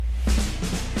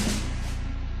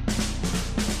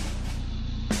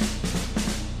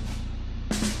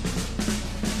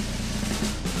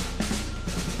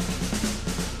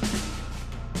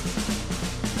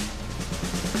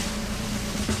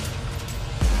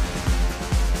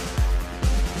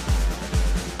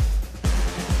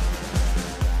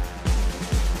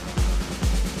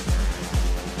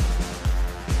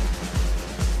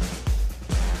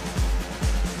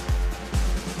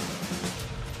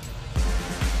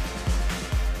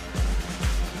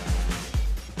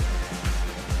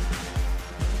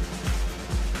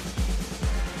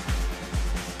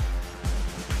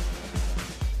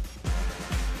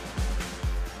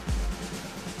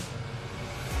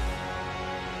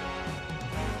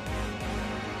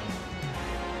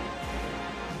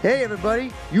Hey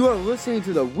everybody, you are listening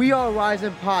to the We Are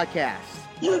Rising podcast.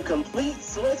 Your complete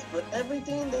source for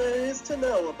everything there is to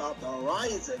know about the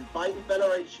Rising Fighting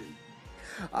Federation.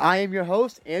 I am your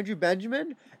host, Andrew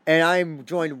Benjamin, and I am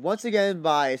joined once again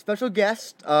by a special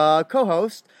guest,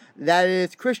 co-host, that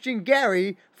is Christian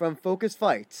Gary from Focus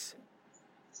Fights.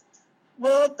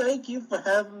 Well, thank you for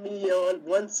having me on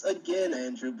once again,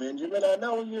 Andrew Benjamin. I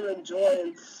know you're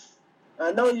enjoying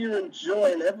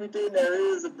everything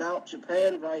there is about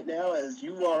Japan right now, as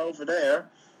you are over there.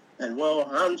 And, well,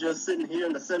 I'm just sitting here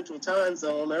in the Central Time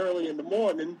Zone early in the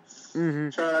morning,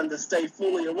 trying to stay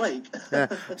fully awake.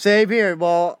 Same here.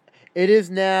 Well, it is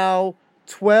now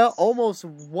almost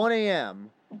 1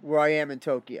 a.m. where I am in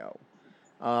Tokyo.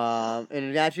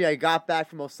 And actually, I got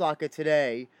back from Osaka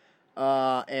today,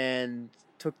 and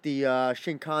took the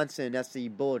Shinkansen, that's the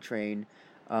bullet train,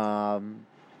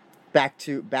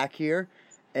 back here,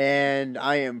 and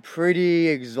I am pretty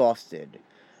exhausted,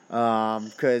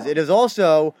 because it is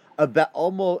also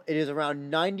it is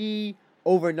around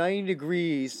over 90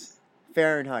 degrees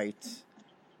Fahrenheit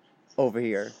over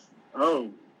here.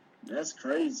 Oh, that's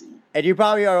crazy. And you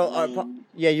probably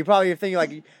you probably are thinking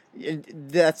like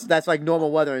that's like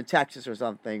normal weather in Texas or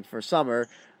something for summer.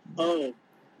 Oh,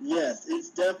 yes, it's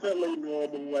definitely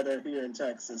normal weather here in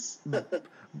Texas.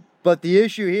 But the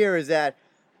issue here is that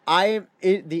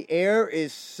the air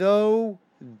is so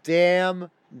damn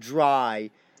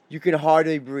dry, you can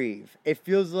hardly breathe. It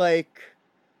feels like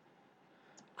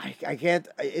I can't.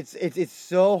 It's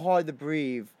so hard to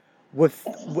breathe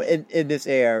in this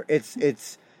air.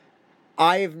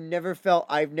 I've never felt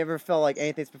like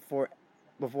anything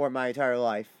before in my entire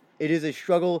life. It is a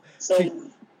struggle. So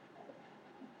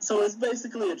it's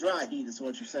basically a dry heat, is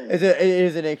what you're saying. It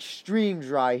is an extreme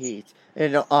dry heat,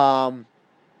 and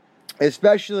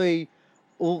especially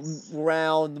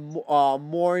around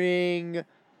morning,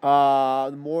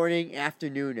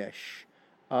 afternoonish,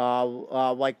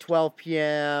 like 12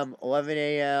 p.m., 11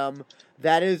 a.m.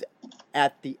 That is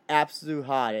at the absolute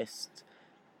hottest,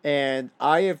 and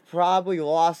I have probably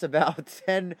lost about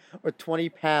 10 or 20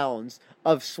 pounds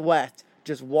of sweat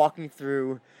just walking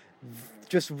through.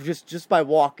 Just by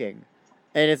walking,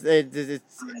 and it's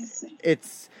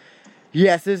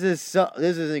yes, this is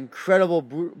incredible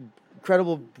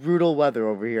brutal weather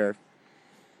over here.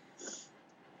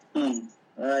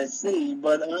 I see,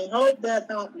 but I hope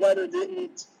that hot weather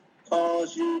didn't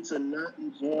cause you to not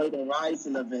enjoy the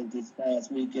Rising event this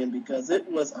past weekend, because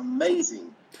it was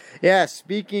amazing. Yeah,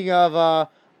 speaking of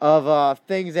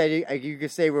things that you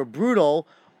could say were brutal,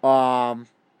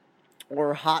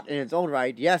 or hot in its own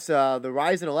right. Yes, the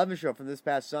Rising 11 show from this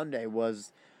past Sunday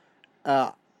was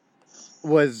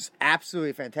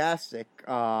absolutely fantastic.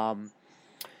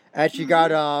 Actually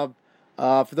got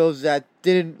for those that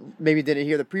didn't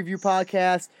hear the preview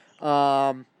podcast,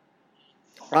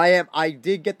 I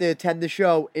did get to attend the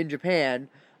show in Japan.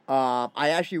 I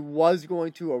actually was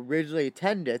going to originally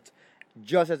attend it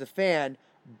just as a fan,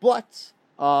 but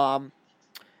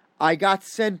I got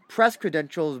sent press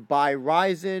credentials by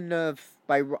Rising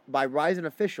by Rising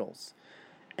officials,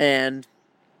 and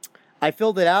I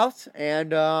filled it out, and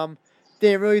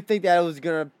didn't really think that it was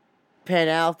gonna pan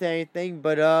out to anything,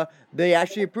 but they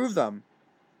actually approved them,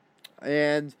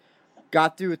 and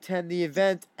got to attend the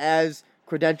event as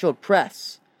credentialed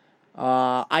press.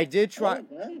 I did try.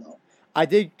 I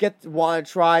did want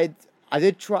to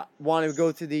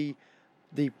go to the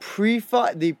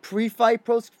pre-fight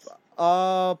press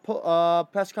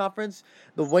conference,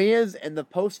 the weigh-ins, and the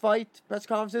post-fight press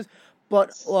conferences,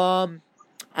 but I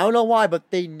don't know why, but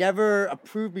they never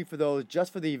approved me for those,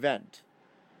 just for the event.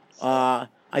 I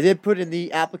did put in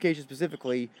the application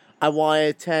specifically I want to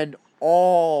attend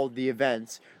all the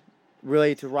events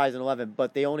related to Rising 11,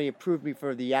 but they only approved me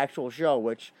for the actual show,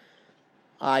 which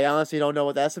I honestly don't know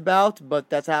what that's about, but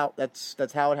that's how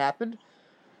it happened.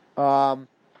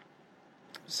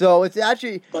 So it's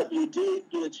actually... But you did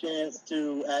get a chance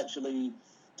to actually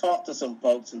talk to some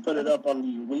folks and put it up on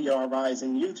the We Are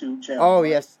Rising YouTube channel. Oh,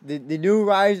 right? Yes. The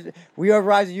new We Are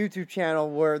Rising YouTube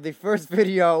channel, where the first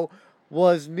video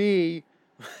was me...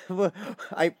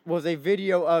 was a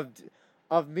video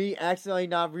of me accidentally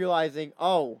not realizing,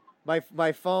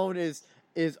 my phone is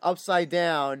upside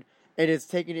down and it's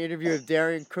taking an interview of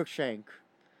Darian Cruikshank.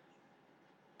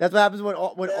 That's what happens when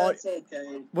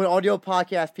audio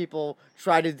podcast people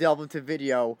try to delve into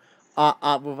video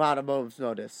without a moment's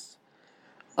notice.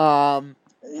 Yeah,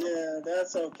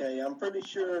 that's okay. I'm pretty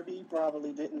sure he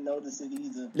probably didn't notice it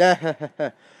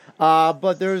either.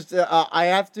 But there's I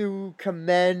have to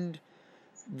commend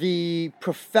the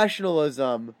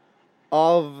professionalism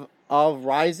of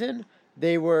Rising,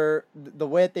 the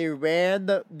way that they ran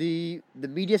the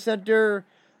media center,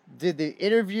 did the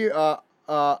interviews,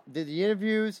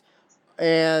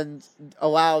 and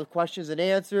allowed questions and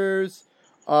answers.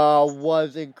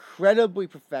 Was incredibly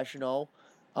professional.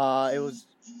 It was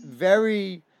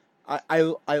very.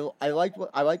 I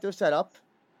liked their setup.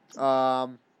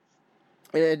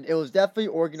 And it was definitely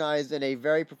organized in a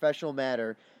very professional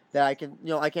manner that I can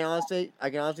honestly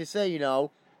say,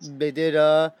 they did,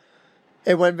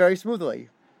 it went very smoothly.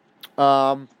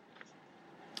 Um,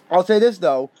 I'll say this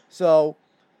though, so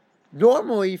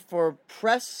normally for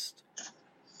press,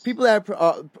 people that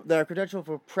are credentialed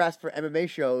for press for MMA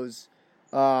shows,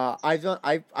 I've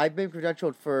been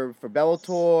credentialed for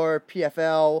Bellator,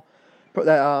 PFL,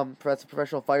 that's the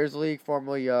Professional Fighters League,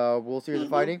 formerly World Series of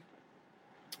Fighting.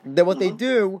 Then what they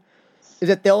do is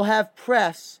that they'll have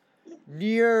press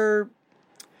near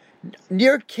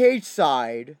cage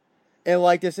side, and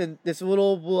like this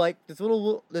little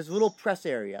press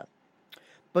area.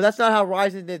 But that's not how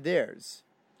Ryzen did theirs.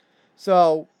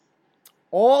 So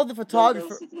all the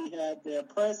photographers basically had their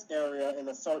press area in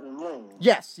a certain room.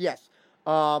 Yes.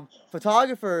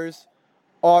 Photographers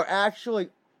are actually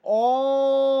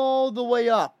all the way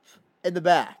up in the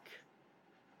back.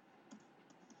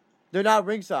 They're not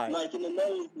ringside. Like in the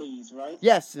nosebleeds, right?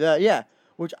 Yes, yeah.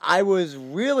 Which I was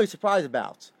really surprised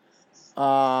about.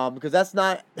 Because that's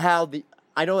not how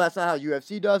I know that's not how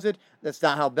UFC does it. That's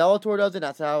not how Bellator does it.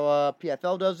 That's how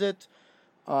PFL does it.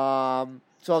 So I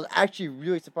was actually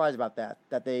really surprised about that.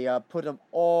 That they put them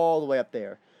all the way up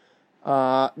there.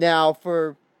 Now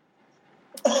for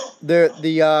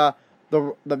the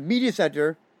media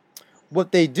center,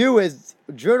 what they do is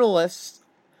journalists,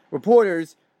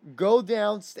 reporters go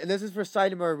down, and this is for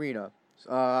Saitama Arena.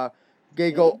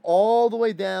 They go all the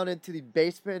way down into the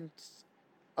basement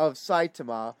of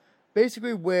Saitama,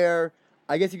 basically where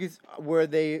I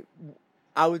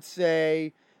would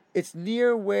say it's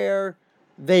near where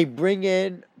they bring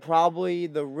in probably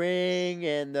the ring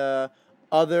and the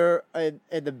other and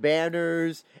the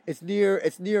banners. It's near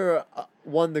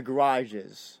one of the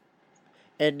garages,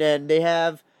 and then they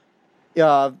have.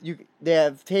 They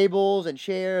have tables and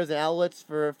chairs and outlets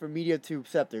for media to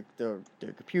set their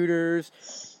computers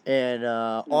and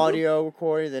audio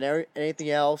recordings and anything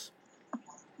else.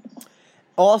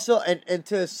 Also, and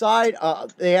to the side,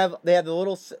 they have the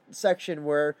little section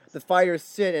where the fighters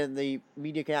sit and the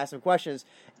media can ask them questions.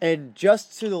 And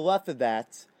just to the left of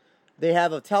that, they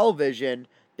have a television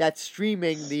that's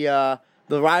streaming the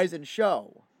Ryzen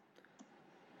show.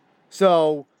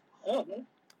 So.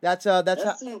 That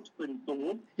seems pretty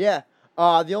cool. Yeah.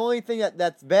 The only thing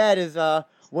that's bad is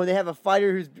when they have a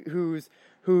fighter who's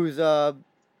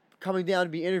coming down to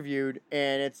be interviewed,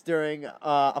 and it's during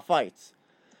a fight,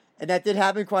 and that did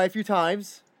happen quite a few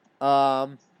times.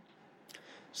 So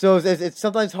it's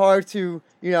sometimes hard to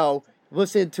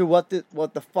listen to what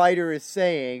the fighter is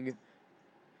saying,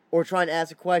 or trying to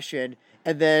ask a question.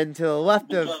 And then to the left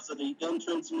because of the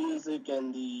entrance music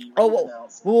and the well,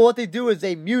 what they do is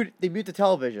they mute the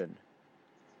television.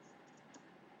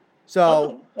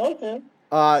 So okay.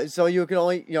 So you can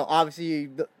only obviously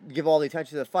give all the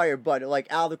attention to the fighter, but like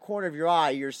out of the corner of your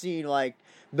eye, you're seeing like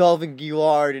Melvin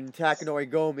Gillard and Takanori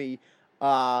Gomi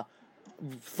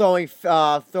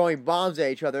throwing bombs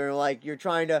at each other, and like you're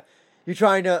trying to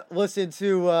listen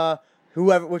to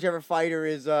whichever fighter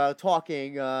is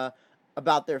talking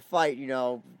about their fight.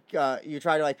 You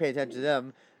try to like pay attention to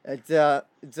them. It's a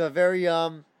very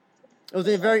it was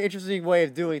a very interesting way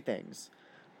of doing things.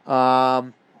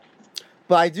 But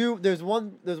there's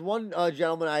one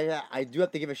gentleman I do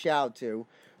have to give a shout out to,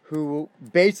 who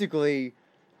basically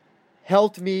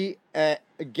helped me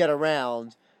get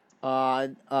around.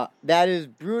 That is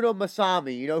Bruno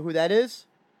Masami. You know who that is?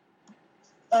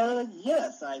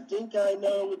 Yes, I think I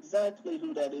know exactly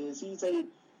who that is.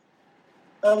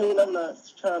 I'm not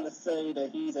trying to say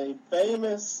that he's a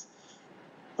famous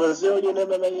Brazilian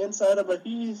MMA insider, but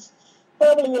he's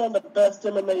probably one of the best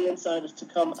MMA insiders to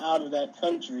come out of that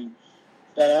country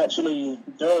that actually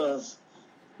does,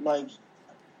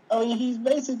 he's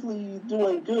basically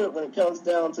doing good when it comes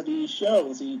down to these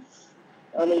shows.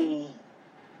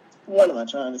 What am I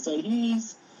trying to say?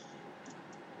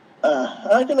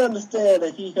 I can understand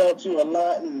that he helped you a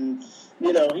lot, and,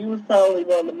 he was probably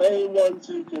one of the main ones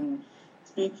who can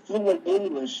speak fluent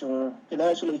English or can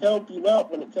actually help you out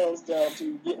when it comes down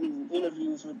to getting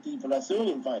interviews with the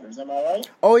Brazilian fighters. Am I right?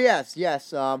 Oh yes.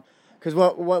 Because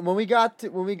when we got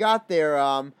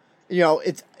there,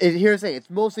 here's the thing. It's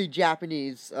mostly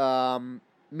Japanese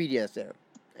media there,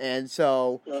 and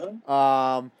so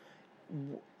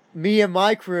me and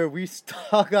my crew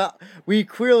we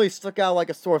clearly stuck out like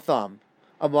a sore thumb.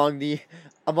 among the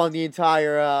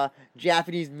entire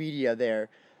Japanese media there.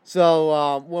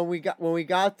 So when we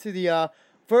got to the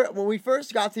when we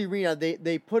first got to the arena,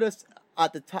 they put us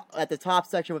at the top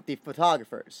section with the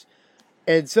photographers,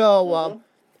 and so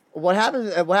what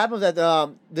happens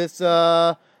that this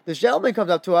gentleman comes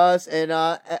up to us and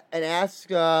asks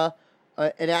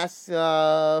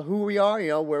who we are,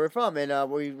 where we're from,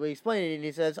 and we explain it, and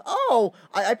he says, "Oh,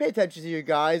 I pay attention to you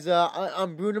guys.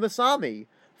 I'm Bruno Masami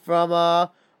from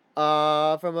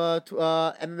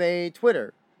MMA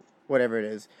Twitter, whatever it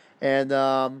is."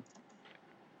 And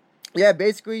yeah,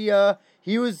 basically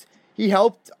he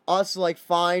helped us like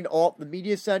find all the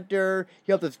media center.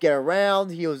 He helped us get around.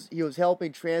 He was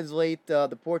helping translate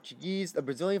the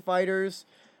Brazilian fighters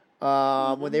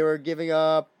when they were giving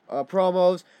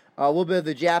promos. A little bit of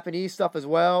the Japanese stuff as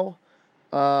well,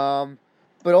 but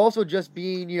also just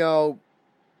being,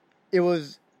 it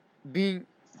was being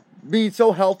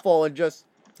so helpful and just,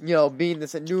 being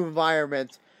this a new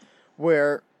environment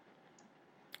where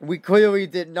we clearly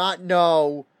did not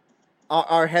know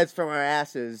our heads from our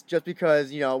asses, just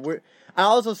because, we're. I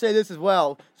also say this as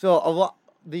well. So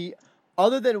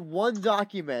other than one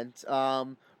document,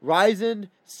 Ryzen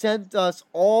sent us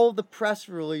all the press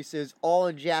releases all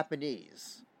in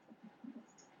Japanese.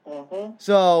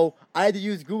 So I had to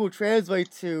use Google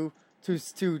Translate to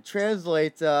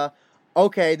translate.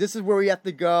 Okay, this is where we have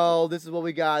to go. This is what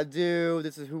we gotta do.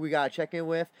 This is who we gotta check in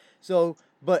with. So,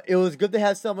 but it was good to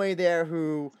have somebody there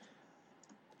who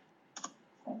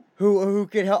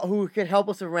could help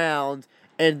us around,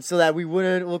 and so that we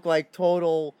wouldn't look like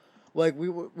total, like we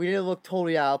didn't look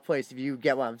totally out of place. If you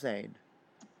get what I'm saying.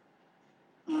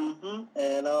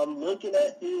 And I'm looking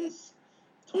at his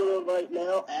Twitter right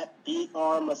now at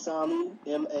BR Masami,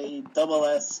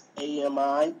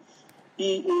 MASSAMI.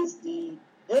 He is the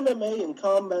MMA and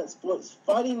combat sports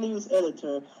fighting news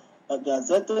editor at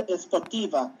Gazeta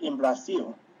Esportiva in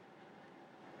Brazil.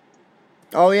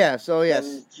 Oh yes, oh yes.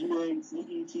 That is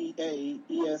GAZETA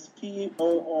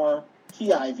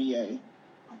ESPORTIVA.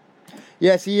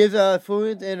 Yes, he is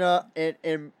fluent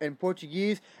in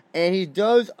Portuguese, and he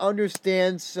does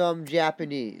understand some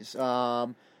Japanese.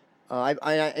 And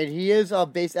he is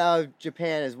based out of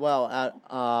Japan as well.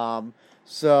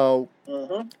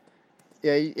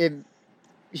 Yeah,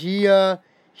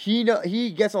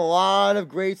 he gets a lot of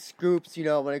great scoops,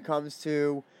 when it comes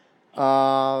to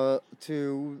Japanese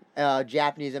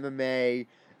MMA,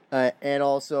 and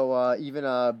also even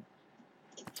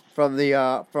from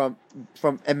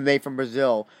MMA from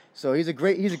Brazil. So he's a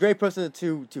great person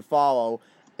to follow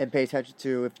and pay attention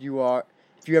to if you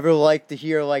ever like to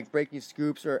hear like breaking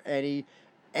scoops or any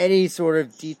sort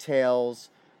of details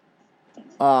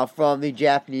from the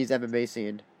Japanese MMA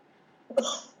scene.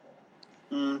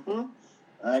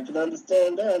 I can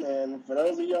understand that, and for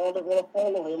those of y'all that want to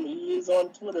follow him, he is on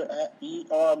Twitter at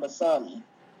BR Masami.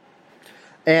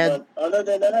 And but other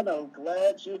than that, I'm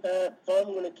glad you had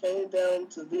fun when it came down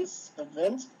to this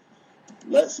event.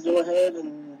 Let's go ahead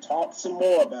and talk some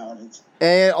more about it.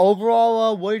 And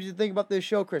overall, what did you think about this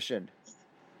show, Christian?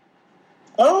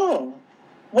 Oh,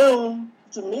 well,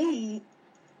 for me,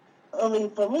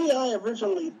 I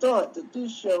originally thought that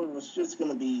this show was just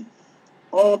going to be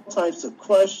all types of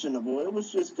questionable. It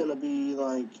was just going to be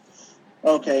like,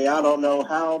 okay, I don't know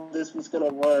how this was going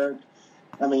to work.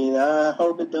 I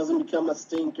hope it doesn't become a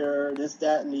stinker, this,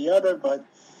 that, and the other. But,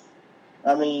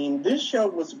 this show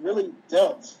was really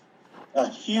dealt a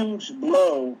huge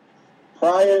blow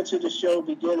prior to the show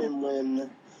beginning when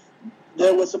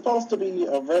there was supposed to be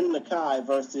a Ren Nakai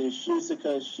versus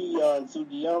Shusuke Shion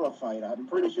Sugiyama fight. I'm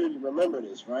pretty sure you remember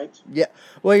this, right? Yeah.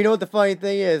 Well, you know what the funny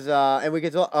thing is, and we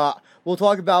can we'll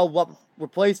talk about what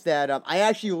replaced that. I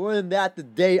actually learned that the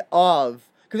day of,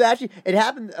 because actually it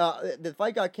happened. The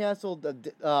fight got canceled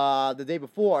the day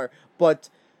before, but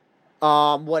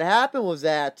what happened was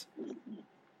that,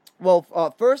 well,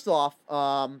 first off,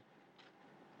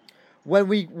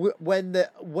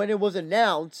 when it was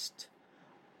announced,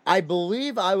 I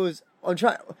believe I was on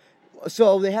try.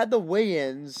 So they had the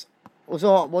weigh-ins.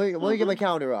 So let me get my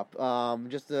calendar up,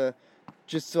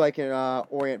 just so I can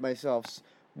orient myself.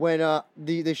 When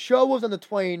the show was on the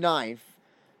 29th,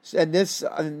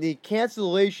 and the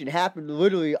cancellation happened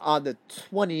literally on the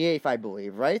 28th, I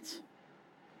believe, right?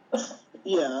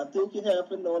 Yeah, I think it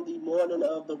happened on the morning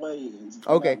of the weigh-ins. If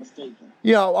Okay. I'm not mistaken.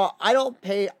 I don't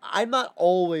pay. I'm not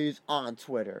always on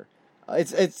Twitter.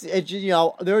 It's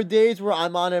there are days where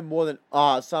I'm on it more than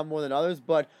some more than others,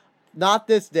 but not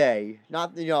this day.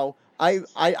 Not I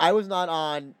was not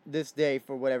on this day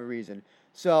for whatever reason.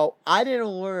 So I didn't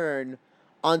learn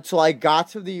until I got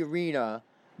to the arena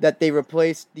that they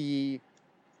replaced the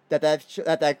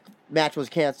that match was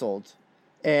canceled,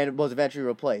 and was eventually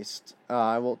replaced.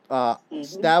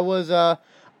 That was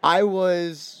I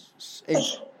was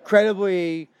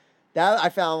incredibly that I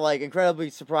found like incredibly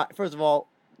surprised. First of all,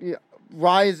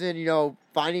 Ryzen,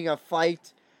 finding a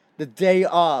fight the day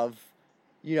of,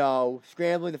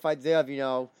 scrambling to fight the day of,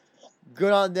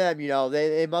 good on them.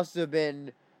 They must have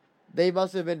been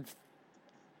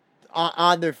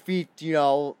on their feet,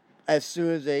 as soon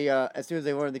as they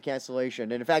learned the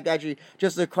cancellation. And in fact, actually,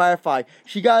 just to clarify,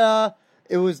 she got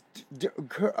Ring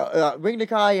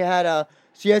Nakai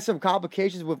she had some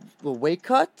complications with the weight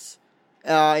cuts,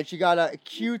 and she got a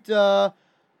acute what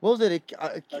was it?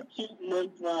 Acute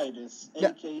nephritis,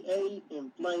 aka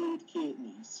inflamed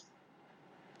kidneys.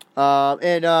 So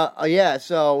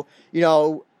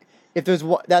if there's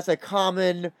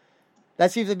that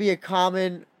seems to be a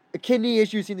common. Kidney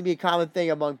issues seem to be a common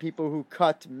thing among people who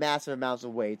cut massive amounts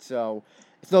of weight. So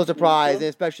it's no surprise, and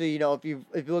especially if you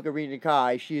look at Rina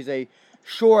Kai, she's a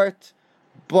short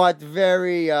but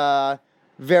very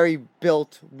very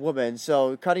built woman.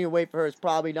 So cutting weight for her is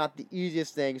probably not the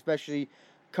easiest thing, especially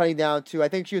cutting down to, I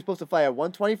think she was supposed to fight at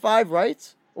 125,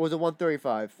 right? Or was it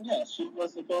 135? Yeah, she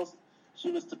was supposed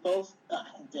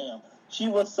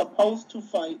to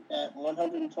fight at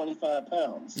 125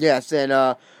 pounds. Yes,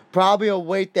 and probably a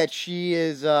weight that she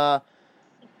is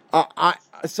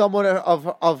someone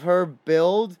of her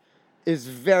build is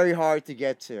very hard to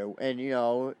get to. And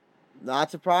not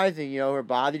surprising, her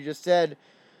body just said,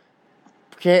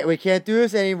 we can't do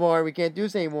this anymore.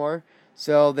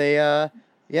 So they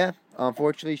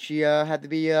unfortunately she had to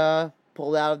be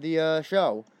pulled out of the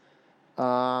show.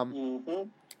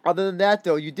 Other than that,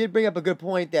 though, you did bring up a good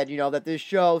point that that this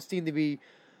show seemed to be,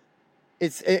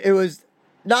 it was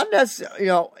not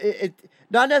necessarily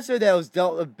not necessarily that it was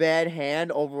dealt a bad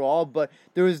hand overall, but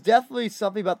there was definitely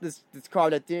something about this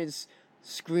card that didn't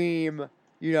scream.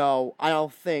 I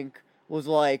don't think was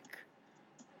like,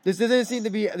 this doesn't seem to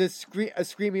be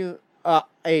screaming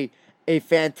a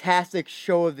fantastic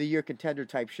show of the year contender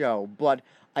type show. But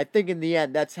I think in the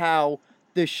end, that's how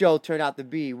this show turned out to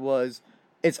be.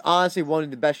 It's honestly one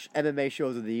of the best MMA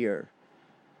shows of the year.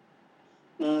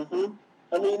 Mm-hmm.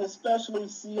 I mean, especially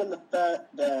seeing the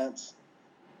fact that,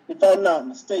 if I'm not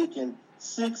mistaken,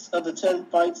 6 of the 10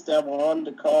 fights that were on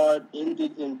the card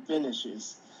ended in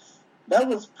finishes. That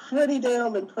was pretty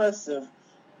damn impressive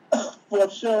for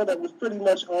a show that was pretty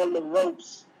much on the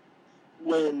ropes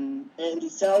when Andy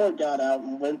Sauer got out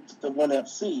and went to the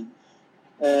 1FC.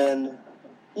 And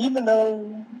even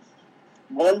though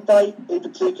one fight in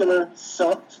particular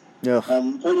sucked,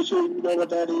 I'm pretty sure you know what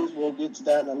that is. We'll get to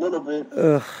that in a little bit.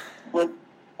 But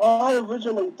I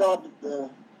originally thought that the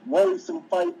worrisome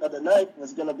fight of the night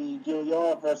was going to be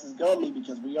Gilliard versus Gummy,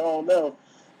 because we all know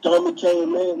Gummy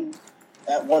came in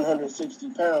at 160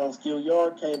 pounds.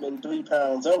 Gilliard came in 3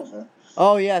 pounds over.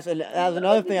 Oh, yes, and that was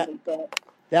another thing.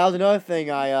 That was another thing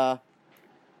I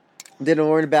didn't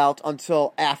learn about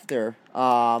until after.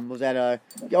 Was that I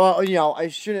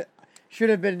should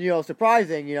have been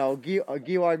surprising.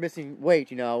 Gilliard missing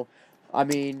weight. I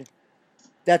mean,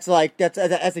 that's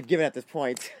a given at this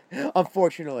point.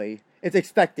 Unfortunately, it's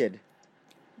expected.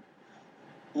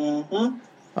 Mm-hmm.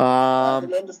 I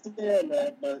can understand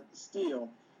that, but still,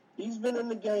 he's been in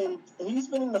the game. He's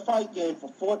been in the fight game for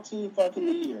 14 fucking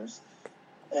years.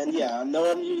 And yeah, I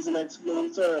know I'm using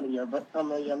exclusives earlier, but but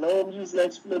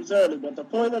the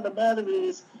point of the matter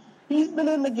is, he's been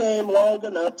in the game long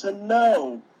enough to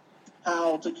know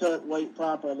how to cut weight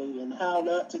properly and how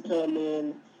not to come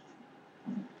in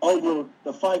over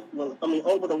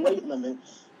over the weight limit.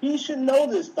 He should know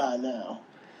this by now.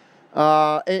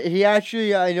 He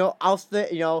actually, I'll say,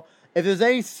 if there's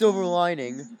any silver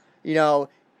lining, he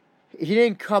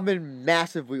didn't come in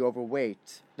massively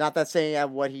overweight. Not that saying that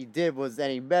what he did was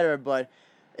any better, but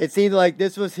it seemed like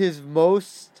this was his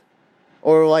most,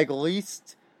 or like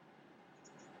least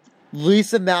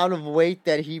amount of weight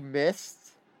that he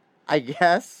missed, I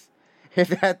guess. If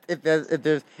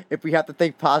we have to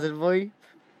think positively.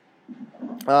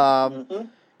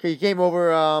 He came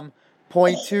over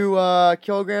 0.2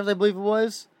 kilograms, I believe it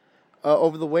was,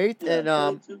 over the weight, and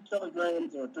 2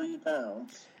 kilograms or 3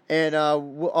 pounds. And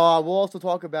we'll also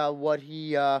talk about what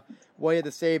he had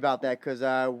to say about that, because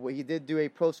he did do a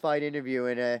post-fight interview,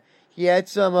 and he had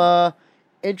some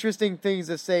interesting things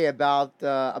to say about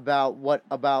the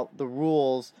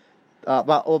rules,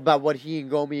 about what he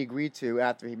and Gomi agreed to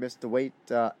after he missed the weight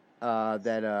that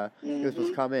he was supposed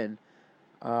to come in.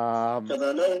 Because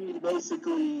I know he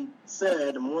basically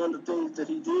said, and one of the things that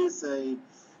he did say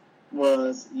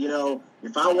was,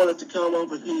 if I wanted to come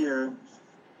over here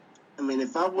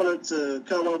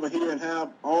and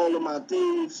have all of my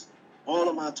things all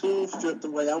of my tools stripped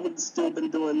away, I would have still been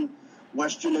doing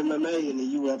Western MMA in the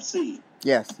UFC.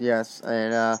 Yes,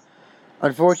 and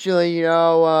unfortunately,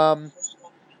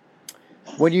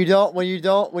 when you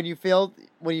fail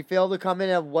to come in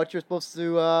at what you're supposed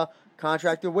to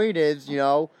contract your weight is,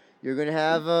 you're gonna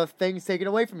have things taken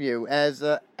away from you as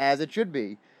it should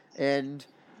be, and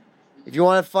if you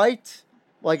want to fight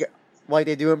like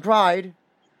they do in Pride,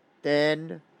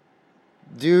 then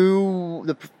do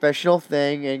the professional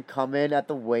thing and come in at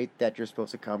the weight that you're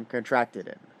supposed to come contracted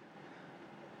in.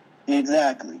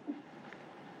 Exactly.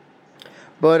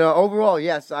 But overall,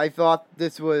 yes, I thought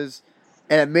this was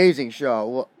an amazing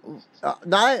show.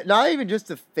 Not even just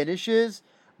the finishes,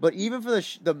 but even for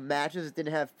the matches that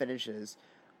didn't have finishes,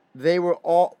 they were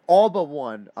all but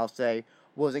one. I'll say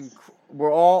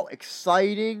were all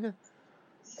exciting,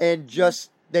 and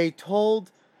just they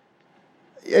told.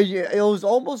 It was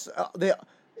almost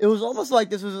It was almost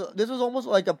like this was almost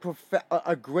like a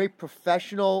great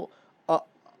professional, a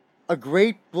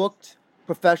great booked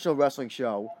professional wrestling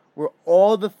show where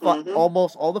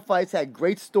almost all the fights had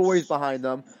great stories behind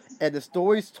them, and the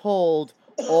stories told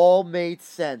all made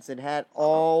sense and had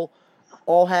all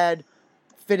had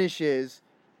finishes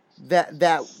that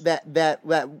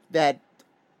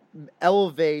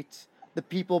elevate the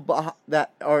people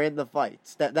that are in the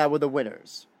fights that were the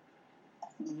winners.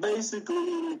 Basically,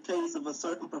 in the case of a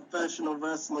certain professional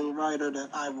wrestling writer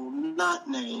that I will not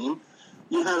name,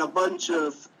 you had a bunch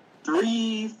of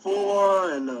 3,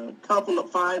 4, and a couple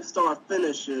of 5-star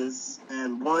finishes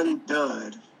and one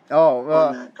dud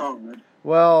on that card.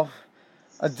 Well,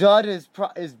 a dud is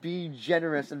being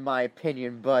generous in my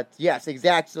opinion, but yes,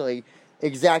 exactly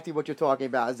what you're talking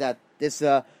about is that this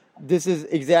is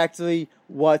exactly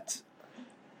what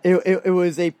it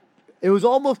was. It was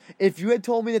almost, if you had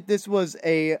told me that this was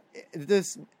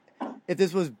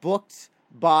booked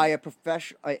by a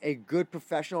good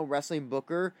professional wrestling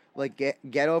booker like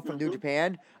Geto from New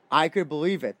Japan, I could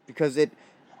believe it, because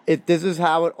this is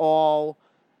how it all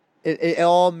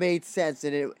made sense,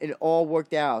 and it all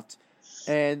worked out,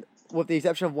 and with the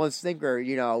exception of one stinker,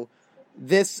 I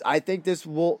think this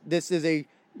is a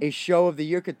show of the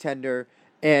year contender,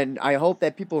 and I hope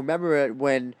that people remember it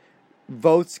when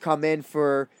votes come in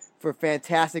for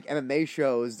fantastic MMA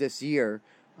shows this year.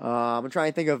 I'm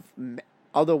trying to think of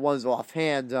other ones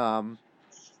offhand. I'm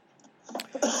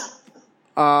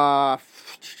trying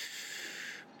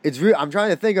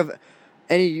to think of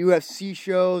any UFC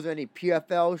shows, any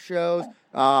PFL shows.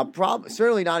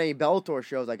 Certainly not any Bellator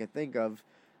shows I can think of.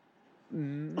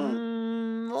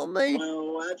 Well,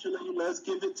 actually, let's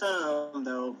give it time,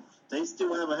 though. They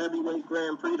still have a heavyweight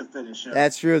Grand Prix to finish up.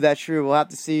 That's true. We'll have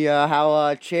to see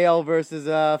how Chael versus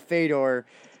Fedor,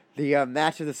 the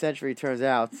match of the century, turns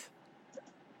out.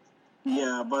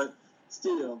 Yeah, but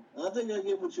still, I think I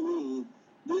get what you mean.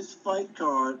 This fight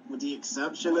card, with the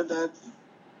exception of that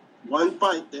one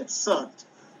fight that sucked,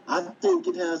 I think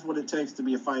it has what it takes to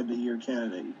be a Fight of the Year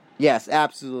candidate. Yes,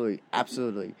 absolutely.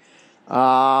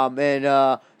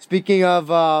 And speaking of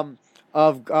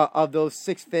those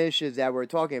 6 finishes that we're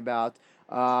talking about,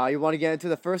 you want to get into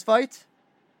the first fight?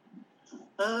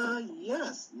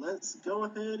 Yes. Let's go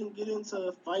ahead and get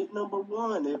into fight number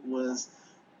 1. It was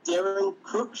Darren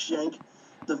Cruikshank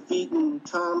defeating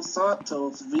Tom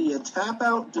Santos via tap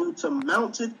out due to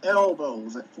mounted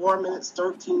elbows at 4 minutes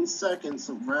 13 seconds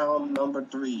of round number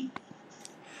 3.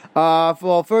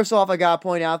 Well, first off, I gotta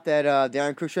point out that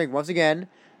Darren Cruikshank, once again,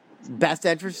 one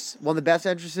of the best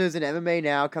entrances in MMA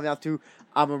now, coming out to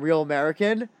I'm a Real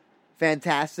American.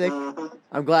 Fantastic.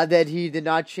 I'm glad that he did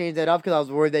not change that up, because I was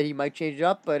worried that he might change it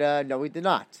up, but no, he did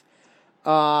not.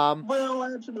 Well,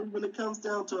 actually, when it comes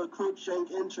down to a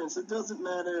Cruikshank entrance, it doesn't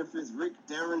matter if it's Rick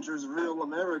Derringer's Real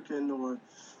American or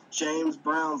James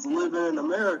Brown's Living in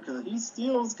America. He is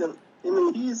still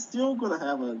gonna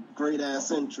have a great ass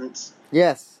entrance.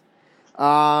 Yes.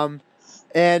 Well,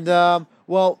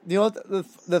 the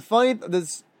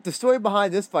story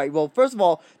behind this fight. Well, first of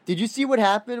all, did you see what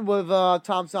happened with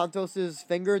Tom Santos's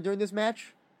finger during this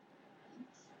match?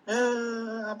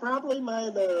 I probably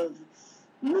might have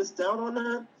missed out on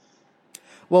that.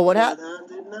 Well, what happened? I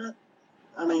did not.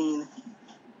 I mean,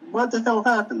 what the hell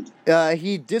happened?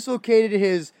 He dislocated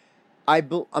his. I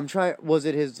believe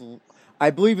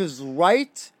his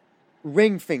right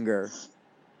ring finger.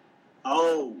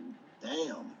 Oh,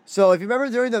 damn. So if you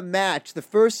remember during the match, the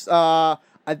first, I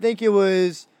think it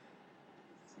was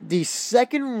the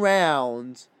second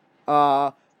round,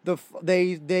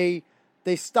 they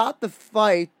stopped the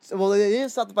fight. Well, they didn't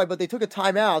stop the fight, but they took a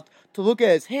timeout to look at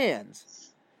his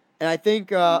hands. And I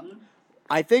think what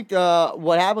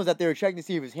happened was that they were checking to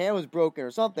see if his hand was broken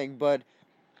or something. But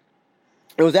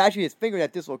it was actually his finger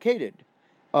that dislocated.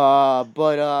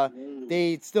 But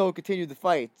they still continued the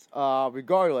fight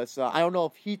regardless. I don't know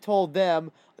if he told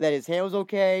them that his hand was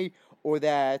okay or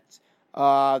that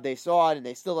they saw it and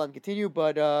they still let him continue,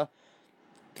 but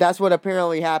that's what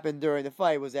apparently happened during the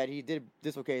fight, was that he did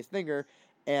dislocate his finger.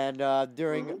 And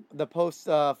during the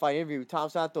post-fight interview, Tom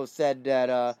Santos said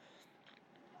that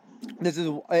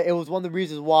it was one of the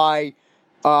reasons why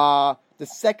the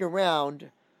second round.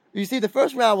 You see, the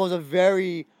first round was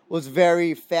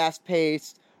very fast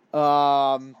paced, with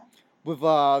Darren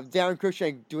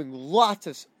Cruikshank doing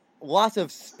lots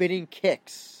of spinning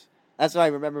kicks. That's what I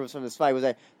remember from this fight, was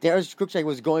that Darren Cruikshank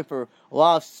was going for a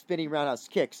lot of spinning roundhouse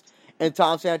kicks, and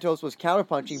Tom Santos was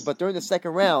counterpunching. But during the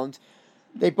second round,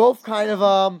 they both kind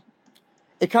of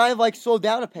it kind of like slowed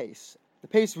down a pace. The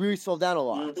pace really slowed down a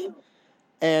lot,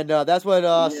 and that's what.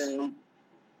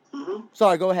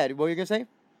 Sorry, go ahead. What were you gonna say?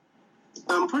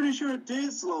 I'm pretty sure it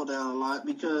did slow down a lot,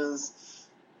 because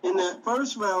in that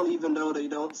first round, even though they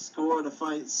don't score the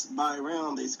fights by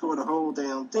round, they score the whole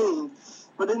damn thing.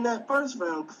 But in that first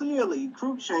round, clearly,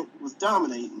 Cruikshank was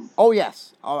dominating. Oh,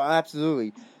 yes. Oh,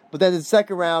 absolutely. But then in the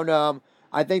second round,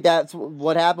 I think that's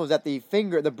what happened, was that the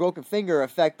broken finger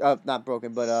not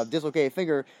broken, but dislocated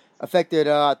finger affected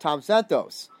Tom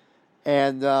Santos.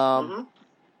 And and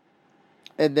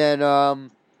then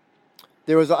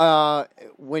there was,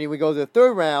 when we go to the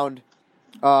third round,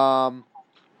 Darren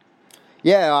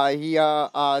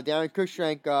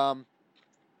Cruikshank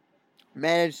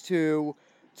managed to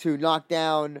knock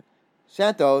down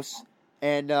Santos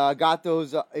and got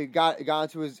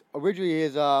into his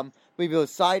maybe it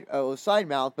was side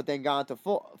mount, but then got into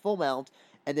full mount,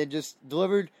 and then just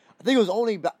delivered. I think it was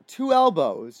only about 2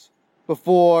 elbows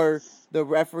before the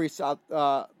referee saw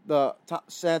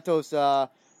Santos.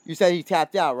 You said he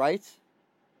tapped out, right?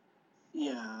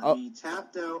 Yeah, he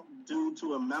tapped out due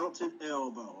to a mounted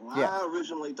elbow. Yeah. I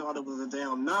originally thought it was a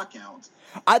damn knockout.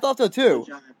 I thought so too.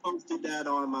 I posted that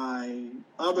on the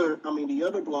other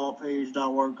blog page that I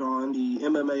work on, the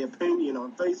MMA Opinion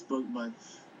on Facebook. But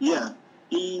yeah,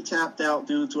 he tapped out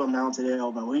due to a mounted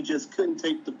elbow. He just couldn't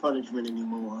take the punishment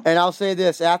anymore. And I'll say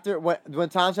this: after when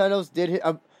Tom Santos did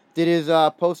his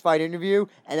post-fight interview,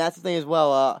 and that's the thing as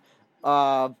well.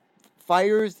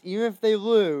 Fighters, even if they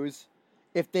lose,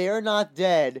 if they are not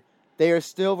dead, they are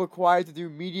still required to do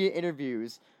media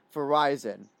interviews for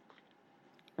Rizin.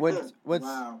 When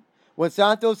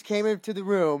Santos came into the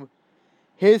room,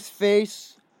 his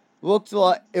face looked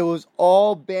like it was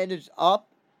all bandaged up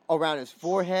around his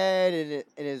forehead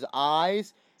and his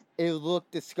eyes. It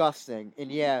looked disgusting, and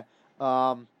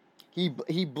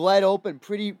he bled open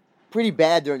pretty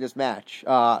bad during this match.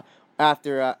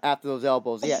 After those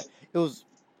elbows, it was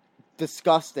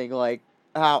disgusting. Like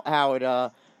how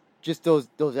it just those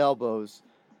elbows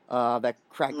that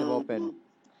cracked him open.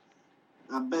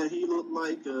 I bet he looked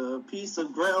like a piece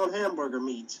of ground hamburger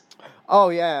meat. Oh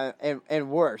yeah, and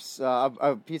worse,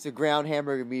 a piece of ground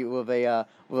hamburger meat with a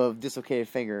dislocated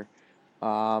finger.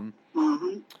 But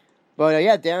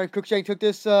Darren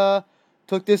Cruikshank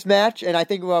took this match, and I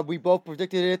think we both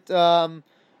predicted it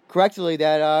correctly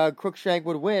that Cruikshank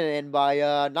would win, and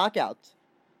by knockout.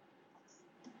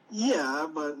 Yeah,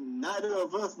 but neither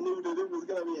of us knew that it was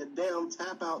going to be a damn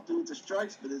tap out due to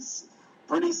strikes, but it's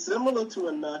pretty similar to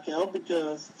a knockout,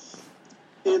 because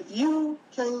if you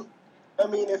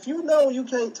know you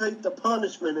can't take the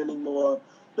punishment anymore,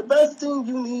 the best thing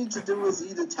you need to do is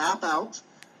either tap out,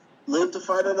 live to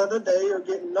fight another day, or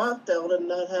get knocked out and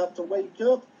not have to wake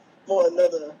up for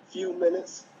another few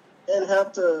minutes and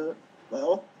have to,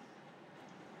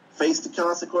 face the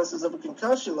consequences of a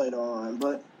concussion later on.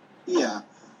 But, yeah.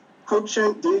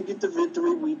 Cruikshank did get the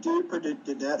victory. We did predict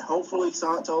that. Hopefully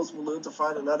Santos will live to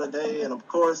fight another day. And, of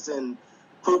course, in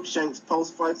Cruikshank's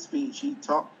post-fight speech, he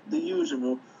talked the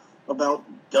usual about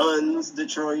guns,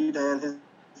 Detroit, and his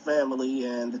family,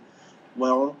 and,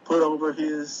 put over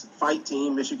his fight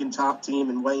team, Michigan Top Team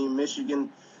in Wayne,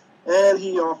 Michigan. And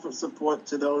he offered support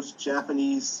to the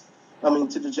Japanese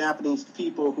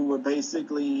people who were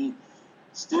basically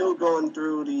still going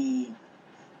through the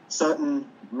certain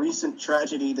recent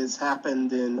tragedy that's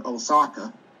happened in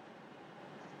Osaka.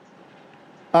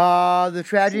 The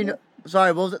tragedy.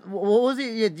 Sorry, what was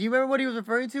it? Yeah, do you remember what he was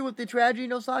referring to with the tragedy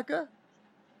in Osaka?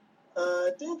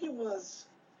 I think it was,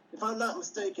 if I'm not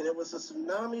mistaken, it was a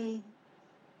tsunami.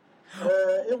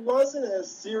 It wasn't as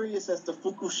serious as the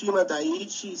Fukushima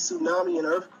Daiichi tsunami and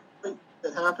earthquake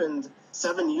that happened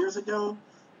 7 years ago,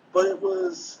 but it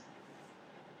was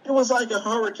like a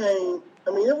hurricane.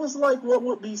 It was like what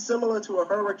would be similar to a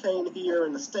hurricane here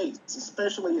in the States,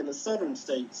 especially in the southern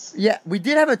states. Yeah, we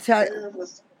did have a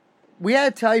we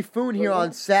had a typhoon here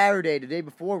on Saturday, the day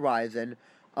before Ryzen.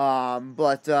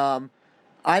 But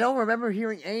I don't remember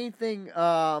hearing anything.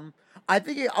 I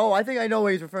think I know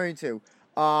what he's referring to.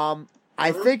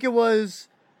 I think it was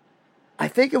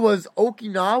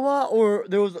Okinawa, or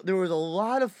there was a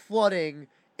lot of flooding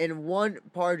in one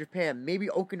part of Japan, maybe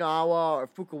Okinawa or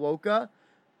Fukuoka,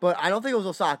 but I don't think it was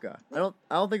Osaka. I don't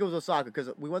think it was Osaka,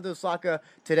 because we went to Osaka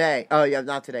today. Oh yeah,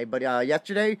 not today, but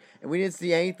yesterday, and we didn't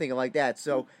see anything like that.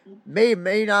 So may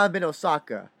not have been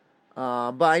Osaka.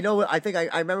 But I know. I think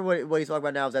I remember what he's talking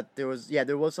about now is that there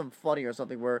was some flooding or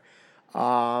something where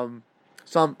a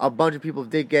bunch of people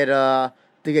did get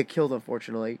killed,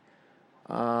 unfortunately.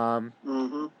 Now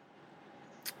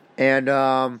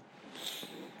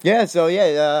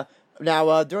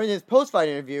during his post-fight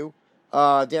interview,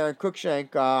 Darren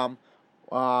Cruikshank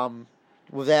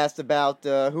was asked about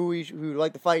who would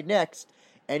like to fight next,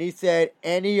 and he said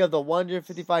any of the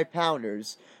 155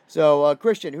 pounders. So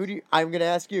Christian, I'm going to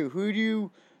ask you, who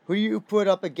do you put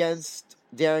up against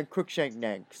Darren Cruikshank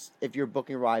next if you're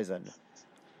booking Ryzen?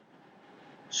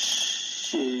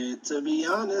 Shit, to be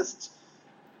honest,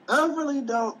 I really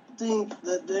don't think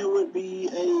that there would be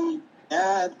a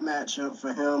bad matchup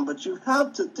for him, but you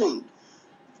have to think,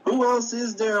 who else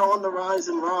is there on the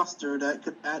Ryzen roster that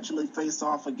could actually face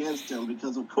off against him?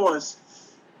 Because, of course,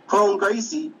 Chrome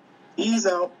Gracie, he's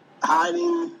out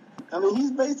hiding. I mean,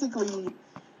 he's basically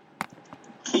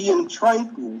being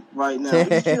tranquil right now.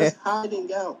 He's just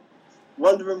hiding out,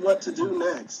 wondering what to do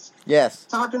next. Yes.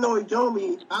 Takanori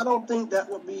Gomi, I don't think that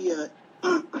would be a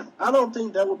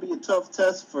tough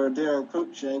test for Darren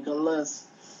Cruikshank, unless,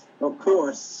 of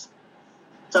course,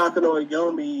 Takanori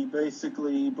Gomi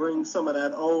basically brings some of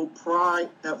that old Pride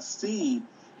FC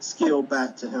skill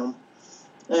back to him.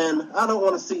 And I don't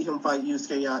want to see him fight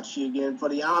Yusuke Yachi again for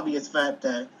the obvious fact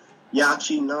that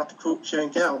Yachi knocked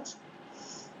Cruikshank out.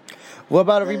 What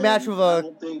about a rematch with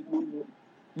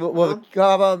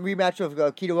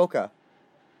Kitaoka?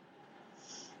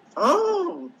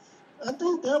 Oh, I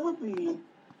think that would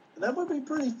be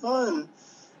pretty fun,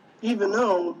 even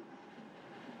though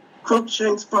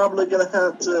Cruikshank's probably going to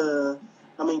have to...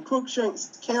 I mean,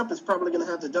 Cruikshank's camp is probably going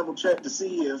to have to double-check to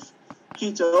see if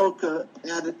Kitaoka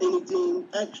added anything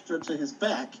extra to his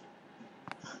back.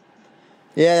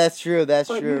 Yeah, that's true. Yeah,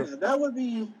 that would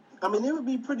be... I mean, it would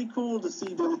be pretty cool to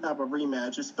see them have a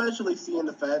rematch, especially seeing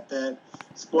the fact that,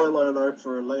 spoiler alert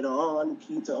for later on,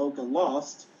 Kitaoka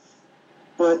lost.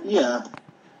 But, yeah,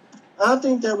 I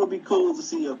think that would be cool to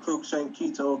see a Cruikshank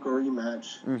Kitaoka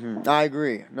rematch. Mm-hmm. I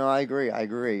agree. No, I agree.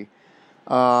 I'll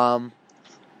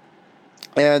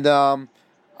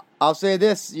say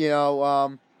this,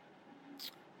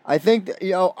 I think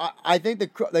I think the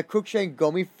Cruikshank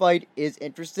Gomi fight is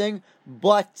interesting,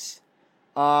 but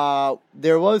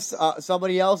there was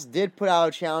somebody else did put out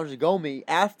a challenge to Gomi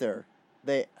after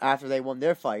they won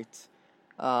their fight.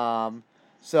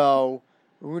 So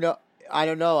who know? I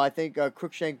don't know. I think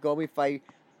Cruikshank Gomi fight,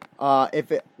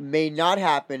 if it may not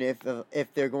happen, if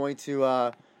they're going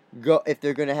to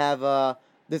have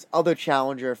this other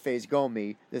challenger face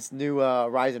Gomi, this new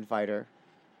Ryzen fighter.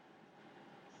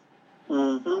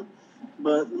 Mm-hmm.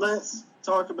 But let's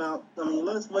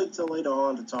wait till later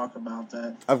on to talk about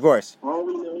that. Of course. All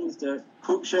we know is that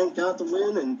Cruikshank got the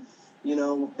win, and,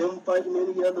 him fighting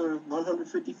any other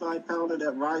 155-pounder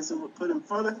that Ryzen would put in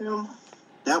front of him,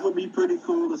 that would be pretty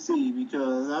cool to see,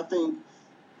 because I think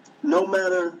no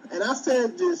matter, and I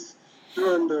said this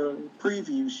during the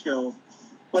preview show,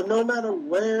 but no matter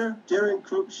where Darren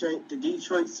Cruikshank, the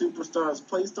Detroit superstar, is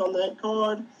placed on that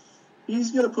card,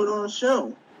 he's going to put on a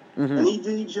show. Mm-hmm. And he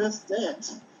did just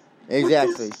that.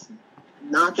 Exactly. With his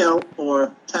knockout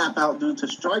or tap out due to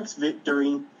strikes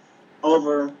victory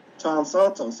over Tom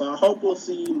Santos. So I hope we'll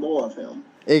see more of him.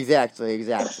 Exactly.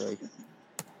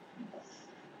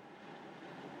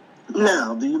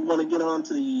 Now, do you want to get on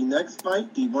to the next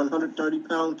fight, the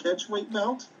 130-pound catchweight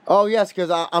bout? Oh yes, because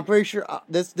I'm pretty sure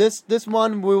this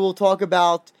one we will talk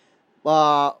about.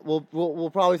 We'll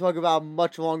probably talk about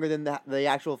much longer than the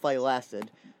actual fight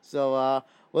lasted. So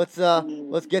let's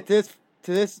get to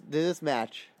this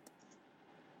match.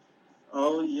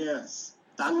 Oh yes,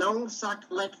 Danong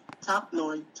Saklek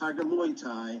Tapnoi Tiger Muay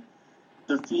Thai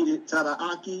defeated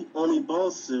Tadaaki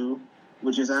Onibosu,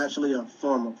 which is actually a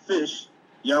form of fish,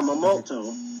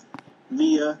 Yamamoto,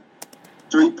 via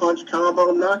 3-punch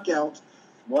combo knockout,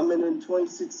 1 minute and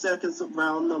 26 seconds of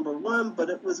round number 1.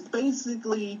 But it was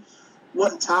basically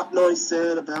what Tapnoi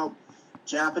said about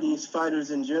Japanese fighters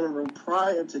in general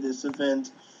prior to this event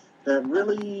that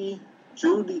really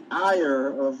drew the ire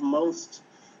of most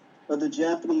of the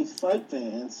Japanese fight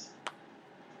fans.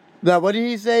 Now, what did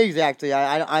he say exactly?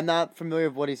 I'm not familiar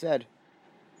with what he said.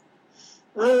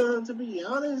 To be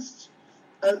honest,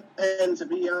 and to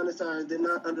be honest, I did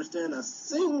not understand a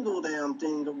single damn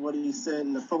thing of what he said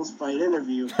in the post-fight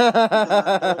interview.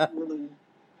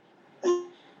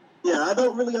 I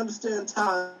don't really understand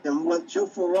time and what Joe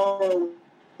Ferraro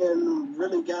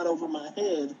really got over my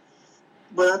head.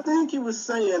 But I think he was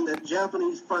saying that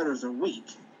Japanese fighters are weak.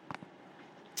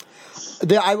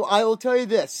 I will tell you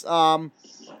this. I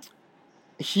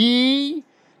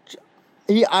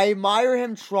admire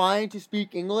him trying to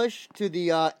speak English to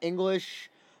the English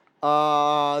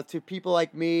to people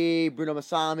like me, Bruno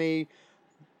Masami,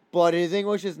 but his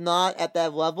English is not at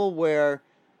that level where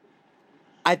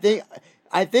I think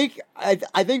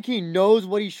he knows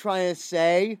what he's trying to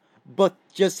say, but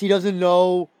just he doesn't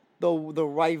know the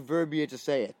right verbiage to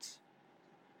say it.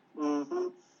 Mm-hmm.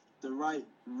 The right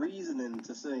reasoning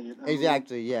to say it.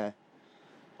 Exactly. Yeah.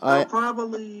 I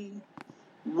probably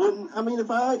wouldn't. I mean, if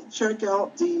I check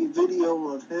out the video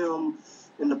of him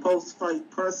in the post-fight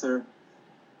presser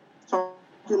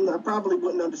talking, I probably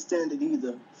wouldn't understand it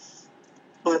either.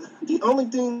 But the only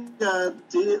thing I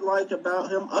did like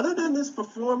about him, other than this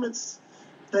performance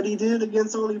that he did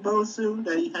against Onibosu,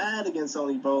 that he had against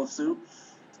Onibosu,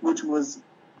 which was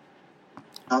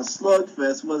a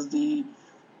slugfest, was the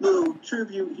little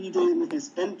tribute he did in his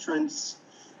entrance,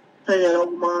 paying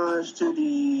homage to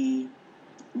the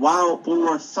Wild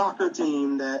Boar soccer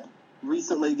team that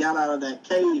recently got out of that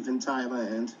cave in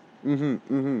Thailand. I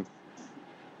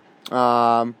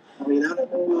mean, I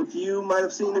don't know if you might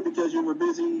have seen it because you were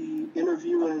busy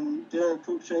interviewing Darren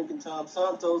Cruikshank and Tom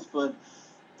Santos, but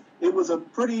it was a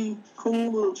pretty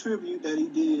cool little tribute that he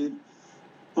did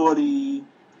for the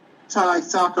Thai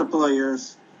soccer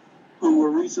players who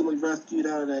were recently rescued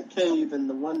out of that cave and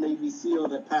the one Navy SEAL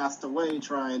that passed away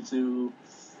trying to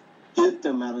get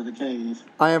them out of the cave.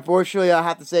 I have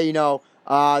to say,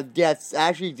 yes,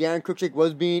 actually Darren Cruikshank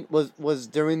was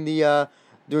during the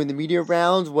media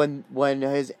rounds when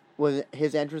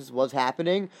his entrance was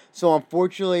happening. So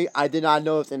unfortunately, I did not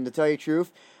know it. And to tell you the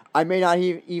truth, I may not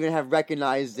even have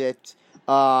recognized it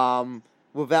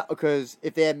without, because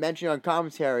if they had mentioned on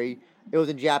commentary, it was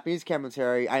in Japanese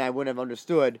commentary, and I wouldn't have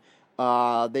understood.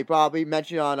 They probably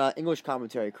mentioned on English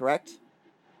commentary, correct?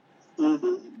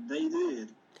 Mm-hmm. They did.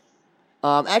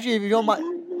 Actually, if you don't mind,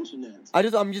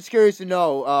 I'm just curious to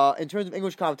know, in terms of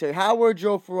English commentary, how were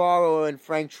Joe Ferraro and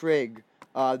Frank Trigg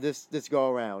this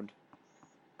go around?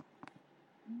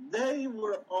 They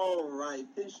were all right.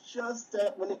 It's just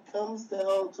that when it comes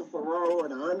down to Ferraro,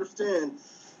 and I understand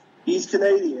he's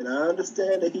Canadian, I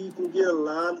understand that he can get a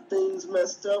lot of things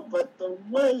messed up, but the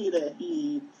way that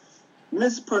he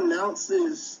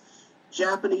mispronounces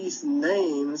Japanese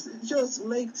names, it just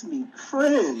makes me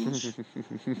cringe.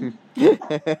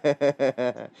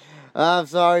 I'm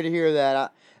sorry to hear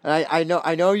that. I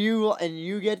know you, and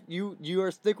you are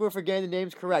a stickler for getting the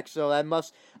names correct. So that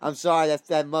must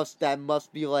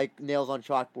be like nails on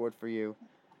chalkboard for you.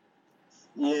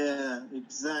 Yeah,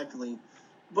 exactly.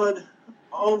 But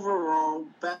overall,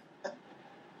 back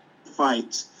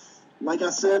fight. Like I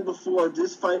said before,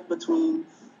 this fight between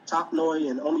Top Noi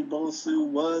and Onibosu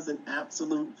was an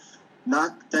absolute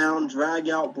knockdown,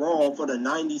 drag-out brawl for the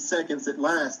 90 seconds it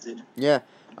lasted. Yeah.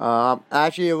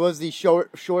 Actually, it was the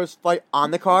shortest fight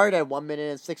on the card at 1 minute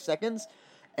and 6 seconds.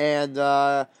 And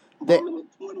 1 minute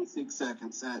 26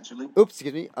 seconds, actually. Oops,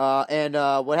 excuse me. And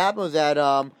what happened was that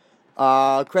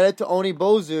credit to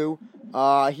Onibosu,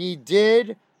 he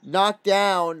did knock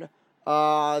down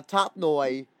Top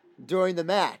Noi during the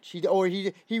match.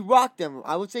 He rocked him.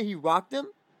 I would say he rocked him.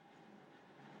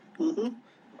 Mm-hmm.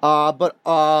 But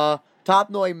Top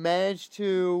Noi managed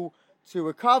to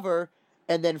recover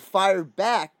and then fired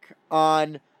back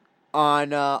on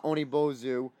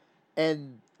Onibosu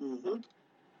and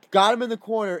got him in the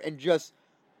corner and just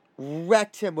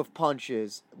wrecked him with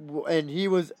punches. And he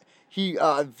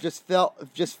just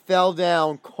fell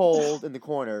down cold in the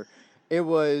corner. It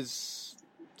was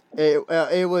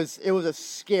a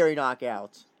scary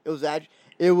knockout.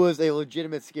 It was a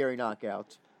legitimate scary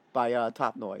knockout by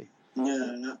Top Noi.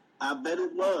 Yeah, I bet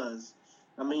it was.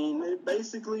 I mean, it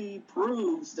basically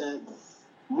proves that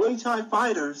Muay Thai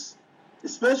fighters,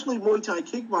 especially Muay Thai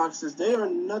kickboxers, they are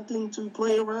nothing to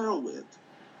play around with.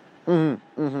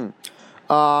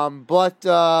 But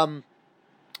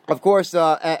of course,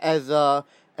 as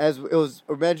it was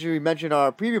originally mentioned in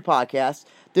our preview podcast,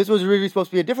 this was originally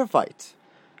supposed to be a different fight.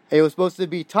 It was supposed to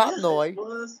be Top Noi.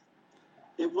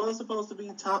 It was supposed to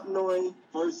be Top Noi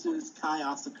versus Kai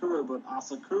Asakura, but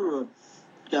Asakura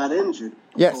got injured,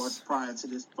 of course, prior to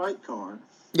this fight card.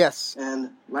 Yes. And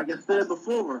like I said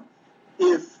before,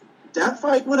 if that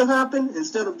fight would have happened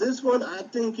instead of this one, I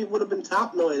think it would have been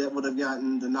Top Noy that would have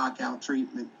gotten the knockout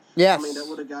treatment. Yes. I mean, that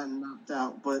would have gotten knocked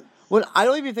out. But well, I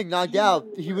don't even think knocked out.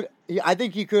 I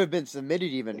think he could have been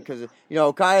submitted even because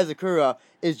Kai Izakura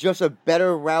is just a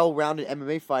better, well-rounded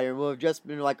MMA fighter and would have just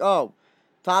been like, oh,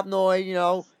 Top Noy,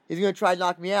 he's gonna try to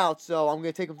knock me out, so I'm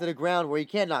gonna take him to the ground where he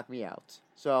can't knock me out.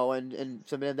 So and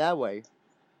submit him that way.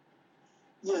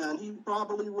 Yeah, and he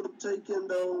probably would have taken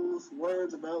those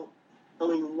words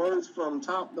from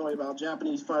Top Noy about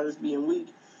Japanese fighters being weak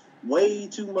way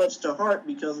too much to heart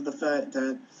because of the fact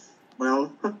that,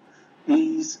 well,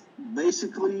 he's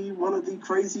basically one of the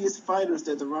craziest fighters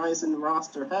that the Rising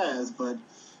roster has. But,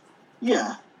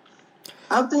 yeah,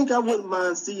 I think I wouldn't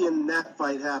mind seeing that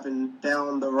fight happen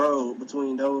down the road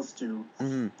between those two.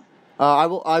 Mm-hmm.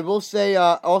 I will say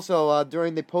also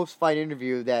during the post-fight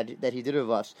interview that he did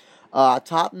with us,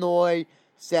 Top Noy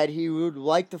said he would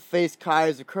like to face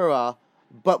Kai Izakura,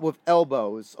 but with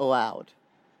elbows allowed.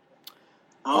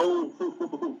 Oh,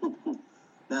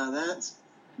 now that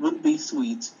would be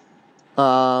sweet.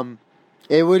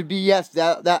 It would be, yes.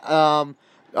 I'm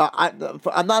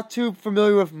not too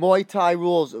familiar with Muay Thai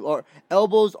rules. Or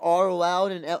elbows are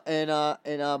allowed in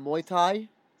Muay Thai.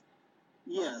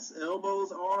 Yes,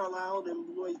 elbows are allowed in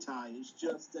Muay Thai. It's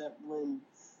just that when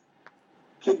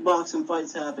kickboxing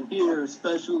fights happen here,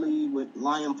 especially with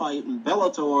Lion Fight and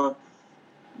Bellator.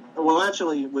 Well,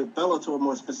 actually, with Bellator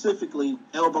more specifically,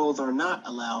 elbows are not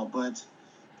allowed. But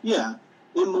yeah,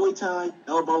 in Muay Thai,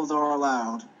 elbows are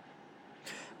allowed.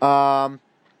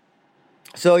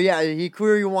 So yeah, he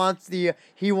clearly wants the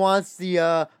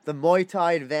Muay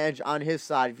Thai advantage on his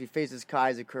side if he faces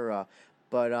Kai Izakura.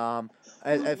 But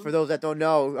as for those that don't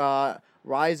know,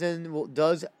 Ryzen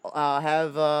does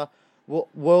have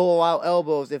will allow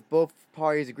elbows if both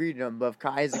parties agree to them. But if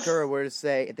Kai Izakura were to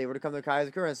say, if they were to come to Kai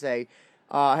Izakura and say,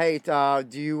 hey,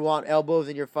 do you want elbows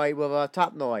in your fight with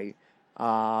Top Noy?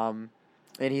 And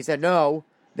he said no,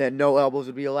 then no elbows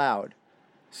would be allowed.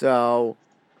 So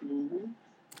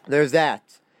there's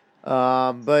that.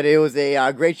 But it was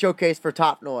a great showcase for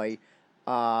Top Noy.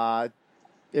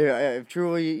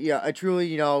 Truly,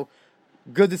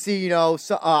 good to see a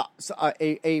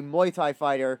Muay Thai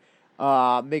fighter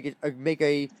make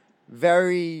a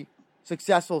very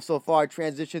successful so far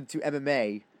transition to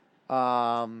MMA.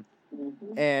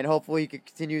 And hopefully he can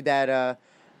continue that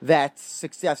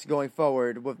success going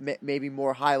forward with maybe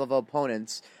more high level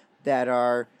opponents that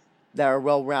are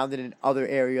well rounded in other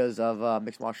areas of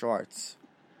mixed martial arts.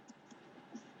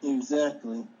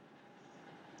 Exactly.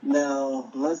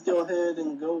 Now let's go ahead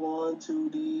and go on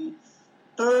to the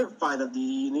third fight of the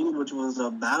evening, which was a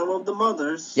battle of the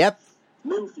mothers. Yep.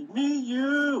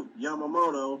 Miyu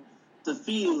Yamamoto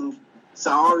defeating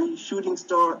Saori Shooting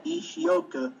Star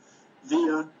Ishioka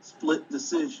via split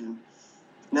decision.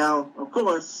 Now, of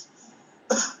course,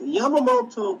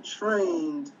 Yamamoto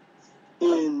trained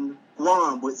in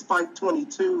Guam with Spike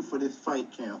 22 for this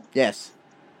fight camp. Yes.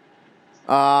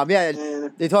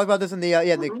 They talked about this in the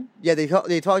they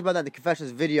talked about that in the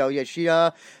Confessions video. Yeah,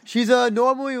 she's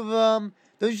normally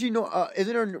doesn't she know?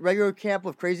 Isn't her regular camp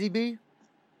with Crazy B?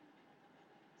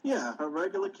 Yeah, her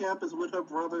regular camp is with her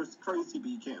brother's Crazy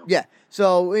B camp. Yeah,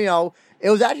 so it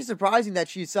was actually surprising that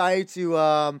she decided to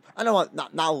I don't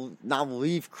want not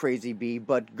leave Crazy B,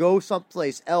 but go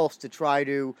someplace else to try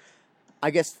to, I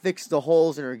guess, fix the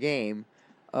holes in her game.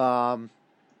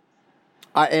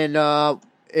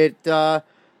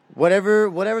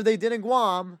 Whatever they did in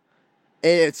Guam,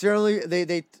 it certainly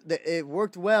it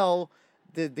worked well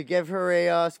to give her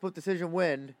a split decision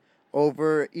win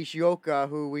over Ishioka,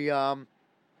 who we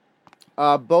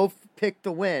both picked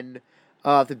to win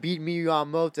to beat Miyu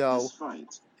Yamamoto. This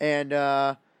fight. And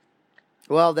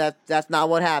well, that's not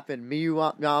what happened. Miyu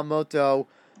Yamamoto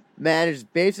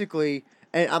managed basically,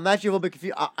 and I'm actually a little bit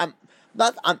confused. I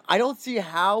don't see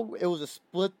how it was a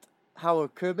split. How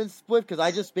it could have been split, because I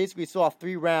just basically saw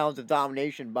 3 rounds of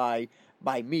domination by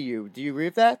Miyu. Do you agree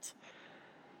with that?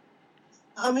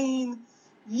 I mean,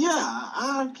 yeah,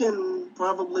 I can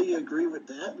probably agree with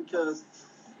that, because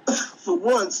for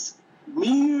once,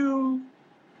 Miyu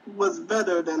was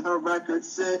better than her record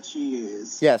said she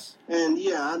is. Yes. And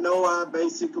yeah, I know I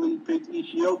basically picked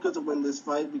Ishioka to win this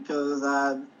fight because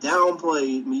I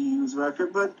downplayed Miyu's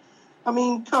record, but I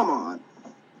mean, come on.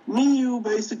 Miyu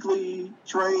basically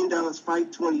trained out of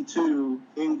Spike 22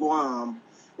 in Guam,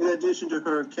 in addition to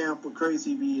her camp with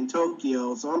Crazy B in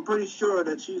Tokyo. So I'm pretty sure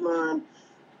that she learned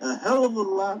a hell of a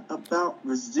lot about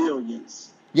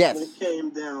resilience. Yes. When it came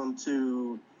down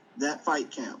to that fight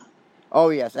camp. Oh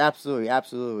yes, absolutely.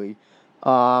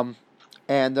 Probably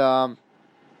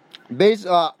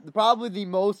the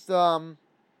most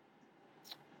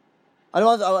I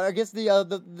don't. I guess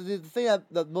the thing that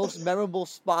the most memorable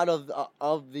spot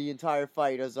of the entire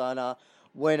fight is on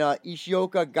when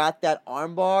Ishioka got that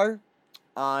armbar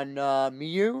on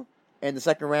Miyu in the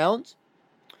second round.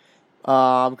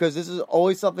 Because this is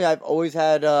always something I've always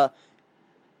had.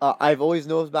 I've always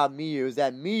noticed about Miyu is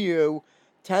that Miyu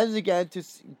tends to get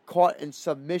caught in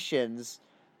submissions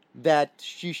that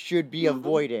she should be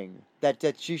avoiding.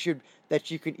 That she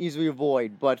can easily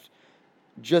avoid, but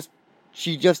just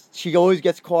she always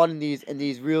gets caught in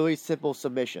these really simple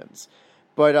submissions.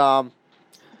 But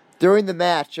during the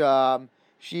match,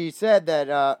 she said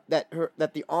that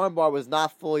the armbar was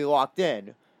not fully locked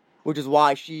in, which is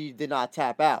why she did not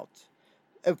tap out.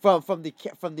 From the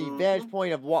vantage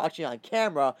point of watching on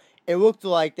camera, it looked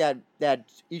like that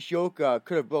Ishioka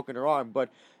could have broken her arm, but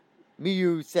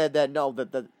Miyu said that no,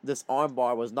 that this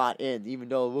armbar was not in, even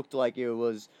though it looked like it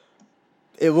was.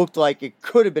 It looked like it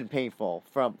could have been painful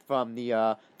from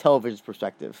the television's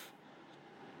perspective.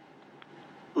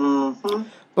 Mm-hmm.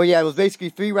 But yeah, it was basically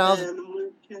 3 rounds.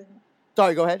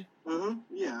 Sorry, go ahead.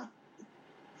 Yeah.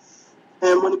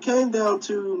 And when it came down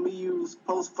to Miyu's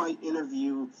post-fight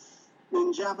interview,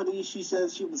 in Japanese, she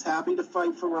said she was happy to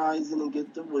fight for Ryzen and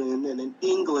get the win. And in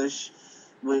English,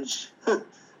 which,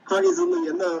 crazily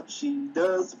enough, she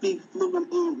does speak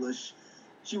fluent English,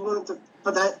 she wanted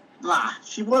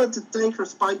to thank her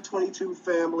Spike 22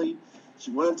 family.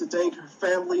 She wanted to thank her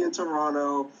family in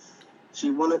Toronto.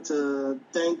 She wanted to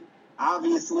thank,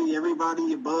 obviously,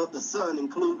 everybody above the sun,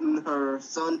 including her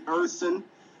son, Urson,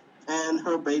 and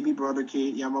her baby brother,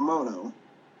 Kid Yamamoto.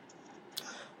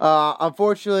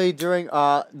 Unfortunately,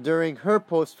 during her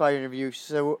post-fight interview,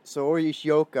 Saori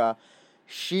Ishioka,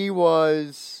 she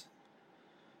was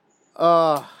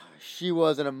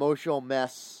an emotional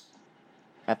mess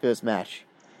after this match.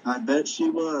 I bet she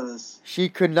was. She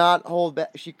could not hold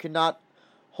back. She could not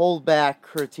hold back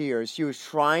her tears. She was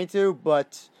trying to,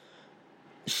 but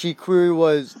she clearly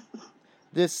was.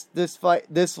 This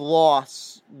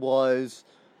loss was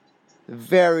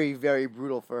very, very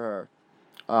brutal for her.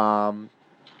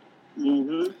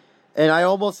 Mm-hmm. And I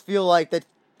almost feel like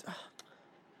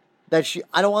that she.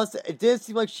 I don't want to say. It didn't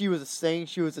seem like she was saying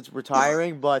she was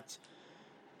retiring, but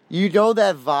you know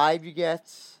that vibe you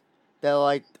get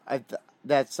that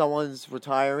that someone's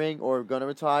retiring or gonna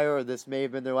retire, or this may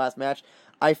have been their last match.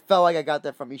 I felt like I got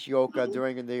that from Ishioka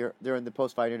during the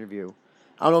post fight interview.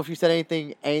 I don't know if she said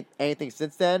anything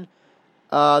since then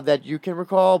that you can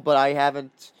recall, but I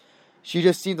haven't. She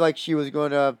just seemed like she was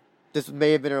gonna. This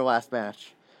may have been her last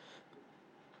match.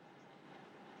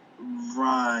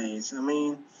 Right. I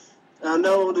mean, I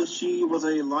know that she was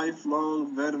a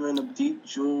lifelong veteran of Deep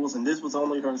Jewels, and this was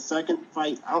only her second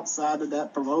fight outside of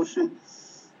that promotion.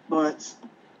 But,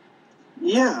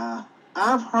 yeah,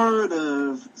 I've heard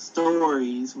of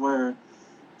stories where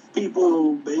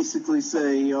people basically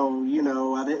say,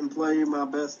 oh, I didn't play my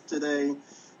best today.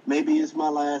 Maybe it's my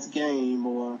last game,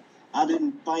 or I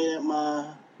didn't fight at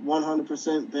my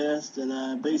 100% best, and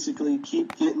I basically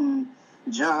keep getting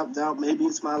jobbed out. Maybe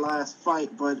it's my last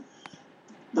fight. But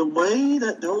the way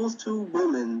that those two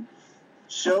women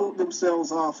showed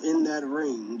themselves off in that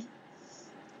ring,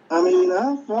 I mean,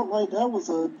 I felt like that was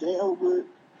a damn good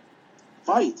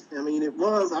fight. I mean, it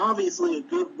was obviously a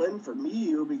good win for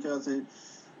Miyu because it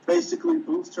basically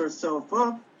boosts herself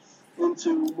up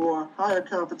into more higher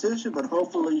competition, but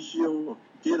hopefully she'll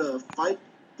get a fight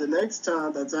the next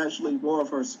time that's actually more of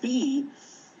her speed.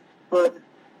 But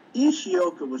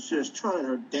Ishioka was just trying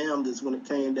her damnedest when it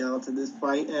came down to this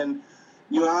fight, and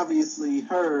you obviously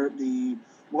heard the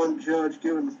one judge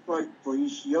giving the fight for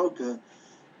Ishioka.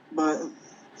 But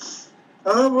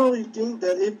I really think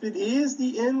that if it is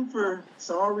the end for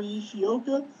Saori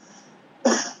Ishioka,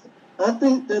 I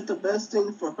think that the best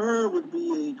thing for her would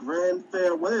be a grand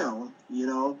farewell,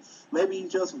 maybe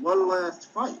just one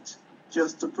last fight,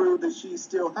 just to prove that she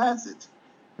still has it.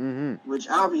 Mm-hmm. Which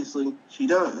obviously she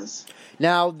does.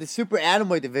 Now the super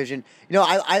atomweight division,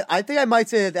 I think I might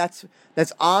say that's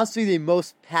honestly the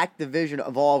most packed division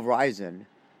of all of Ryzen.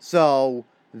 So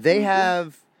they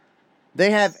have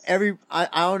every. I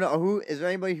don't know who is there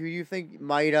anybody who you think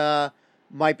might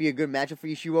be a good matchup for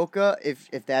Ishioka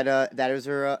if that is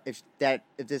her if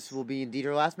this will be indeed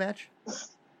her last match.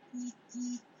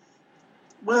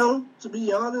 Well, to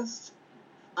be honest,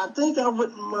 I think I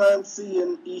wouldn't mind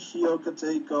seeing Ishioka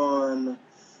take on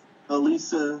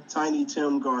Elisa Tiny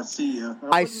Tim Garcia.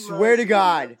 I swear to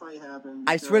God,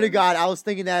 I was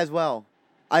thinking that as well.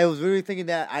 I was really thinking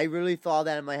that. I really thought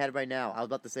that in my head right now. I was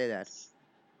about to say that.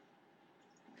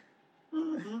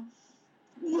 Mm-hmm.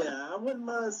 Yeah, I wouldn't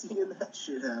mind seeing that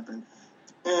shit happen.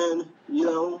 And,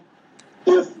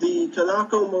 if the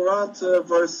Kanako Murata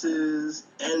versus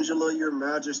Angela Your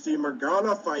Majesty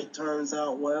Morgana fight turns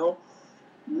out well,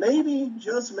 maybe,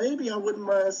 just maybe, I wouldn't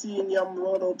mind seeing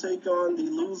Yamamoto take on the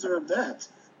loser of that,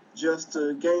 just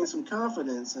to gain some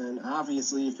confidence. And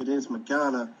obviously, if it is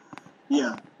Morgana,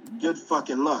 yeah, good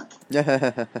fucking luck.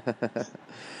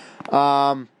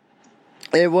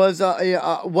 It was.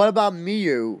 What about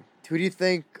Miyu? Who do you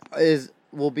think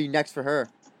will be next for her?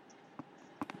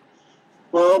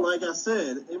 Well, like I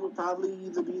said, it would probably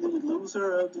either be the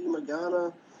loser of the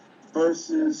Morgana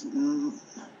versus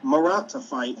Murata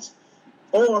fight,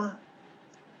 or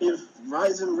if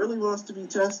Ryzen really wants to be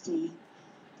testy,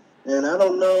 and I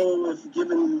don't know if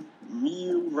giving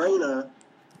Miyu Reina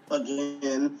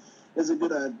again is a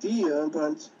good idea,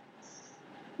 but,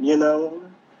 you know,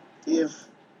 if,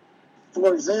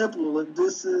 for example, if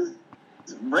this is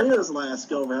Reina's last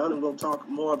go-round, and we'll talk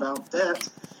more about that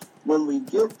when we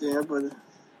get there, but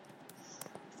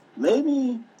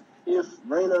maybe if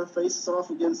Reina faces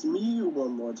off against Miyu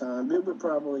one more time, it would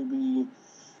probably be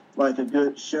like a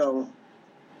good show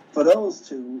for those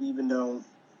two, even though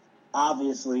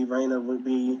obviously Reina would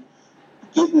be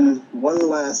getting one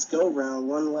last go-round,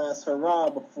 one last hurrah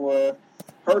before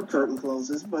her curtain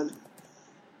closes. But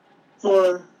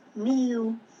for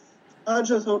Miyu, I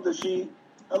just hope that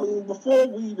before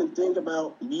we even think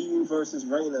about Miyu versus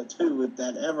Reina too, if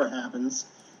that ever happens,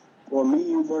 or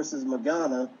Miyu versus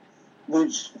Morgana,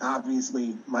 which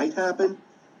obviously might happen,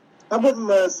 I wouldn't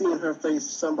mind seeing her face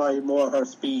somebody more her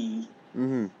speed.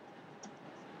 Mm-hmm.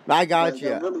 I got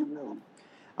you. Really will.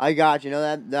 I got you. No,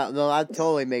 that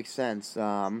totally makes sense.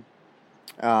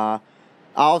 I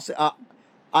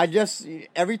just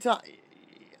every time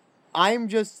I'm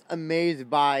just amazed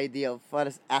by the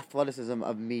athleticism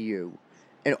of Miyu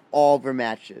in all of her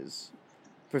matches.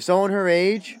 For someone her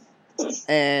age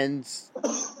and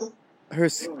her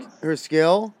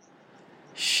skill,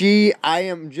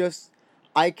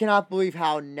 I cannot believe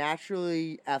how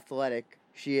naturally athletic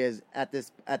she is at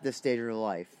this stage of her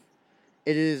life.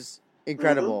 It is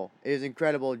incredible. Mm-hmm. It is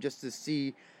incredible just to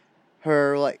see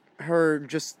her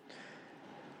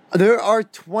there are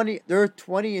 20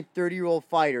 and 30-year-old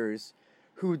fighters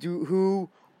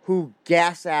who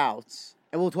gas out,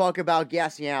 and we'll talk about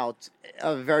gassing out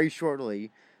very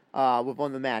shortly with one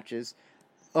of the matches.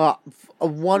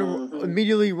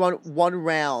 Immediately run one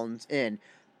round in,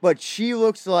 but she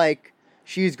looks like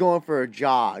she's going for a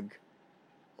jog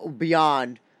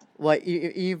beyond, like,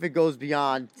 even if it goes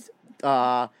beyond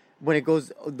when it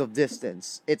goes the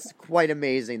distance. It's quite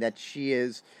amazing that she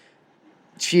is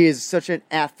such an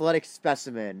athletic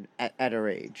specimen at her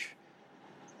age.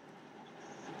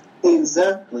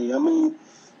 Exactly. I mean,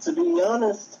 to be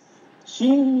honest,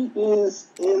 she is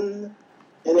in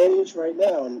an age right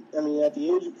now, and I mean, at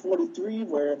the age of 43,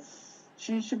 where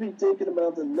she should be thinking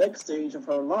about the next stage of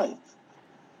her life.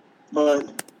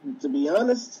 But to be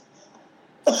honest,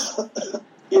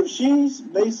 if she's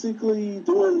basically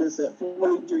doing this at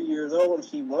 43 years old and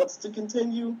she wants to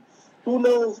continue, who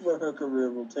knows where her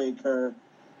career will take her,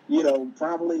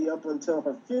 probably up until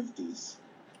her 50s,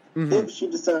 if she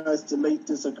decides to make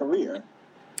this a career.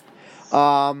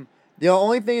 The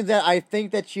only thing that I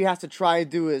think that she has to try to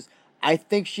do is, I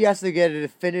think she has to get a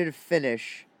definitive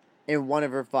finish in one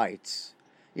of her fights.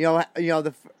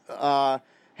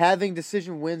 Having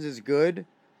decision wins is good,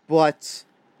 but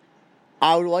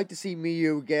I would like to see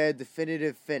Miyu get a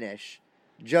definitive finish,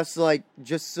 just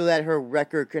so that her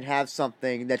record could have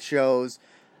something that shows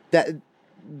that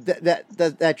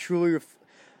truly.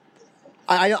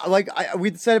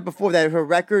 We said it before that her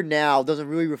record now doesn't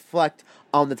really reflect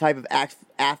on the type of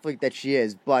athlete that she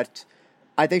is, but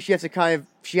I think she has to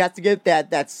get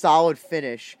that solid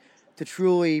finish to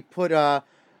truly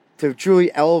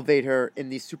elevate her in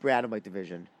the super atomweight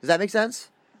division. Does that make sense?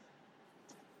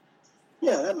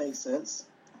 Yeah, that makes sense.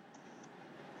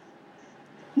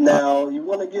 Now, you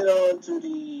want to get on to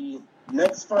the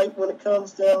next fight when it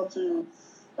comes down to...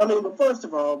 but first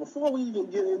of all, before we even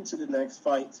get into the next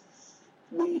fight,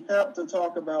 we have to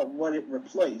talk about what it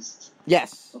replaced.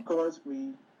 Yes. Of course,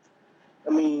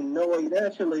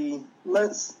 naturally,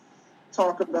 let's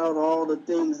talk about all the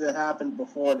things that happened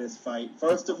before this fight.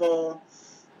 First of all,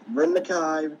 Rin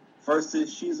Nakai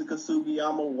versus Shizuka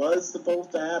Sugiyama was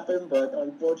supposed to happen, but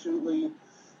unfortunately,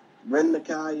 Rin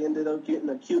Nakai ended up getting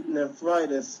acute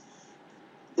nephritis,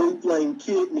 inflamed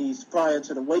kidneys prior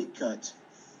to the weight cut.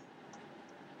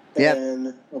 Yep.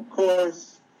 And, of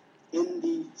course, in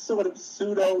the sort of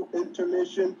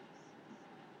pseudo-intermission,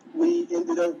 we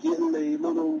ended up getting a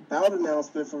little bout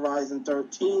announcement for Ryzen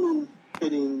 13,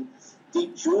 pitting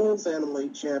Deep Jewels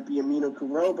Animalite champion Mina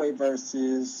Kurobe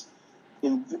versus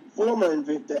former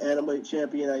Invicta Animweight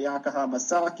champion Ayaka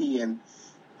Hamasaki, and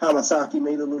Hamasaki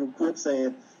made a little quip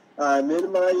saying, I'm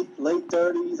in my late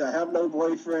 30s, I have no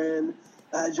boyfriend,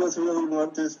 I just really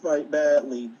want this fight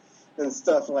badly, and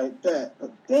stuff like that.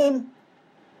 But then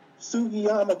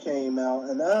Sugiyama came out,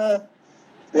 and I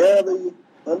barely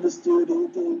understood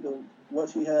anything of what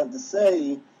she had to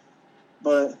say,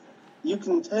 but you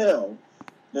can tell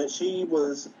that she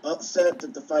was upset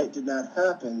that the fight did not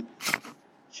happen.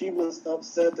 She was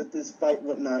upset that this fight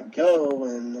would not go,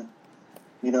 and,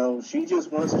 you know, she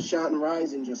just wants a shot in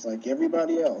Rising just like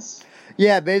everybody else.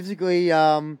 Yeah, basically,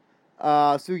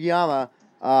 Sugiyama,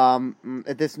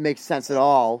 if this makes sense at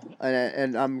all,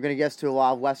 and I'm going to guess to a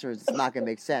lot of Westerners it's not going to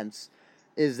make sense,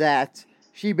 is that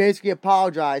she basically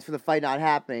apologized for the fight not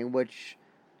happening, which,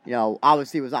 you know,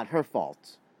 obviously was not her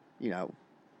fault. You know,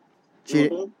 she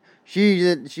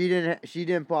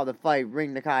didn't pull out the fight.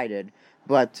 Ring Nakai did,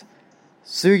 but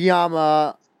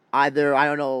Sugiyama either I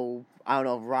don't know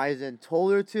if Ryzen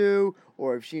told her to,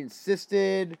 or if she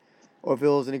insisted, or if it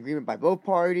was an agreement by both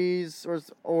parties,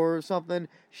 or something.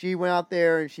 She went out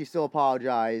there and she still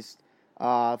apologized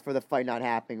for the fight not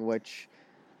happening, which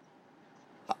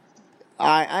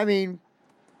I mean,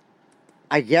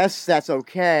 I guess that's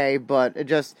okay, but it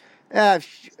just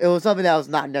it was something that was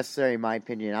not necessary in my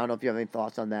opinion. I don't know if you have any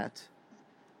thoughts on that.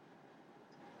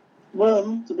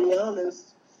 Well, to be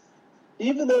honest,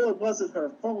 even though it wasn't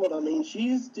her fault, I mean,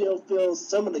 she still feels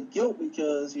some of the guilt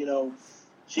because, you know,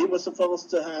 she was supposed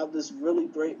to have this really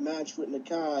great match with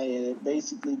Nakai, and it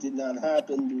basically did not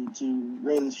happen due to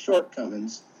Ren's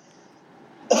shortcomings.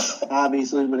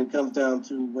 Obviously, when it comes down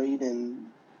to weight and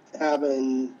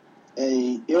having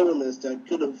a illness that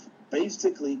could have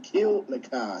basically killed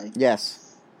Nakai.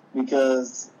 Yes.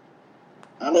 Because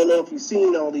I don't know if you've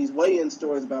seen all these weigh-in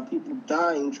stories about people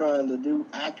dying trying to do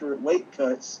accurate weight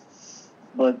cuts,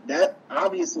 but that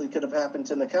obviously could have happened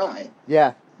to Nakai.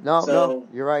 Yeah. No,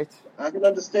 you're right. I can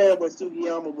understand where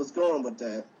Sugiyama was going with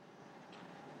that.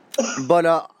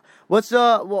 But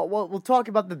we'll talk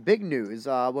about the big news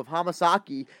with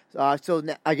Hamasaki. So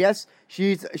I guess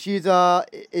is she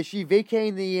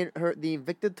vacating the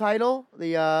Invicta title,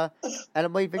 the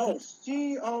Animweight Invicta? Oh,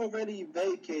 she already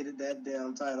vacated that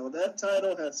damn title. That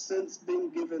title has since been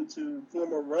given to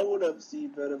former Road FC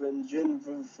veteran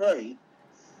Jinvu Frey.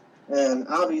 And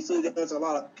obviously there's a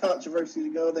lot of controversy to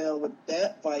go down with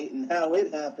that fight and how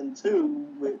it happened too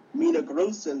with Mina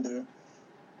Grosender.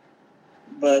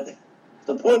 But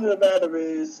the point of the matter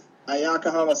is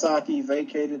Ayaka Hamasaki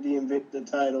vacated the Invicta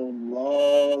title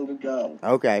long ago.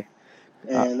 Okay.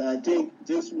 And I think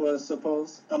this was the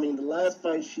last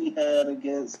fight she had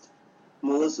against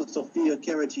Melissa Sophia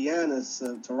Karagianis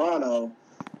of Toronto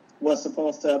was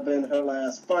supposed to have been her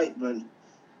last fight, but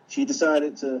she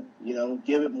decided to,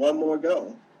 give it one more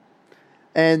go.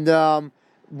 And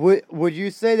would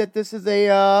you say that this is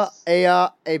a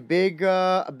big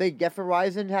get for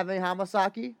Ryzen having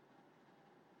Hamasaki?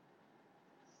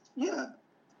 Yeah,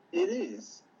 it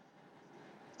is.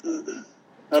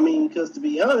 I mean, because to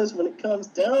be honest, when it comes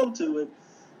down to it,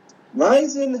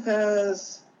 Ryzen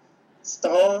has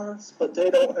stars, but they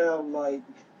don't have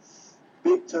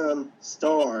big-time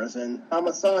stars, and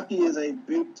Hamasaki is a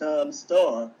big-time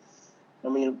star. I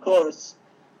mean, of course,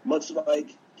 much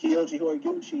like Kyoji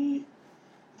Horiguchi,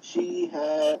 she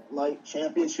had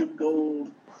championship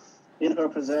gold in her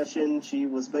possession. She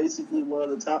was basically one of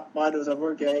the top fighters of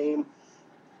her game,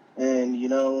 and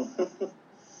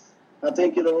I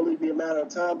think it'll only be a matter of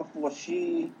time before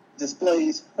she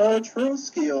displays her true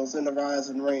skills in the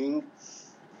Rising ring.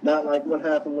 Not like what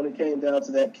happened when it came down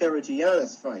to that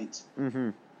Karagianis fight.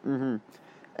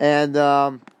 And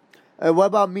what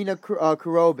about Mina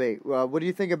Kurobe? What do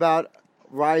you think about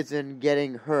Ryzen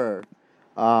getting her?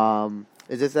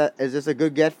 Is this a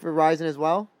good get for Ryzen as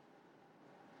well?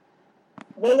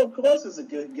 Well, of course it's a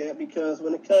good get because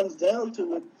when it comes down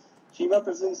to it, she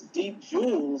represents Deep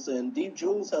Jewels, and Deep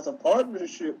Jewels has a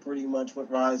partnership pretty much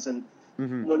with Ryzen.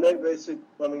 When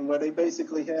where they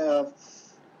basically have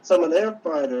some of their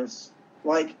fighters,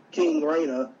 like King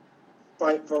Reina,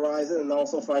 fight for Ryzen and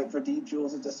also fight for Deep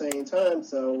Jewels at the same time.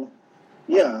 So,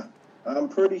 yeah, I'm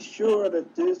pretty sure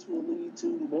that this will lead to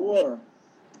more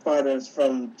fighters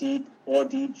from Deep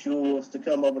Jewels to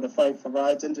come over to fight for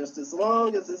Ryzen, just as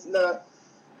long as it's not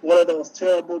one of those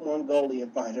terrible Mongolian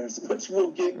fighters, which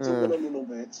we'll get to in a little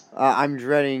bit. I'm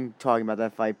dreading talking about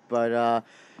that fight, but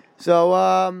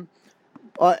come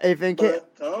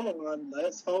on,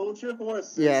 let's hold your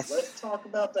horses. Yes. Let's talk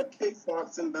about the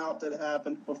kickboxing bout that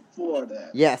happened before that.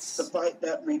 Yes. The fight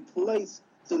that replaced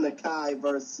the Nakai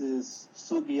versus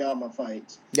Sugiyama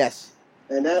fight. Yes.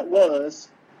 And that was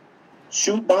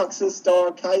shootboxing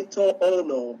star Kaito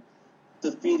Ono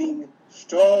defeating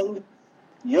strong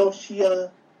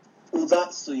Yoshia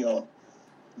Uzatsuyo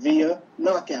via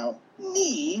knockout,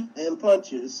 knee, and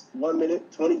punches. 1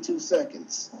 minute, 22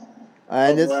 seconds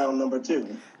And of round number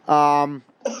 2. Of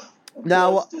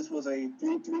now course, this was a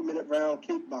 3-minute round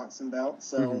kickboxing bout,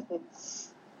 so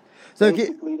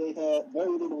basically they had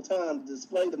very little time to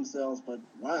display themselves, but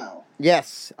wow.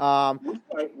 Yes.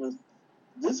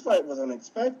 This fight was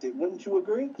unexpected, wouldn't you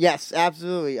agree? Yes,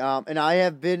 absolutely. And I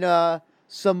have been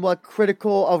somewhat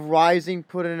critical of Rising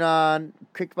putting on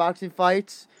kickboxing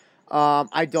fights.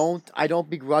 I don't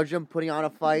begrudge them putting on a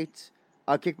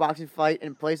kickboxing fight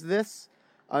in place of this,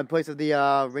 in place of the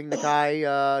Ring Nakai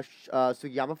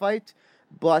Sugiyama fight.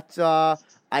 But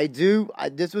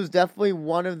this was definitely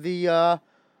one of the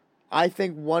I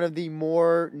think one of the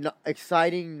more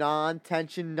exciting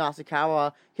non-tension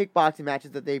Nasukawa kickboxing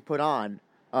matches that they put on.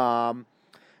 Now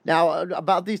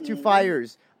about these two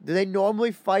fighters, do they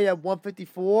normally fight at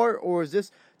 154, or is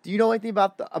this? Do you know anything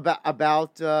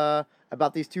about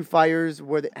these two fighters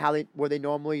where they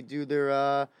normally do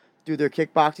their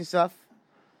kickboxing stuff?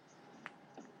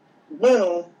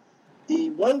 Well, the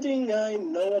one thing I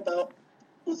know about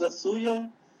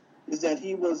Uzatsuya is that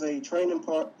he is a training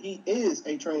partner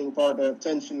of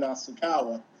Tenshin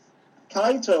Nasukawa.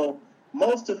 Kaito,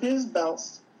 most of his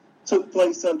bouts took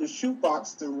place under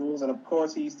shootboxing rules, and of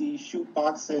course he's the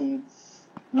shootboxing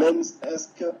men's S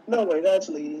Cup. No, wait,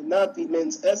 actually, not the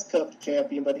men's S Cup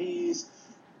champion, but he's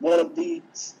one of the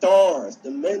stars,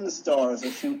 the men's stars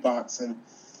of shootboxing.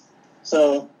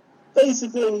 So,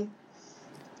 basically,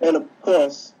 and of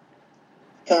course,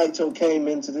 Kaito came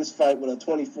into this fight with a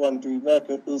 24-3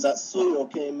 record.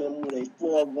 Uzatsuyo came in with a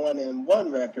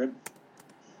 4-1-1 record.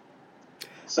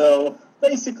 So,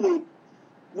 basically,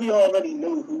 we already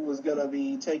knew who was going to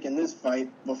be taking this fight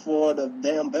before the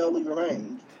damn bell even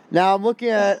rang. Now I'm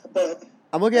looking at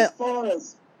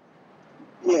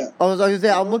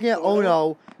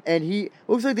Ono, and he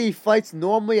looks like he fights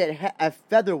normally at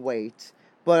featherweight,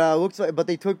 but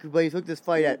they took this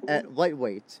fight at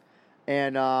lightweight,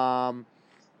 and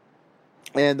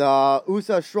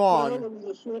Usa Strong. Well, it was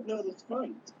a short notice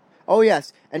fight. Oh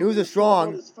yes, and Usa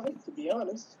Strong. Fight, to be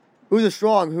honest. Usa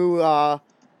Strong, who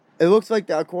it looks like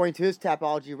that according to his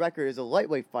Tapology record is a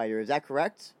lightweight fighter. Is that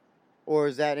correct, or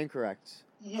is that incorrect?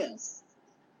 Yes,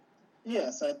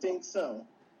 I think so.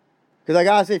 Because I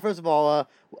gotta say, first of all,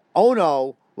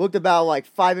 Ono looked about like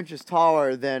 5 inches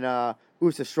taller than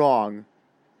Usa Strong.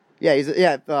 Yeah,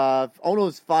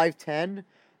 Ono's 5'10",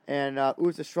 and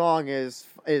Usa Strong is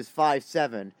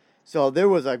 5'7". So there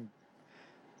was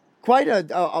quite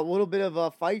a little bit of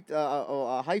a fight,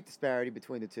 a height disparity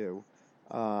between the two.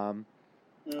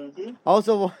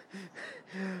 Also,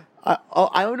 I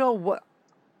don't know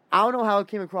how it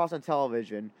came across on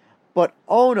television, but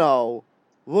Ono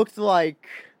looked like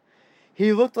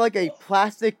a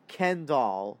plastic Ken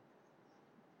doll.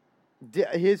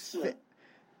 Can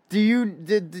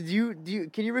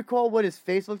you recall what his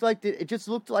face looked like? It just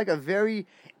looked like it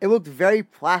looked very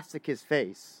plastic, his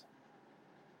face.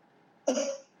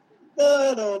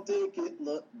 I don't think it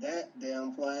looked that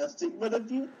damn plastic, but if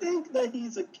you think that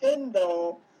he's a Ken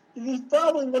doll, he's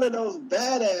probably one of those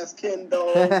badass Ken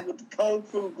dolls with the Kung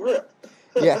Fu grip.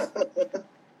 Yes.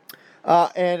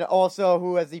 And also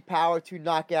who has the power to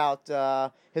knock out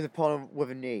his opponent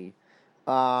with a knee.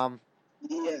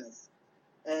 Yes.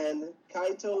 And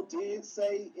Kaito did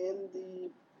say in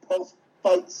the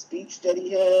post-fight speech that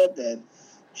he had that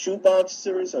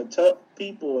shootboxers are tough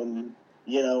people and,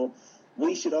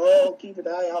 we should all keep an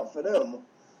eye out for them.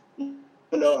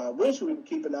 I wish we would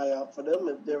keep an eye out for them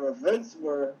if their events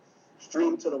were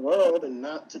streamed to the world and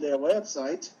not to their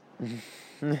website.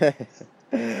 Well,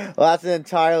 that's an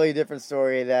entirely different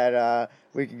story that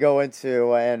we could go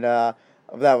into, and that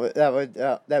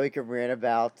we could rant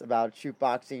about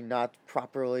shootboxing not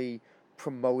properly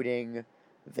promoting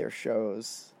their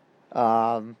shows.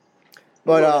 Here,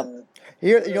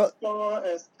 as far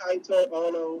as Kaito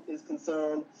Ono is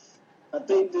concerned, I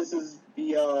think this is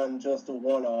beyond just a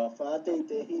one-off. I think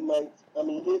that he might.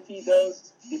 If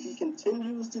he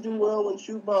continues to do well in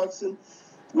shootboxing,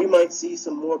 we might see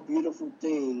some more beautiful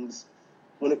things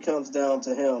when it comes down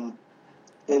to him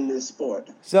in this sport.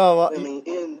 So,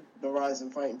 in the Rising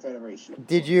Fighting Federation.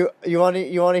 Did you want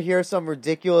to hear some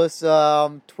ridiculous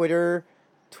Twitter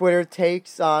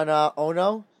takes on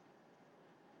Ono?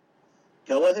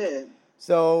 Go ahead.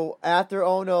 So after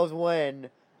Ono's win,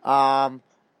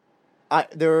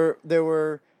 there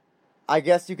were, I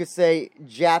guess you could say,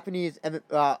 Japanese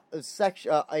a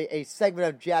segment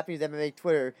of Japanese MMA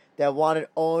Twitter that wanted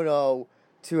Ono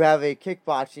to have a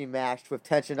kickboxing match with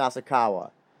Tenshin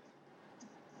Nasukawa.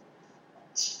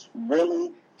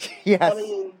 Really? Yes. I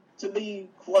mean, to be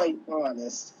quite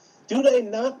honest, do they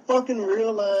not fucking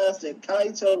realize that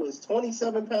Kaito is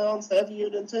 27 pounds heavier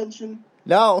than Tenshin?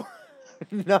 No.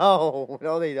 No,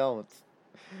 they don't.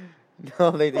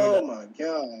 No, they do Oh not. my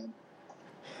god.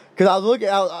 Because I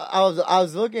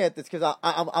was looking at this because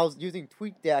I was using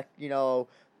TweetDeck,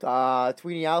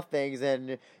 tweeting out things,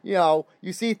 and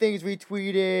you see things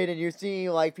retweeted, and you're seeing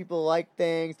like people like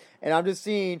things, and I'm just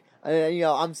seeing,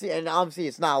 I'm seeing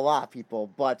it's not a lot of people,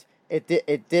 but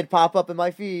it did pop up in my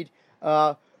feed.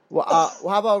 How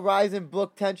about Ryzen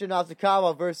book Tenshin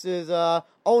Nasukawa versus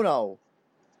Ono,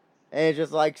 and it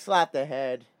just like slapped my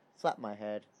head.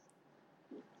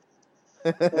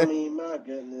 I mean, my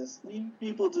goodness. You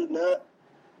people do not.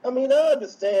 I mean, I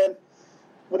understand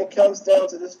when it comes down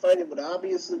to this fight, it would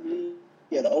obviously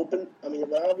be an open. I mean, it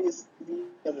would obviously be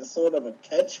at a sort of a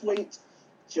catch weight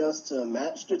just to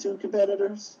match the two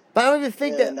competitors. But I don't even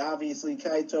think and obviously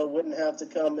Kaito wouldn't have to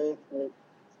come in.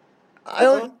 I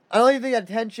don't even think that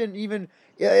Tenshin even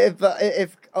if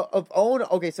Ono.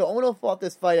 Okay, so Ono fought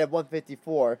this fight at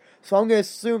 154, so I'm gonna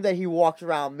assume that he walks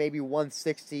around maybe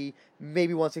 160,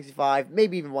 maybe 165,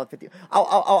 maybe even 150.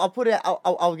 I'll put it.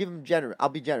 I'll give him generous. I'll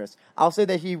be generous. I'll say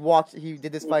that he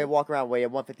did this fight walk around weight at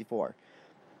 154.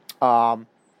 Tenshin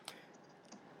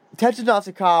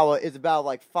Nasukawa is about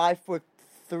like 5'3",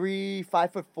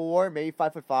 5'4", maybe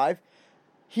 5'5".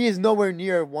 He is nowhere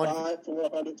near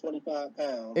 125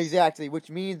 pounds. Exactly, which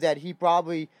means that he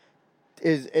probably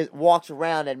walks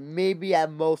around at maybe at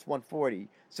most 140.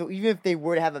 So even if they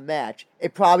were to have a match,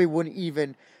 it probably wouldn't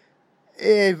even.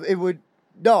 It would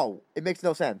no. It makes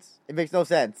no sense. It makes no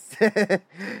sense. I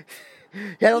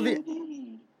don't think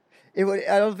it would.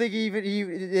 I don't think even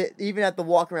at the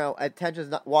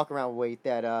Tenshin's walk around weight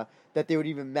that they would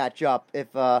even match up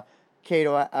if Kaito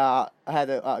had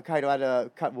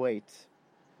to cut weight.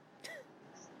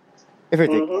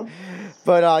 Everything. Mm-hmm.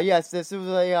 But yes, this was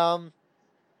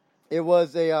it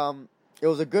was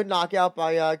a good knockout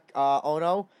by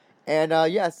Ono, and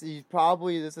yes,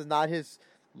 this is not his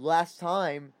last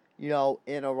time, in a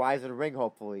Ryzen ring,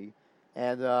 hopefully,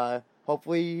 and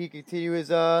hopefully he continue his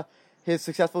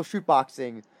successful shoot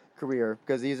boxing career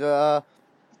because he's very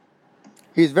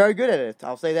good at it.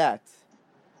 I'll say that.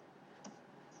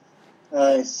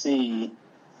 I see.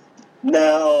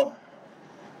 Now.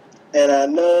 And I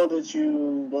know that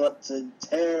you want to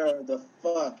tear the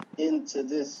fuck into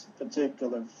this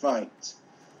particular fight.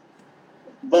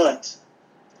 But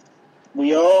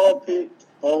we all picked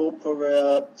Bold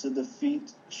to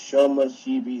defeat Shoma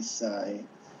Shibisai.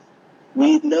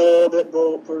 We know that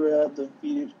Bold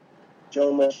defeated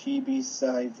Shoma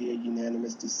Shibisai via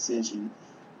unanimous decision.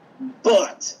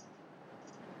 But,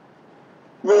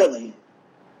 really,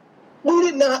 we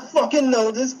did not fucking know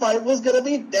this fight was gonna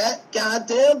be that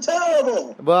goddamn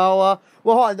terrible. Well,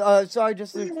 hold on. Sorry,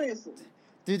 just to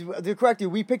correct you,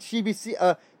 we picked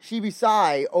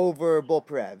Shibisai over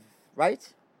Bolperev,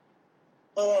 right?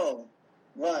 Oh,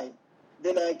 right.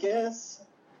 Then I guess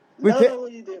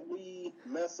only did we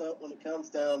mess up when it comes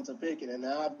down to picking, and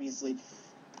obviously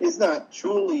it's not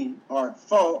truly our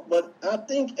fault, but I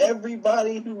think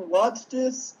everybody who watched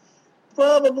this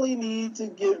probably needed to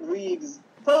get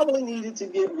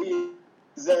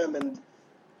re-examined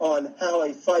on how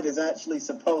a fight is actually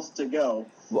supposed to go.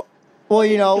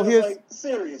 Well, here's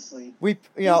seriously. This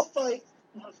fight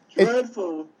was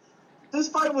dreadful. This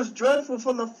fight was dreadful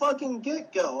from the fucking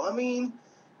get-go. I mean,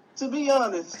 to be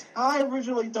honest, I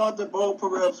originally thought that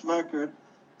Bolperev's record,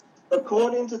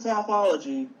 according to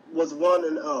Tapology, was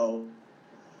 1-0.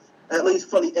 At least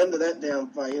from the end of that damn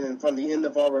fight and from the end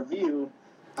of our review.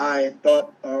 I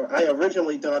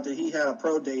originally thought that he had a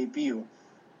pro debut,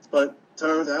 but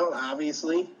turns out,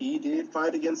 obviously, he did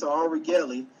fight against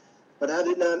Aurigelli, but I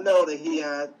did not know that he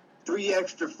had 3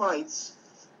 extra fights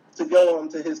to go on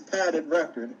to his padded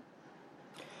record.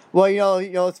 Well,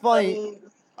 it's funny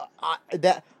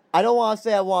that I don't want to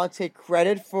say I want to take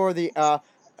credit for the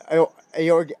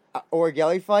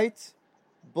Aurigelli fight,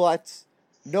 but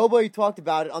nobody talked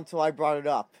about it until I brought it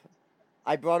up.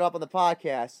 I brought it up on the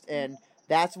podcast, and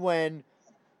that's when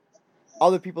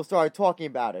other people started talking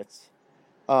about it.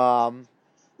 Right.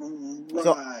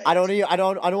 So I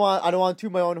don't want to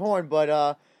toot my own horn, but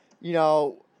I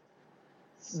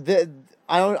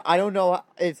don't know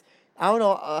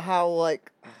how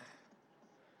like.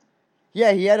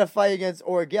 Yeah, he had a fight against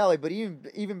Aurigelli, but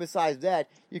even besides that,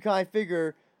 you kind of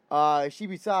figure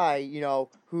Shibisai,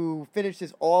 who finished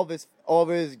all of his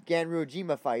Ganryu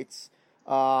Ojima fights,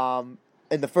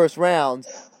 in the first round,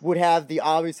 would have the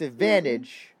obvious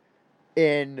advantage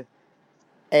in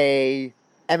a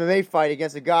MMA fight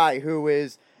against a guy who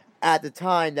is at the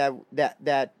time that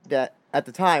at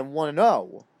the time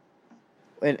 1-0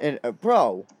 in a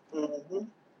pro. Mm-hmm.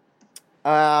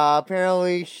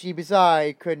 Apparently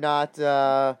Shibasai could not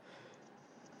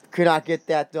get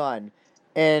that done.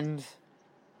 And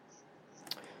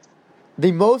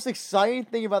the most exciting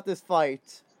thing about this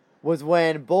fight was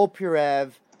when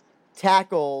Bolpurev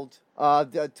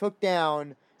took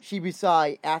down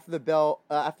Shibasai after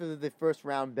the first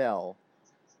round bell,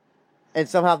 and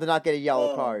somehow did not get a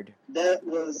yellow card. That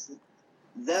was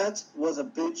a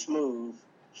bitch move,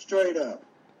 straight up.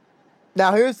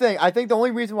 Now here's the thing. I think the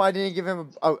only reason why I didn't give him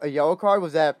a yellow card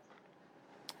was that.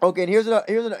 Okay, and here's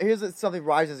something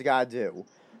Risen's got to do,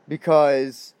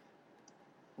 because.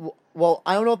 Well,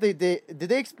 I don't know if did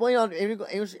they explain on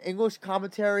English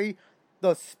commentary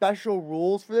the special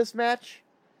rules for this match?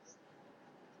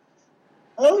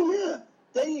 Oh yeah,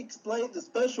 they explained the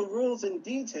special rules in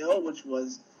detail, which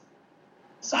was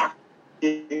soccer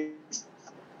kicks.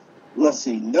 Let's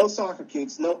see, no soccer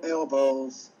kicks, no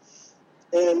elbows,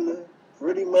 and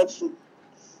pretty much.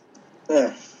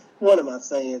 What am I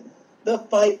saying? The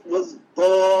fight was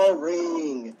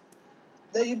boring.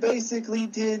 They basically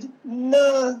did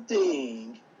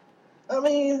nothing. I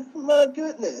mean, my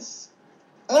goodness.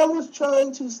 I was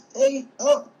trying to stay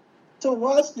up to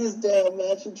watch this damn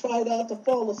match and try not to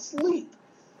fall asleep.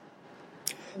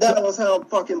 That was how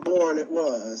fucking boring it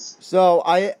was. So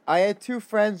I had two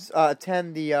friends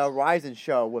attend the Ryzen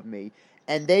show with me,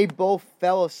 and they both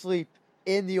fell asleep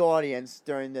in the audience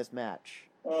during this match.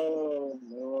 Oh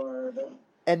Lord!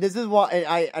 And this is what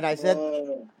I said.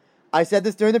 I said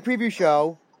this during the preview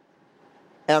show,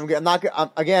 and I'm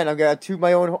gonna toot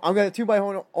my own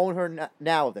horn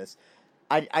now with this.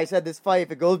 I said this fight,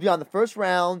 if it goes beyond the first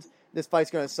round, this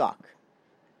fight's gonna suck.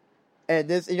 And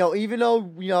this, even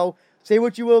though, say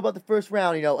what you will about the first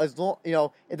round, as long,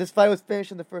 if this fight was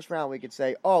finished in the first round, we could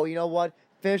say, oh, you know what,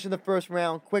 finish in the first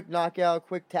round, quick knockout,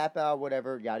 quick tap out,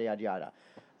 whatever, yada yada yada.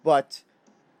 But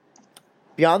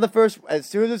beyond the first, as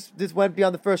soon as this went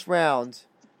beyond the first round,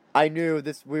 I knew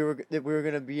we were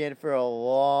going to be in for a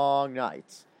long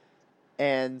night.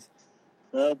 And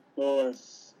of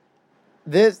course,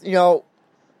 this,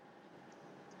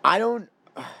 I don't.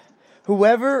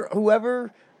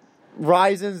 Whoever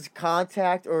Ryzen's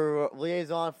contact or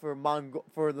liaison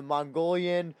for the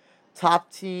Mongolian top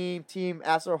team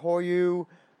Asar Horyu,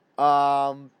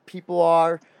 people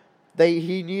are,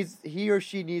 he or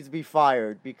she needs to be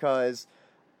fired, because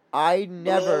I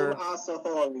never. Blame Asar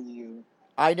Horyu.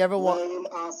 I never want. Blame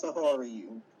Asar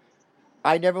Horyu.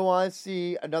 I never want to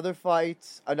see another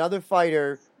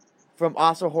fighter from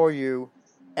Asar Horyu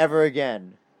ever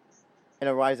again in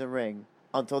a Ryzen ring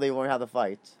until they learn how to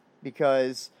fight,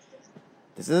 because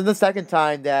this isn't the second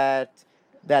time that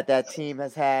team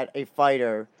has had a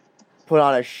fighter put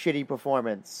on a shitty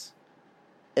performance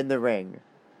in the ring.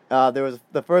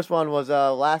 The first one was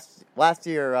last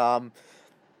year,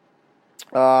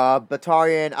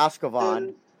 Batarian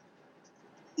Ashkovan.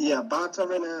 Yeah,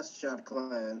 Batarian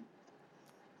Ashkovan.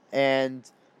 And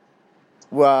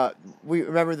we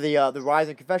remember the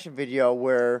Ryzen confession video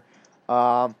where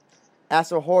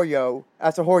Asar Horyu,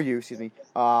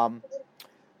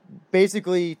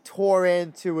 basically tore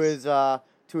into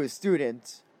his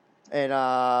student,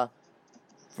 and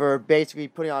for basically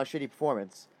putting on a shitty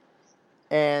performance.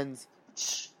 And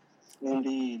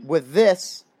indeed, with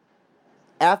this,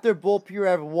 after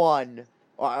Bolpurev won,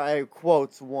 I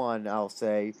quotes won, I'll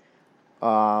say,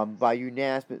 by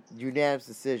unanimous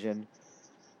decision,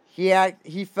 he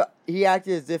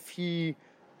acted as if he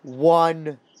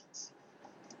won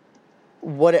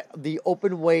the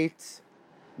open weight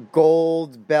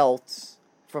gold belt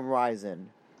from Ryzen.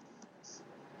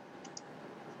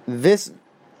 This,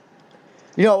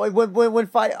 when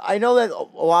fight, I know that a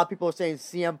lot of people are saying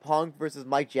CM Punk versus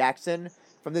Mike Jackson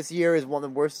from this year is one of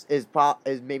the worst, is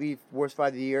maybe worst fight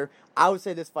of the year. I would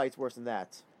say this fight's worse than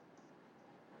that.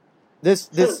 This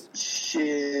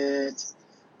shit.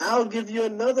 I'll give you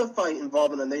another fight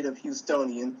involving a native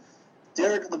Houstonian.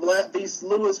 Derek the Black Beast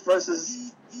Lewis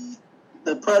versus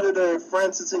the Predator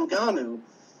Francis Ngannou.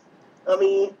 I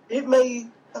mean,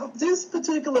 this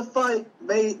particular fight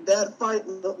made that fight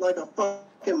look like a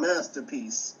fucking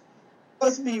masterpiece.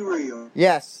 Let's be real.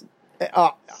 Yes.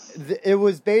 It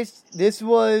was based, this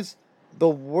was the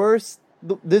worst.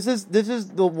 This is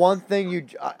the one thing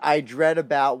I dread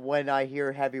about when I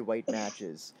hear heavyweight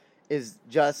matches, is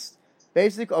just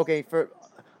basically, okay,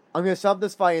 I'm going to sum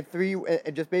this fight in three,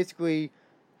 and just basically,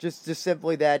 just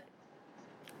simply that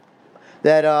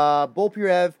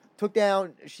Bolpurev took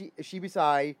down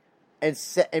Shibasai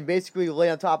and basically lay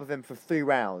on top of him for 3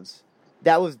 rounds.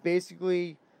 that was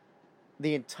basically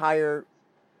the entire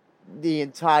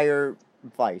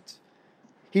fight.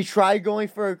 He tried going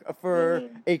for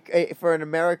an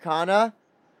Americana,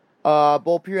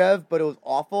 Bolpirev, but it was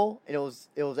awful, and it was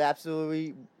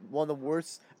absolutely one of the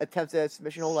worst attempts at a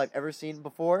submission hold I've ever seen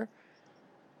before.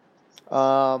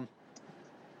 And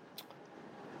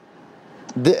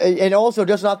also,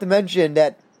 just not to mention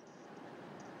that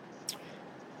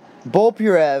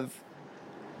Bolpirev.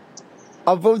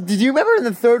 Did you remember in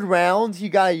the third round he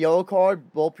got a yellow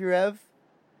card, Bolpirev?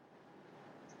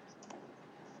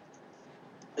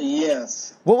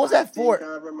 Yes. What was that for?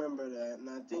 I remember that, and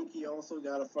I think he also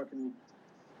got a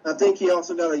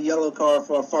yellow card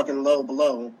for a fucking low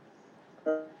blow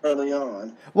early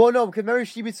on. Well, no, because remember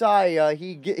Shibasai,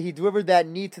 he delivered that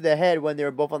knee to the head when they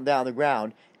were both down on the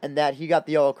ground, and that he got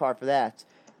the yellow card for that.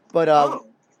 But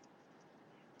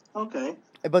okay.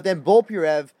 But then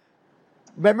Bolpirev,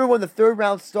 remember when the third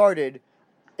round started,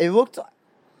 it looked.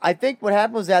 I think what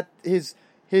happened was that his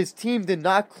team did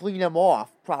not clean him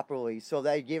off properly, so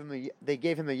they gave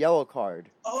him a yellow card.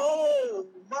 Oh,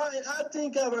 right! I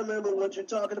think I remember what you're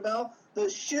talking about. The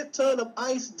shit ton of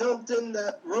ice dumped in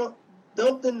that one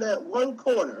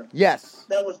corner. Yes.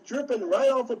 That was dripping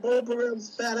right off of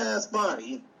Bolpirev's fat ass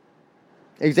body.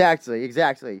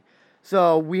 Exactly.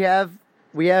 So we have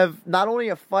not only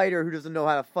a fighter who doesn't know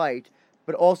how to fight,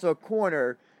 but also a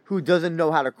corner who doesn't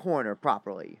know how to corner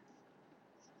properly.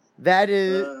 That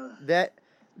is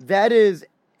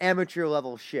amateur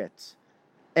level shit.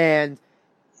 And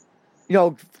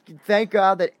thank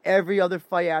God that every other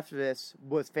fight after this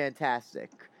was fantastic.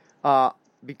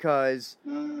 Because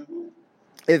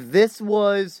if this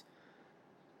was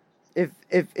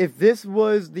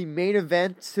the main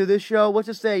event to this show, let's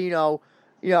just say,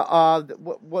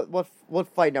 what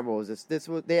fight number was this? This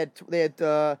was they had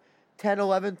 10,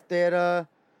 11, they had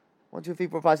 1, 2, 3,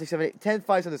 4, 5, 6, 7, 8, 10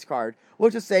 fights on this card.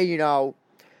 Let's just say, usually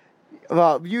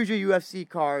UFC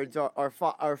cards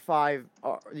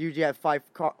usually have 5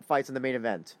 fights on the main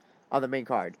event, on the main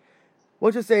card.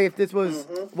 Let's just say if this was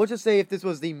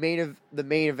the main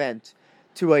event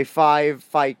to a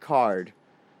 5-fight card,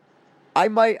 I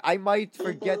might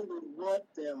forget. Want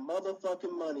their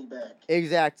motherfucking money back.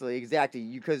 Exactly.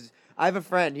 Because I have a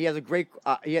friend. He has a great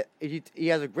he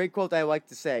has a great quote that I like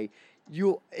to say.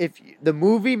 If the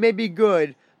movie may be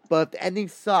good, but if the ending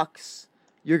sucks,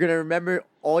 you're gonna remember.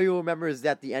 All you'll remember is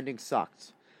that the ending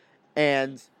sucked,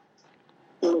 and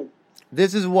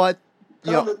this is what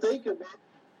Come to think of it,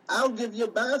 I'll give you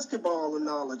a basketball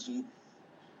analogy.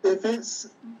 If it's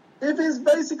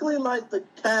basically like the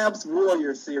Cavs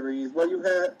Warrior series, where you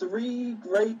had 3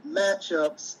 great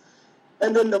matchups,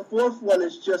 and then the 4th one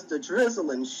is just a drizzle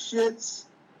and shits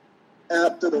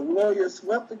after the Warriors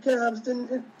swept the Cavs, then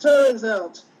it turns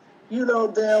out,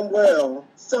 damn well,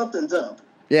 something's up.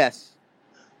 Yes.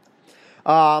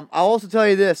 I'll also tell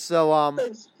you this. So,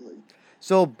 basically.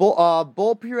 So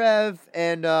Bolpirev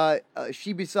and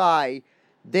Shibasai,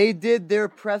 they did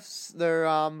their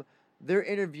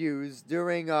interviews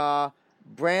during Brandao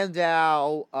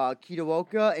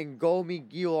Kitaoka and Gomi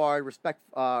Gillard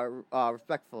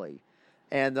respectfully,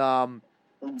 and wow.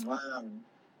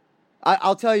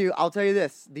 I'll tell you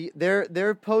this: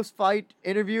 their post fight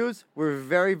interviews were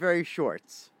very, very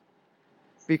short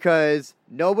because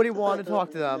nobody wanted to talk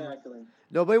to them. Exactly.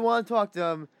 Nobody wanted to talk to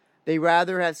them. They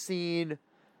rather have seen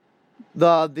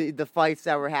the fights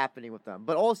that were happening with them.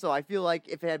 But also, I feel like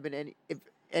if it had been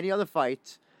any other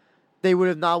fight, they would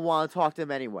have not wanted to talk to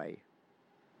them anyway.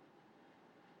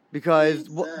 Because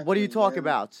exactly, what do you talk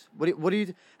about?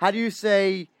 How do you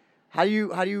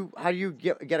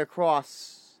get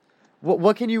across?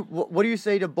 What do you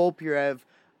say to Bolpirev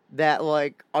that,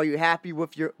 like, are you happy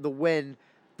with the win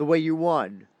the way you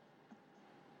won?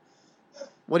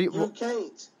 You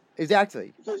can't.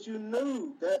 Exactly. Because you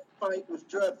knew that fight was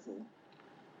dreadful.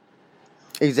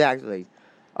 Exactly.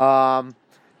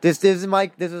 This is my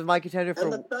contender for.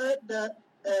 And the fact that,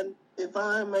 and if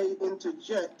I may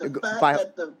interject, the fact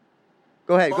that the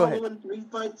go ahead. following 3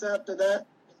 fights after that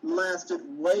lasted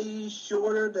way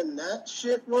shorter than that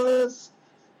shit was.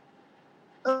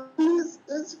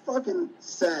 It's fucking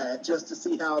sad just to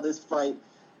see how this fight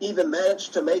even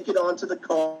managed to make it onto the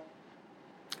card.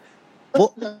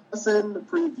 Well, I said in the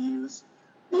previews,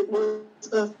 it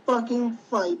was a fucking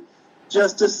fight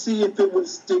just to see if it would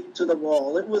stick to the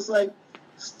wall. It was like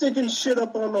sticking shit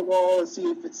up on the wall and see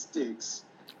if it sticks.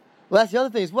 Well, that's the other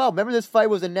thing as well. Remember, this fight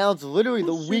was announced literally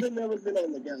the week. Should have never been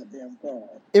on the goddamn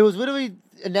card. It was literally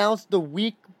announced the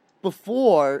week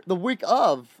before, the week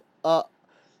of. It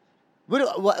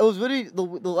was literally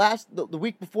the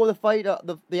week before the fight,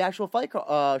 the actual fight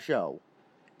show.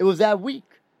 It was that week.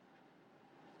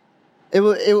 It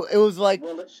was like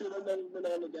Well, it should have never been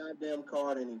on the goddamn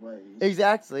card anyways.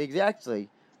 exactly.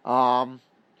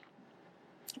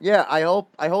 Yeah, I hope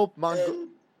And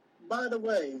by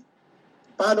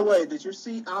the way, did you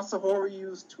see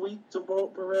Asahoryu's tweet to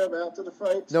Bolt Barev after the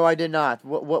fight? No, I did not.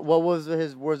 What was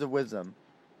his words of wisdom?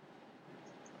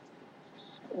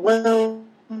 Well,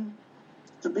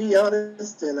 to be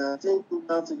honest, and I think I'm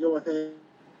about to go ahead.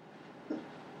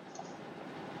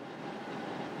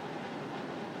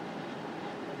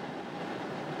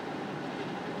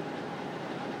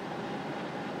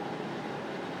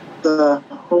 The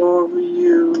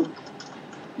Horyu.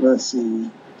 Let's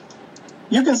see.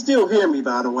 You can still hear me,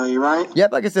 by the way, right?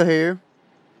 Yep, I can still hear you.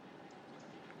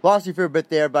 Lost you for a bit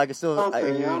there, but I can still I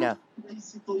hear you now.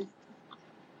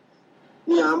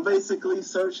 I'm basically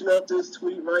searching up this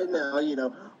tweet right now,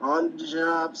 on the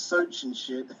job search and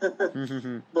shit.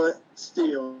 But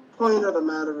still, point of the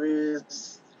matter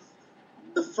is,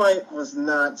 the fight was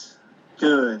not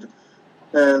good.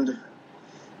 And,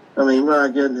 I mean, my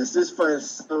goodness, this fight is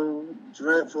so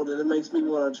dreadful that it makes me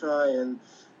want to try and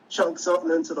chunk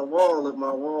something into the wall if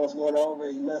my walls weren't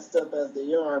already messed up as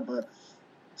they are. But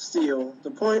still,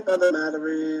 the point of the matter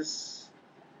is,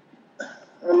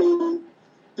 I mean,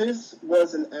 this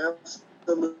was an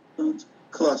absolute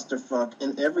clusterfuck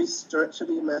in every stretch of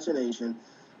the imagination.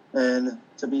 And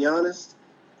to be honest,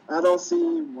 I don't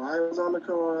see why it was on the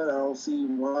card. I don't see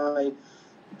why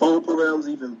both Barev's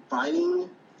even fighting.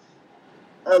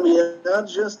 I mean, I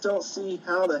just don't see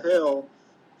how the hell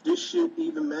this shit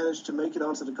even managed to make it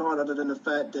onto the card other than the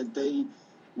fact that they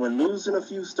were losing a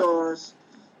few stars,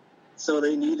 so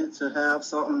they needed to have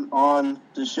something on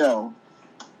the show.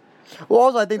 Well,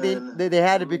 also I think they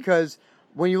had it because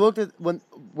when you looked at when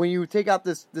you take out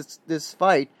this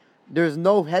fight, there's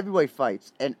no heavyweight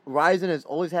fights, and Rizin has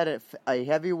always had a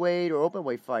heavyweight or open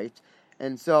weight fight,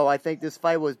 and so I think this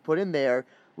fight was put in there,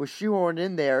 was shoehorned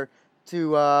in there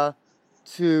to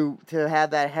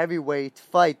have that heavyweight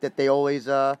fight that they always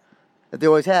have.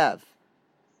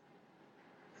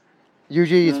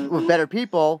 Usually it's with better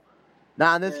people,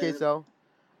 not in this case though.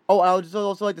 Oh, I would just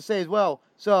also like to say as well.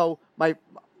 So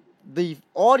the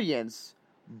audience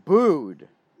booed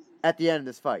at the end of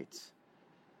this fight.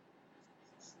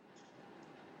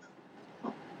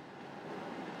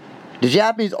 The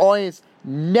Japanese audience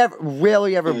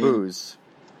rarely ever boos,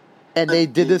 and they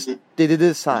did this. They did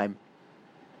this time.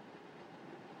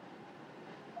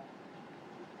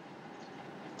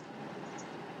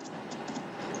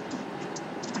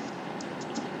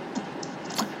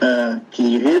 Can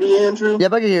you hear me, Andrew?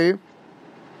 Yep, I can hear you.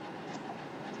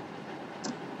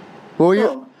 What were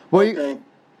you? Oh, okay.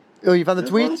 You found the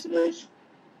tweet?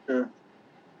 Sure.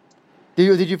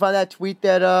 Did you find that tweet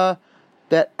that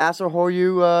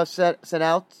Asahoryou sent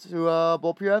out to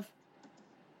Bolpiev?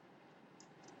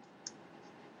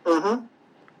 Mm-hmm.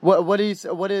 What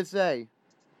did it say?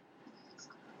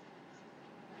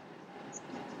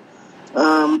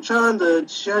 I'm trying to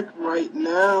check right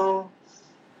now.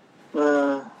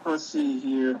 Let's see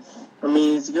here. I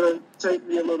mean, it's gonna take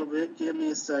me a little bit. Give me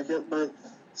a second, but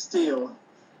still,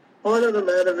 point of the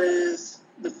matter is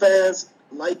the fans,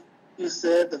 like you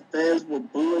said, the fans were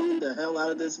booing the hell out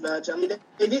of this match. I mean,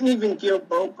 they didn't even give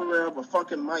Bo Pereira a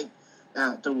fucking mic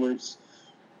afterwards,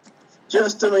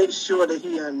 just to make sure that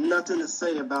he had nothing to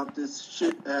say about this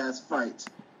shit ass fight.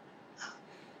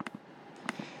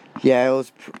 Yeah, it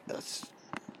was.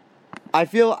 I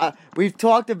feel we've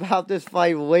talked about this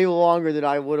fight way longer than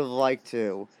I would have liked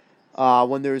to.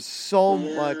 When there's so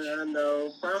much. I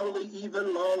know. Probably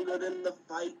even longer than the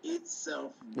fight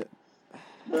itself. Yeah.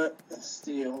 But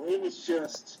still, it was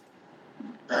just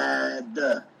bad.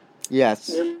 Yes.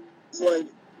 It was like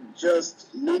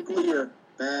just nuclear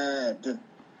bad.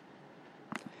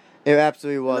 It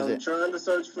absolutely was. I'm trying to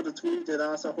search for the tweet that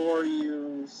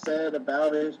Asahoryou said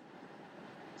about it.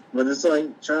 But it's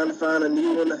like trying to find a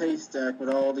needle in the haystack with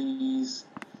all these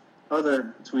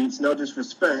other tweets. No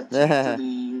disrespect to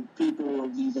the people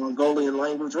of the Mongolian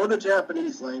language or the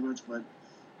Japanese language, but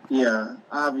yeah,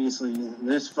 obviously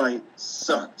this fight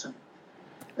sucked.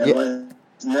 And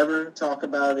let's never talk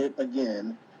about it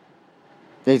again.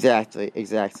 Exactly.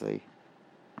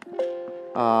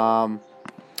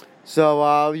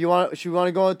 So should we want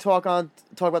to go and talk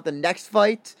about the next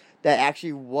fight that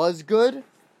actually was good?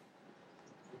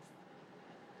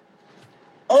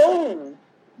 Oh,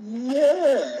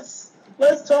 yes.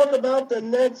 Let's talk about the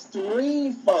next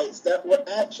 3 fights that were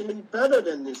actually better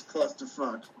than this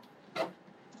clusterfuck.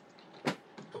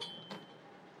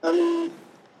 I mean,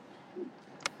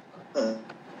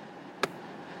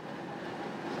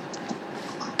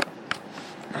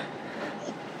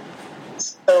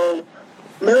 so,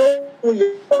 Mel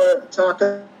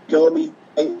Gomi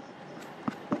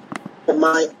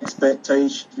my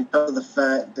expectation because of the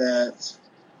fact that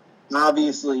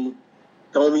obviously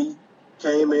Gomi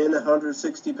came in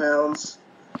 160 pounds.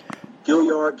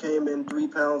 Gilliard came in 3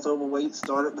 pounds overweight,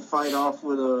 started the fight off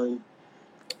with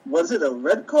was it a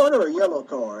red card or a yellow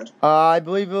card? I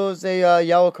believe it was a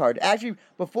yellow card. Actually,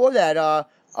 before that,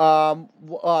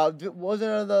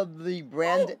 wasn't the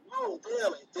brand? Oh,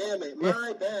 damn it.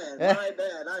 My bad.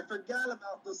 I forgot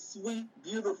about the sweet,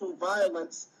 beautiful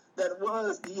violence that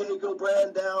was Diego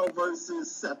Brandao versus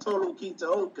Satoru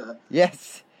Kitaoka.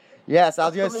 Yes, I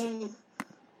was gonna.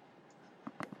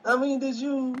 I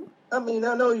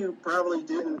know you probably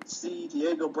didn't see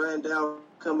Diego Brandao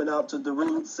coming out to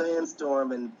Darude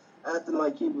Sandstorm and acting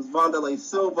like he was Wanderlei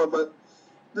Silva, but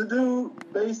the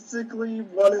dude basically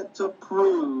wanted to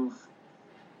prove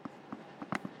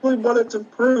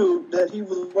that he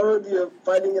was worthy of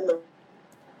fighting in the.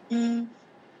 He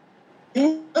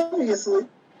obviously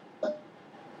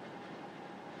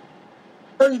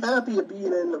very happy of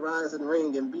being in the Rising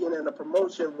Ring and being in a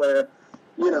promotion where,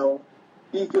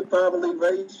 he could probably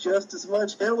raise just as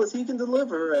much hell as he can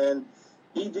deliver, and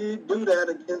he did do that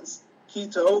against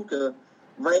Kitaoka,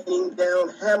 raining down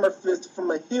hammer fist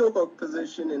from a heel hook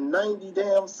position in 90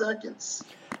 damn seconds.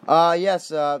 Yes.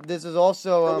 This is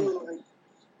also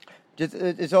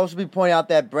it's also be pointed out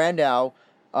that Brandao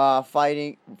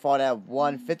fought at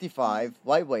 155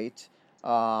 lightweight,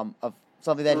 of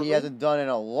something that he hasn't done in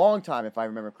a long time, if I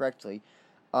remember correctly.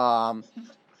 And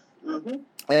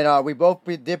we both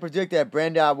did predict that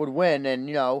Brandao would win, and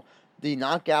the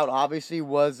knockout obviously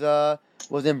was in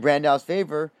Brandao's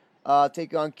favor.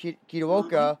 Taking on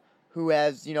Kitaoka, who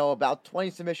has about 20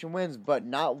 submission wins, but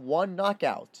not one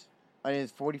knockout in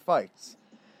his 40 fights.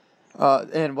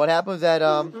 And what happens at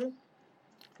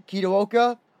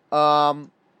Kitaoka got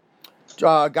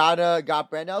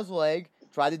Brandao's leg,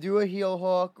 tried to do a heel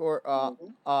hook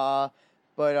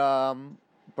but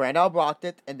Brandao blocked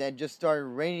it, and then just started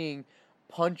raining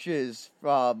punches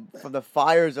from the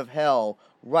fires of hell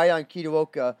right on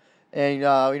Kitaoka. And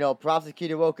props to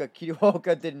Kitaoka.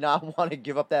 Kitaoka did not want to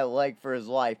give up that leg for his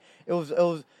life. It was like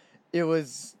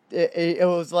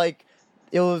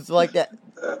that.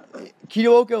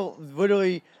 Kitaoka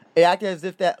literally, it acted as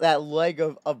if that leg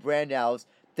of Brandao's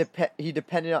he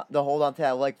depended to hold on to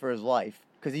that leg for his life,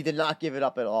 because he did not give it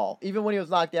up at all. Even when he was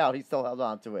knocked out, he still held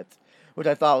on to it, which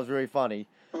I thought was really funny.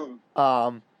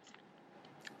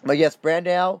 But yes,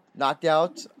 Brandao knocked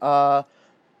out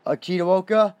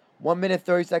Kitaoka 1 minute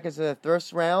 30 seconds in the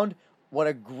first round. What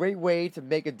a great way to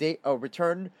make a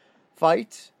return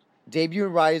fight, debut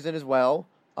in Rising as well.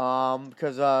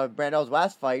 Because Brandao's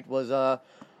last fight was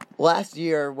last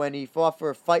year when he fought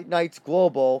for Fight Nights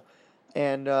Global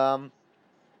and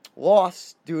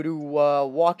lost due to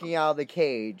walking out of the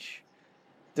cage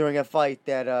during a fight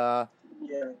that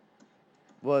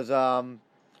was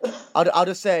I'll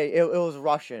just say it was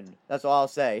Russian. That's all I'll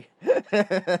say.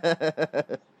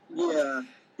 Yeah,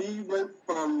 he went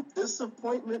from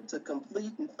disappointment to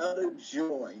complete and utter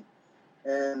joy,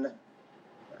 and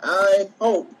I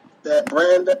hope that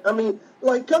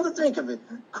come to think of it,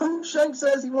 Cruikshank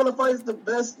says he want to fight the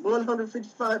best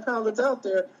 155 pounders out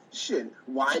there. Shit,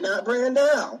 why not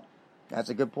Brandao? That's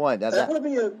a good point. That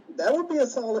would be a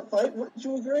solid fight. Wouldn't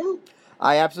you agree?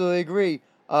 I absolutely agree.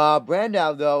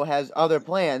 Brandao, though, has other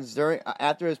plans.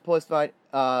 After his post-fight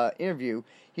interview,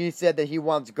 he said that he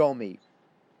wants Gomi.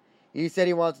 He said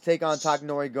he wants to take on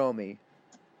Takanori Gomi.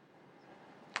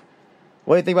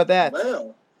 What do you think about that?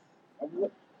 Well,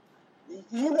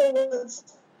 you know what?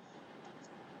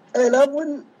 And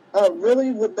I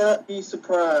really would not be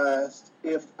surprised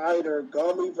if either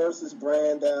Gomi versus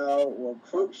Brandao or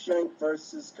Cruikshank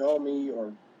versus Gomi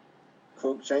or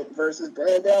Cruikshank versus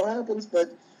Brandao happens,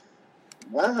 but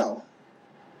wow,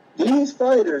 these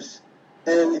fighters,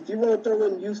 and if you want to throw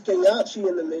in Yusuke Yachi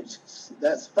in the mix,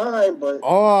 that's fine, but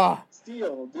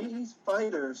still, these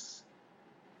fighters,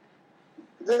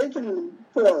 they can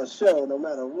put on a show no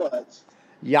matter what.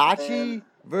 Yachi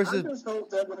versus... I just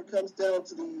hope that when it comes down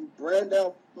to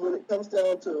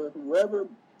whoever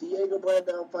Diego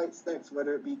Brandao fights next,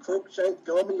 whether it be Cruikshank,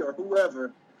 Gomi, or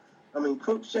whoever,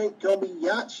 Cruikshank, Gomi,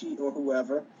 Yachi, or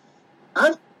whoever,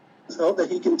 I hope that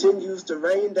he continues to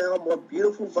rain down more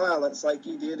beautiful violence like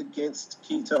he did against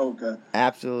Kitaoka.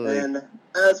 Absolutely. And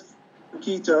as for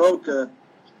Kitaoka,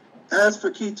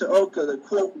 to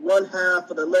quote one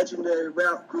half of the legendary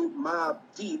rap group Mobb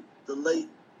Deep, the late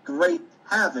great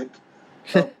Havoc,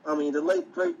 the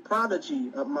late great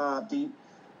prodigy of Mobb Deep,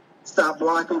 stop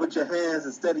blocking with your hands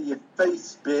instead of your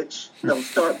face, bitch. No,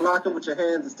 start blocking with your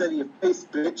hands instead of your face,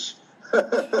 bitch.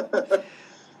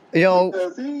 You know,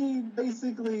 because he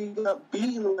basically got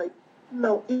beaten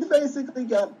he basically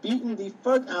got beaten the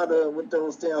fuck out of with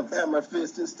those damn hammer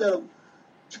fists instead of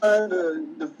trying to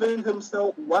defend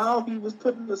himself while he was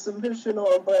putting the submission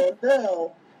on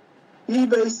Brandel. He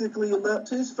basically left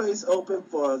his face open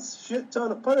for a shit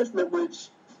ton of punishment, which,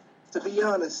 to be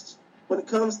honest, when it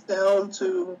comes down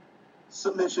to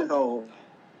submission hold,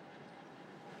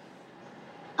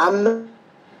 I'm not.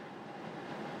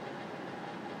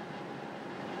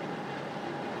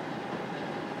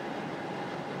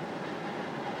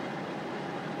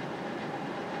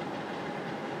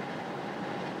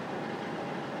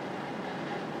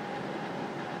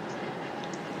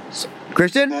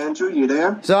 Christian? Andrew, you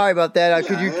there? Sorry about that.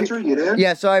 Yeah, Andrew, you there?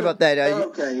 Yeah, sorry about that.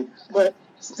 Okay, but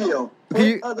still,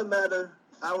 the other matter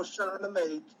I was trying to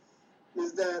make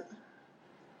is that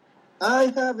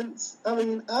I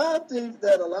think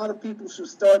that a lot of people should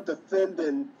start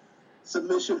defending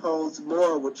submission holds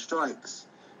more with strikes.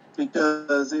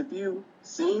 Because if you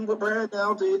seen what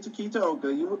Brandel did to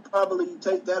Kitoga, you would probably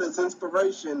take that as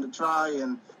inspiration to try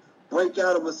and break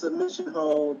out of a submission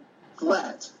hold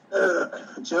flat.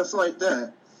 Just like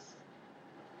that.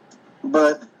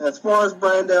 But as far as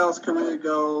Brandel's career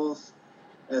goes,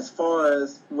 as far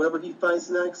as whoever he fights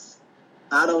next,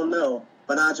 I don't know.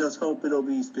 But I just hope it'll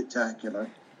be spectacular.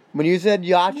 When you said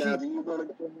Yachi... Now, do you want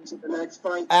to go into the next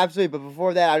fight? Absolutely, but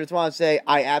before that, I just want to say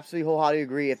I absolutely wholeheartedly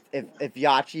agree if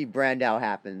Yachi Brandel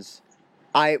happens.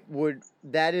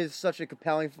 That is such a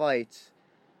compelling fight.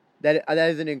 That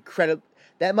is an incredible...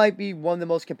 That might be one of the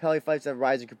most compelling fights that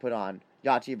Rizin could put on.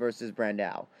 Yachi versus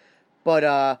Brandel.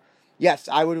 But, yes,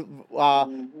 I would...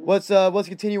 Let's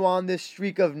continue on this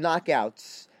streak of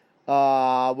knockouts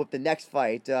with the next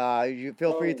fight. You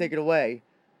feel free to take it away.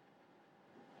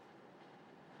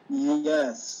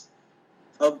 Yes.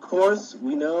 Of course,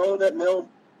 we know that Melvin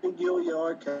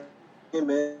Gilliard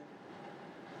came in.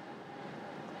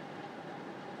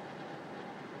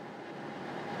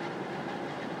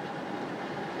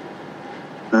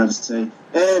 Trying to say,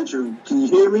 Andrew, can you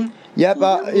hear me? Yep,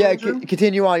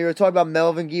 continue on. You were talking about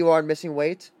Melvin Gilliard missing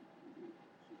weight?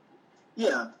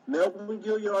 Yeah, Melvin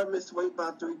Gilliard missed weight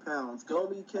by 3 pounds.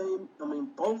 Both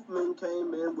men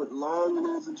came in with long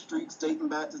losing streaks dating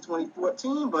back to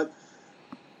 2014, but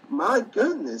my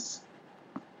goodness,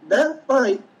 that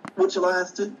fight, which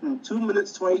lasted in 2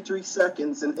 minutes, 23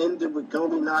 seconds and ended with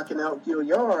Gomi knocking out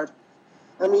Gilliard,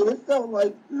 it felt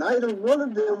like neither one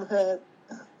of them had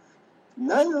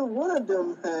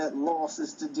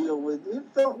losses to deal with. It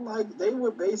felt like they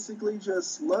were basically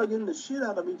just slugging the shit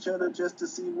out of each other just to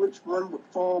see which one would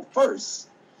fall first.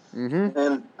 Mm-hmm.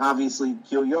 And obviously,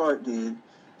 Gilliard did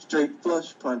straight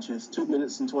flush punches, 2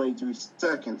 minutes and 23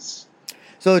 seconds.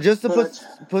 So just to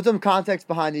put some context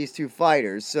behind these two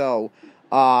fighters, so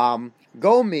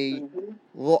Gomi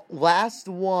last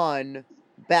won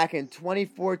back in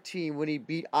 2014 when he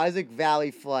beat Isaac Valley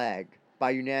Flag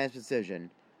by unanimous decision.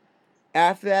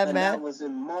 After that match, that was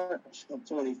in March of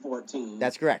 2014.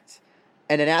 That's correct.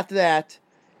 And then after that,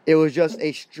 it was just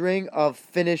a string of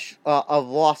of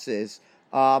losses,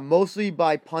 mostly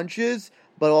by punches,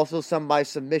 but also some by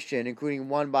submission, including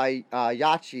one by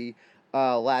Yachi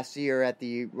last year at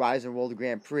the Rizin World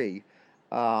Grand Prix.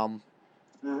 And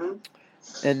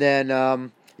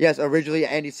then, yes, originally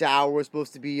Andy Sauer was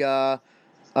supposed to be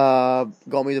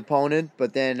Gomi's opponent,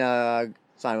 but then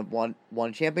signed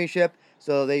one championship.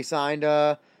 So they signed,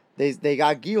 they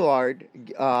got Gilliard,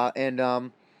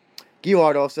 and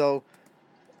Gilliard also,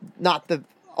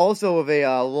 also of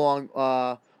a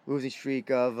long losing streak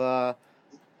of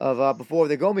before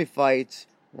the Gomi fight,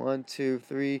 1, 2,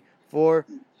 3, 4,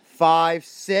 5,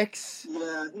 6.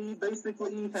 Yeah, he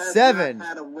basically has 7. Not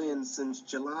had a win since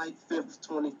July 5th,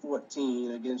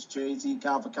 2014 against Jay-Z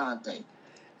Cavalcante.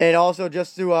 And also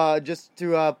just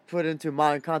to put into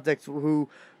modern context who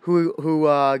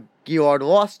Gilliard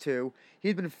lost to,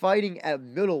 he's been fighting at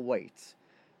middleweight.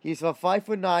 He's a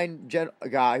 5'9"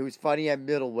 guy who's fighting at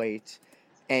middleweight,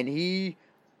 and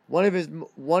one of his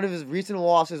recent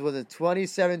losses was in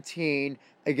 2017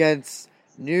 against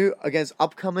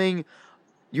upcoming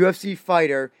UFC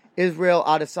fighter Israel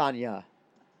Adesanya.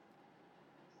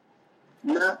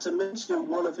 Not to mention,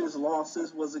 one of his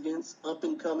losses was against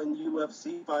up-and-coming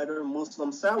UFC fighter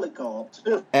Muslim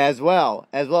Salikhov. As well,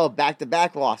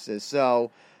 back-to-back losses.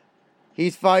 So he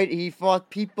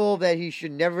fought people that he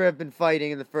should never have been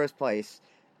fighting in the first place,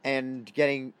 and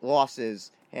getting losses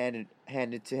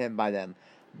handed to him by them.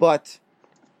 But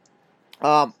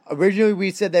originally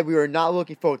we said that we were not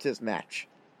looking forward to this match.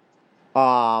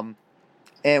 And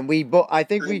I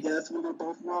guess we were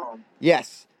both wrong.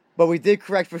 Yes. But we did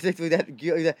correct particularly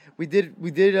that we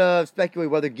did speculate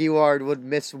whether Gillard would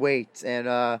miss weight,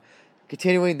 and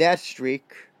continuing that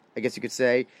streak, I guess you could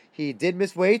say he did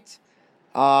miss weight.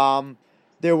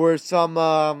 There were some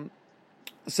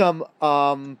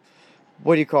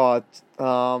what do you call it?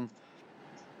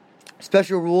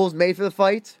 Special rules made for the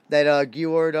fight that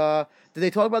Gillard. Did they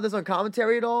talk about this on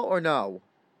commentary at all, or no?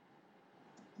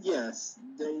 Yes,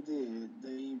 they did.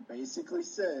 They basically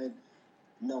said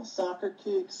no soccer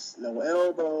kicks, no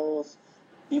elbows.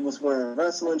 He was wearing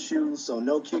wrestling shoes, so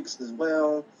no kicks as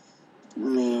well. I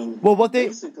mean, well, what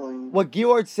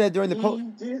Gillard said during the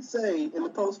he did say in the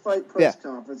post-fight press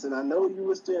conference, and I know you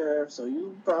was there, so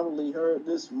you probably heard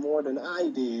this more than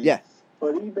I did. Yeah.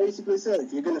 But he basically said,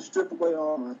 if you're gonna strip away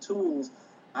all my tools,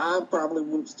 I probably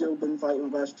would still been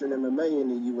fighting Western MMA in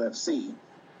the UFC.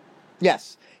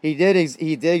 Yes, he did.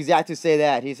 He did exactly say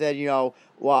that. He said,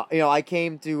 I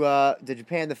came to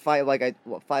Japan to fight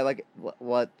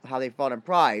how they fought in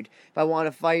Pride. If I want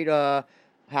to fight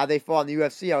how they fought in the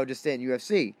UFC, I would just stay in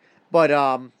UFC. But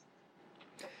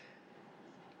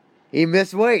he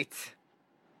missed weight.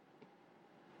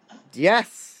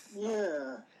 Yes.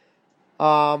 Yeah.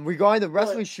 Regarding the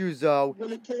wrestling shoes, though,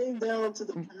 when it came down to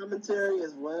the commentary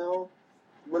as well,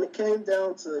 when it came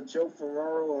down to Joe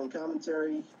Ferraro on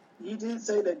commentary, he did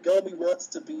say that Gomi wants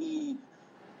to be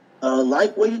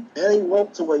lightweight and a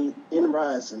welterweight in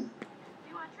Rising.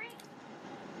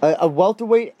 A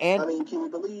welterweight and... I mean, can you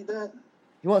believe that?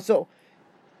 You want so...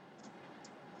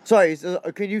 Sorry,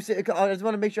 can you say... I just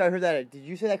want to make sure I heard that. Did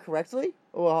you say that correctly?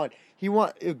 Oh, hold on. He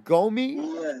want... Gomi?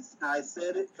 Yes, I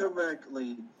said it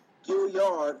correctly.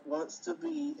 Gillard wants to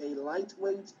be a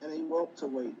lightweight and a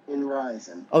welterweight in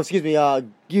Rising. Oh, excuse me.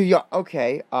 Gillard...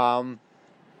 Okay,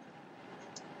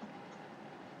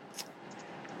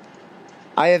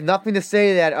 I have nothing to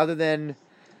say to that other than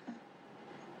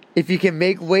if he can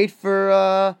make weight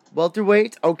for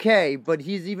welterweight, okay, but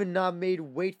he's even not made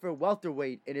weight for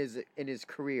welterweight in his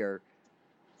career.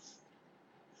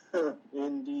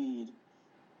 Indeed.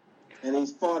 And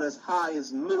he's fought as high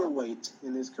as middleweight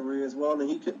in his career as well, and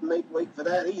he couldn't make weight for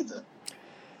that either.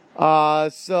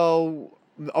 So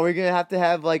are we gonna have to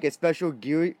have like a special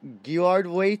Gillard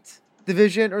weight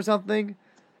division or something?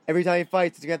 Every time he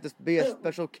fights, it's gonna have to be a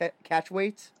special catch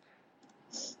weight.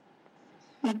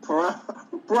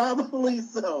 Probably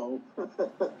so.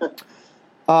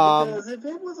 Because if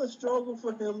it was a struggle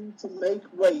for him to make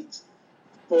weight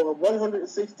for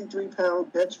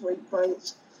 163-pound catch weight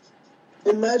fights,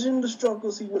 imagine the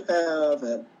struggles he would have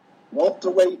at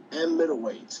welterweight and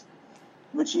middleweight,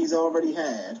 which he's already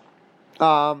had.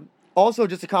 Also,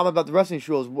 just a comment about the wrestling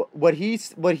shoes. What he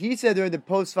said during the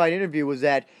post-fight interview was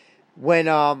that when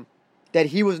that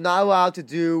he was not allowed to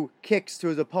do kicks to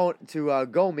his opponent, to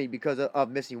Gomi, because of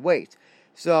missing weight.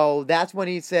 So that's when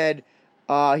he said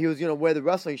he was going to wear the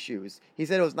wrestling shoes. He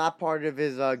said it was not part of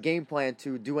his game plan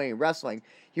to do any wrestling.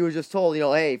 He was just told,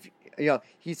 hey,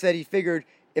 he said he figured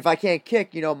if I can't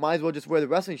kick, might as well just wear the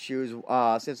wrestling shoes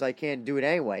since I can't do it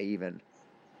anyway, even.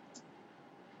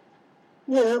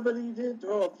 Yeah, but he did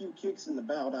throw a few kicks in the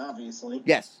bout, obviously.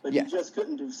 Yes. But he just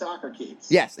couldn't do soccer kicks.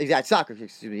 Yes, exactly. Soccer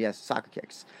kicks, excuse me. Yes, soccer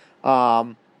kicks.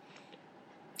 So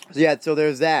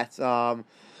there's that.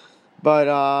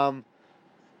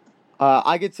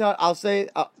 I could tell, I'll say,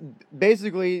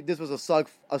 basically, this was a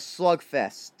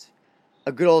slugfest.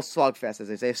 A good old slugfest, as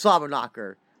they say. A slobber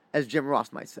knocker, as Jim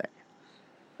Ross might say.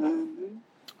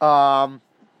 Mm-hmm.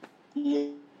 Yeah.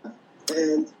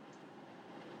 And...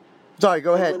 Sorry,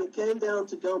 go ahead. When it came down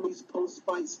to Gomi's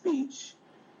post-fight speech,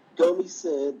 Gomi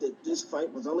said that this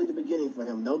fight was only the beginning for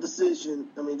him. No decision.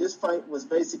 I mean, this fight was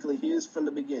basically his from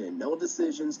the beginning. No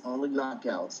decisions, only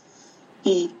knockouts.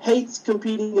 He hates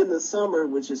competing in the summer,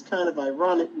 which is kind of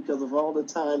ironic because of all the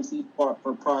times he fought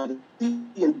for Pride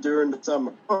and during the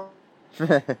summer.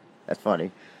 That's funny.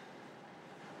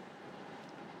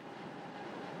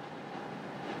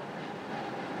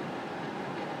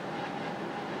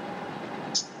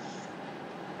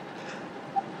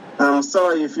 I'm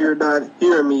sorry if you're not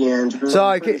hearing me, Andrew.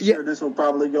 Sorry, I'm pretty sure this will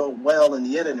probably go well in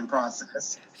the editing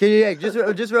process. Can you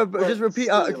just repeat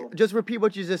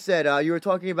what you just said? You were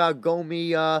talking about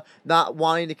Gomi not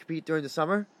wanting to compete during the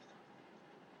summer.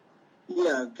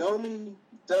 Yeah, Gomi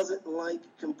doesn't like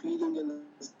competing in the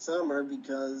summer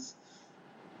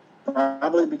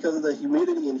probably because of the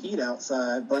humidity and heat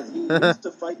outside. But he used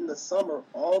to fight in the summer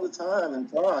all the time in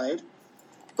Pride.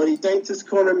 But he thanked his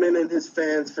cornermen and his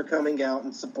fans for coming out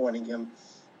and supporting him.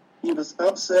 He was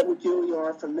upset with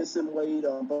Gillard for missing weight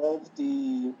on both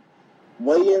the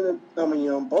weigh-in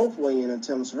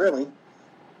attempts, really.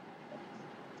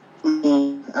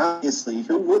 obviously,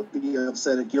 who would be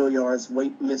upset at Gilliard's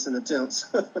weight missing attempts?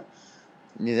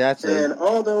 Exactly. And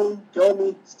although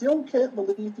Gomi still can't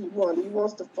believe he won, he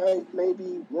wants to fight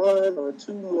maybe one or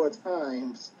two more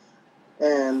times.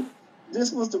 And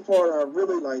this was the part I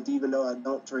really liked, even though I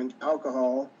don't drink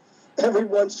alcohol.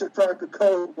 Everyone should crack a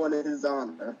cold one in his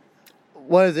honor.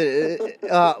 What is it?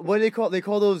 What do they call? They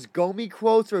call those Gomi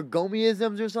quotes or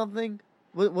Gomiisms or something.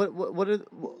 What are?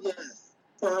 Yes,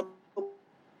 probably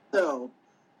so.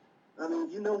 I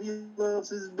mean, you know he loves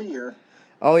his beer.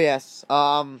 Oh yes.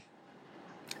 I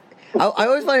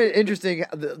always find it interesting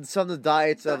some of the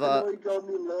diets of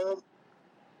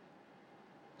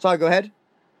Sorry, go ahead.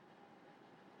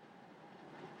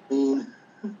 I mean,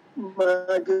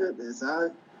 my goodness,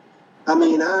 I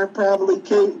mean, I probably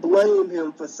can't blame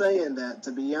him for saying that,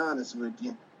 to be honest with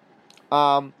you.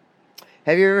 Have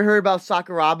you ever heard about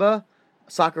Sakuraba?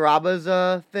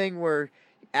 Sakuraba's thing where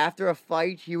after a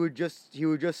fight he would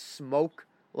just smoke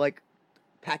like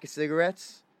a pack of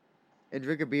cigarettes and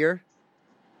drink a beer.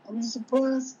 I'm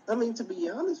surprised. I mean, to be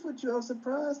honest with you, I'm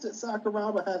surprised that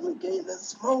Sakuraba hasn't gained that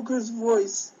smoker's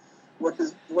voice, where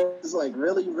his voice is like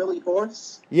really, really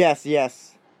hoarse.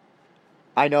 Yes.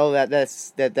 I know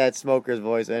that's smoker's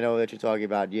voice. I know what you're talking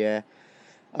about. Yeah.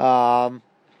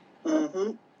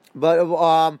 Mm-hmm.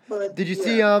 But did you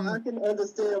see I can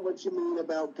understand what you mean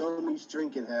about Gomi's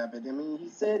drinking habit. I mean, he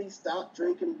said he stopped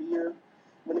drinking beer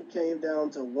when it came down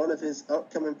to one of his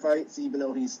upcoming fights, even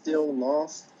though he still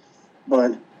lost.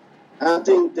 But I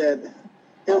think that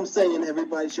him saying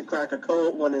everybody should crack a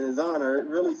cold one in his honor, it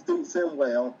really suits him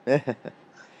well. Did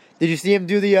you see him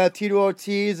do the Tito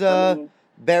Ortiz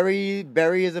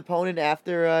bury his opponent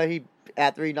after he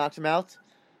knocks him out?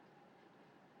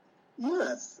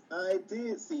 Yes, I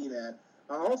did see that.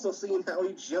 I also seen how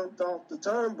he jumped off the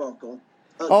turnbuckle.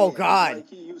 Again, oh God! Like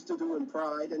he used to do in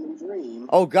Pride and in Dream.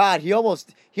 Oh God! He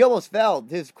almost fell.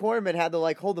 His cornerman had to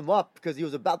hold him up because he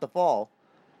was about to fall.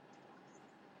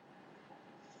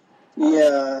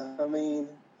 Yeah, I mean,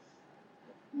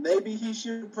 maybe he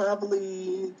should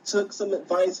probably took some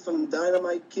advice from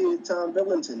Dynamite Kid Tom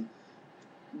Billington.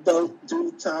 Don't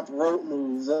do top rope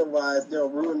moves, otherwise they'll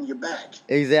ruin your back.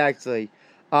 Exactly.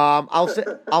 I'm also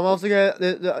gonna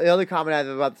the other comment I have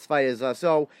about this fight is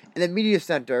so in the media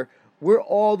center we're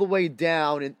all the way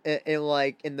down in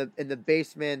the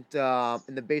basement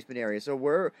area, so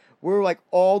we're like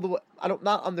all the way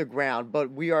not underground,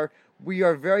 but we are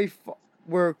very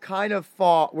we're kind of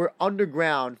far, we're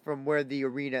underground from where the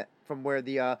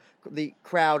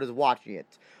crowd is watching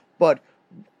it, but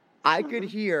I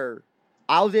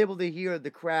was able to hear the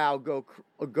crowd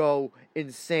go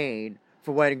insane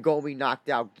for when Gomi knocked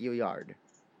out Gilliard.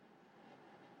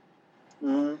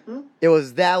 Mm-hmm. It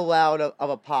was that loud of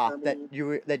a pop that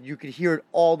you could hear it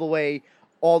all the way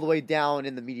down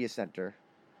in the media center.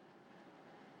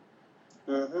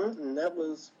 Mm-hmm. And that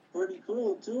was pretty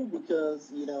cool too,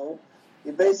 because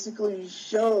it basically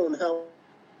shown how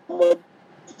much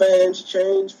fans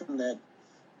changed from that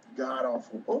god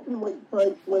awful open weight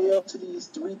fight way up to these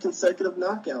 3 consecutive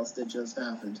knockouts that just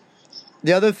happened.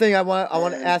 The other thing I want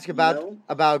to ask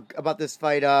about this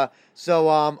fight, so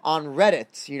on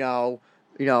Reddit,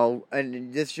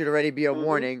 and this should already be a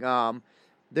warning.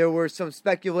 There were some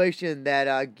speculation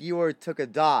that Gilliard took a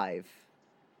dive.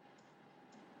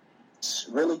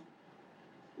 Really?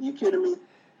 You kidding me?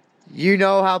 You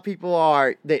know how people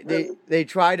are. Really? They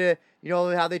try to,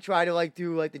 how they try to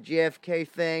do the JFK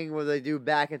thing where they do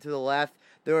back and to the left.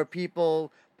 There were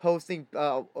people posting.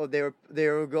 They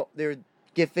were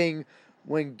gifting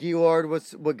when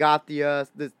Gilliard got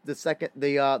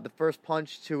the first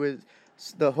punch to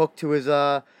the hook to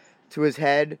his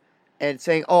head, and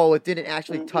saying, "Oh, it didn't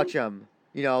actually touch him."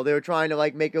 They were trying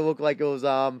to make it look like it was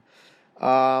what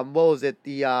was it?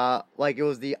 It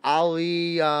was the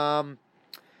Ali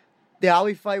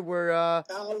fight where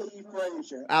Ali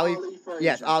Frazier.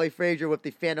 Yes, Ali Frazier with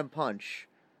the Phantom Punch.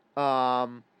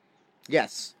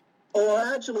 Yes. Or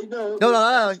actually, no.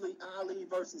 Actually, Ali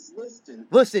versus Liston.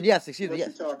 Liston, yes, excuse me. Yes.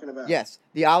 What you talking about? Yes,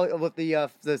 the Ali with the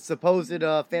supposed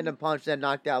Phantom Punch that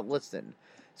knocked out Liston.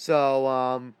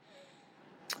 So,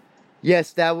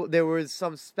 yes, there was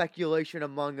some speculation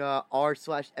among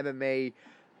r/MMA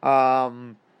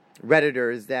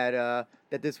Redditors that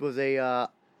this was that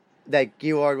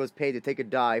Gilliard was paid to take a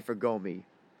dive for Gomi.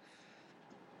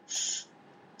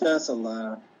 That's a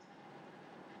lie.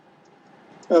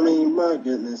 I mean, my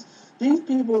goodness. These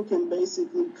people can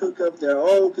basically cook up their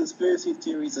own conspiracy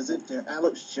theories as if they're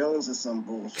Alex Jones or some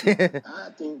bullshit.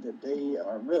 I think that they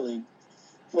are really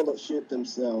full of shit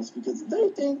themselves, because they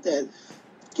think that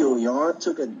Gilliard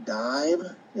took a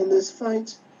dive in this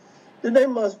fight. they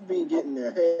must be getting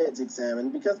their heads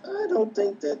examined, because I don't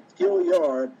think that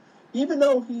Gilliard, even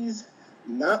though he's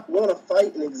not won a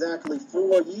fight in exactly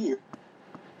 4 years,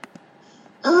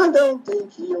 I don't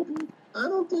think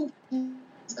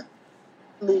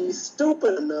he's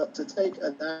stupid enough to take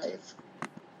a dive.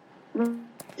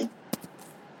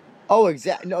 Oh,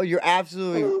 exactly. No, you're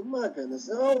absolutely. Oh my goodness!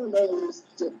 Oh no!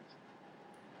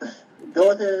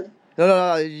 Go ahead.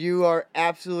 No. You are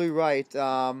absolutely right.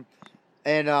 I'm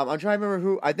trying to remember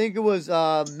who. I think it was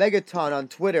Megaton on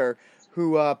Twitter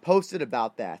who posted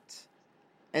about that.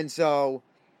 And so,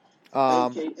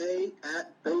 AKA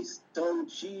at Based on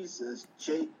Jesus,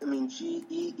 Geezus.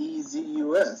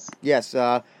 Yes,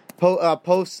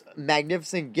 posts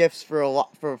magnificent gifts for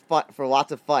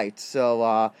lots of fights.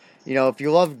 So if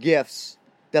you love gifts,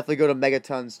 definitely go to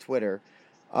Megaton's Twitter.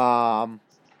 But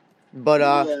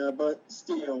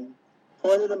still,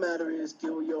 point of the matter is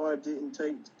Gilliard didn't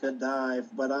take a dive,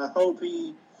 but I hope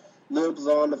he lives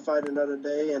on to fight another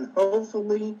day, and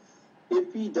hopefully,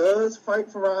 if he does fight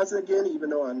for Rise again, even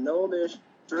though I know they're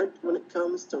strict when it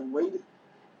comes to weight,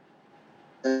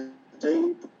 and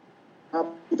they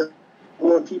probably don't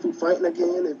want people fighting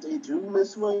again if they do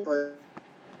miss weight, but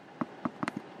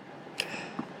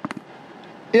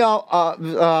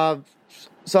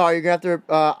sorry, you're gonna have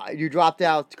to. You dropped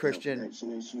out, Christian.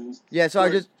 Connection issues. Yeah,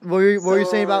 sorry. What were you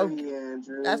saying about?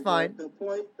 Andrew, that's fine. The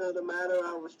point of the matter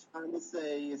I was trying to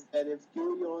say is that if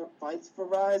Gilliard fights for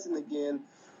Ryzen again,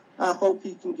 I hope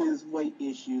he can get his weight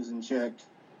issues in check.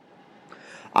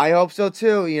 I hope so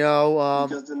too.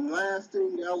 Because the last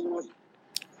thing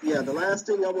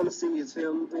I want to see is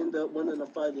him end up winning a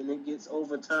fight and it gets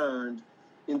overturned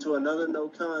into another no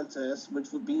contest,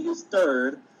 which would be his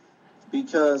third,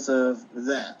 because of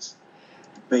that,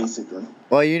 basically.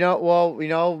 Well,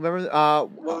 remember.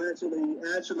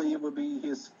 Actually, it would be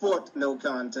his fourth no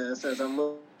contest, as I'm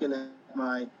looking at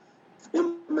my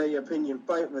MMA opinion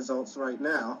fight results right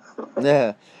now.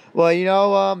 Yeah. Well,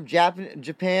 Japanese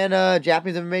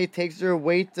MMA takes their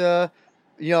weight.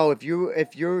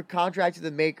 If you're contracted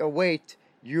to make a weight,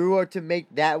 you are to make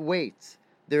that weight.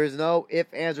 There is no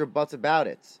ifs, ands, or buts about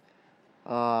it.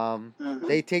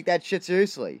 They take that shit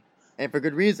seriously, and for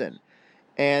good reason.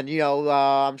 And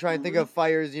I'm trying to think of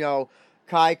fighters.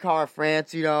 Kai Kara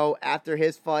France. After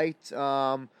his fight,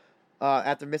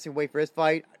 after missing weight for his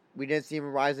fight, we didn't see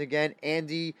him rise again.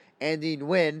 Andy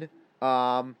Nguyen,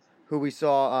 who we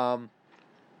saw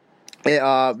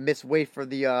miss weight for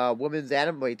the women's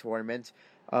atomweight tournament,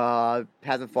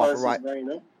 hasn't fought for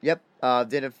Ryzen. Yep,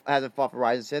 hasn't fought for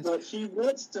Ryzen since. But she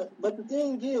wants to. But the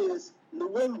thing is,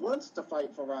 Nguyen wants to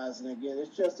fight for Ryzen again.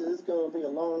 It's just that it's going to be a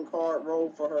long, hard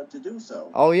road for her to do so.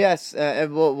 Oh yes,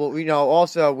 and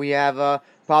also we have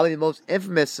probably the most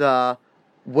infamous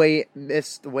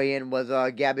missed weigh-in was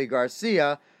Gabby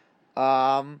Garcia,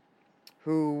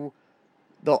 who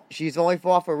she's only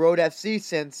fought for Road FC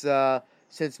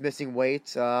since missing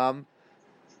weight.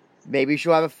 Maybe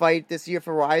she'll have a fight this year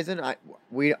for Ryzen.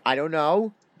 I don't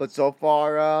know, but so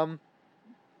far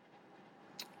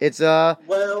it's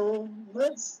Well,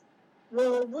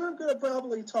 we're gonna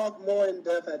probably talk more in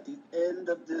depth at the end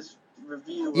of this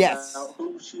review about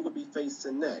who she will be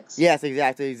facing next. Yes,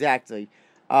 exactly.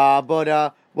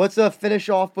 But let's finish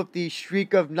off with the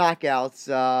streak of knockouts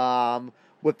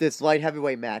with this light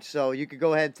heavyweight match. So you could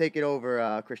go ahead and take it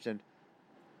over, Christian.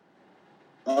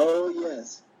 Oh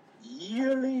yes,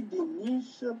 Yuri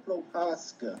Denisha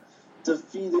Prohaska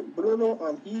defeated Bruno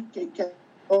Henrique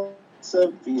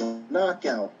via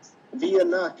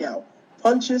knockout.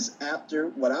 Punches after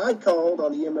what I called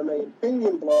on the MMA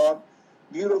opinion blog,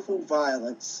 beautiful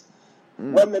violence.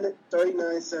 1 minute,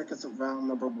 39 seconds of round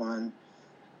number 1.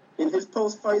 In his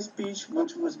post-fight speech,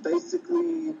 which was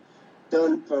basically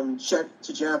done from Czech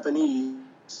to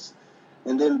Japanese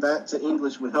and then back to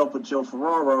English with help of Joe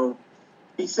Ferraro,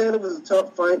 he said it was a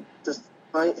tough fight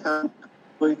despite how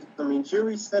quick.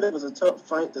 Yuri said it was a tough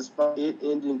fight despite it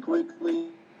ending quickly.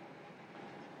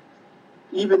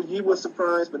 Even he was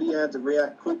surprised, but he had to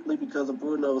react quickly because of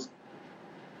Bruno's.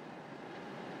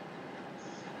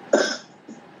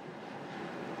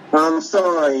 I'm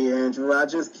sorry, Andrew. I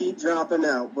just keep dropping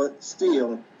out, but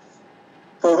still.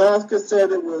 Prohaska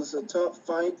said it was a tough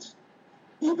fight,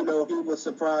 even though he was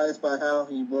surprised by how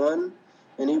he won,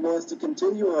 and he wants to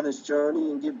continue on his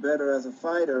journey and get better as a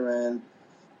fighter. And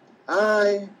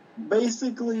in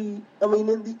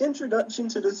the introduction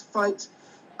to this fight,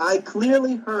 I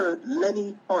clearly heard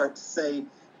Lenny Hart say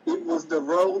it was the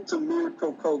road to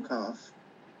Mirko Kokov.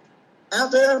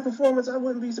 After that performance, I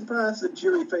wouldn't be surprised if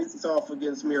Yuri faces off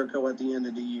against Mirko at the end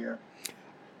of the year.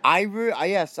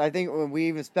 Yes, I think we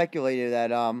even speculated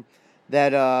that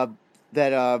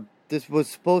this was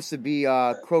supposed to be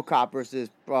Crow Cop versus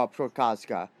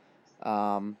Prochazka.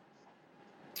 Mm-hmm.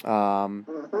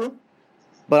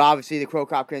 But obviously the Crow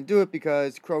Cop couldn't do it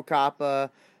because Crow Cop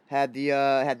had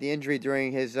the injury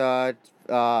during his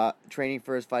training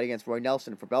for his fight against Roy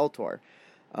Nelson for Bellator.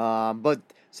 But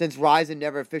since Rizin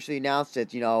never officially announced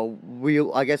it,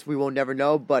 I guess we will never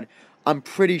know. But I'm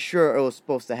pretty sure it was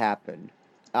supposed to happen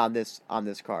on this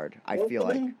card. I feel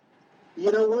like.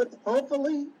 You know what?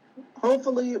 Hopefully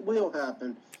it will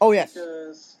happen. Oh yes,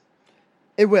 because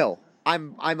it will.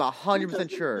 I'm 100%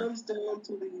 sure. It comes down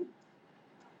to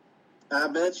I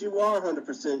bet you are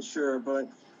 100% sure, but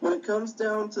when it comes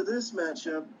down to this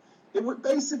matchup, it would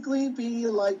basically be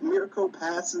like Mirko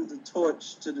passing the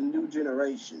torch to the new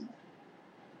generation.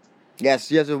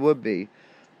 Yes, it would be.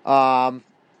 And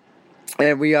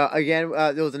we again,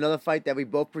 there was another fight that we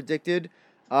both predicted.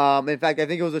 In fact, I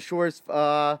think it was the shortest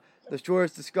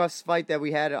discussed fight that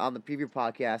we had on the preview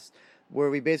podcast, where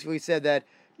we basically said that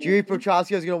Jiri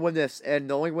Prochazka is going to win this, and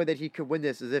the only way that he could win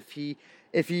this is if he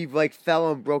like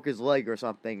fell and broke his leg or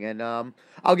something. And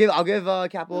I'll give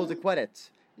Cappelozza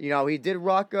credit. He did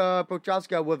rock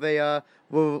Prochazka with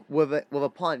a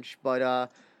punch, but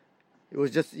it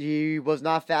was just he was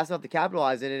not fast enough to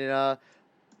capitalize it, and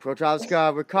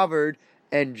Prochazka recovered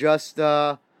and just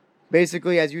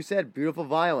basically, as you said, beautiful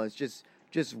violence, just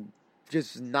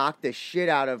knocked the shit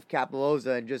out of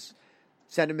Cappelozza and just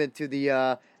sent him into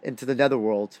the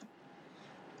netherworld.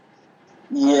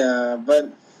 Yeah,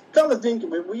 but come to think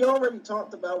of it, we already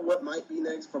talked about what might be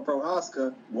next for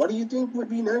Prochazka. What do you think would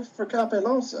be next for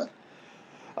Cappelozza?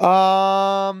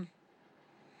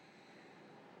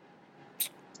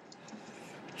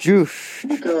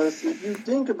 Because if you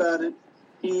think about it,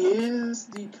 he is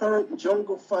the current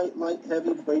Jungle Fight light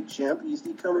heavyweight champ. He's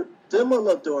the current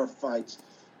Demolidor Fight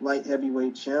light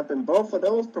heavyweight champ, and both of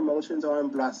those promotions are in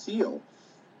Brazil.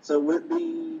 So would it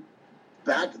be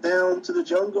back down to the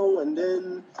jungle and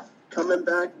then coming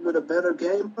back with a better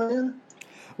game plan?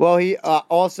 Well, he's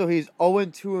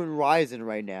 0-2 in Rizin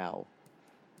right now.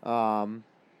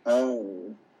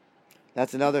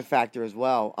 That's another factor as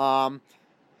well.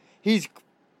 He's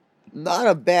not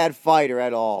a bad fighter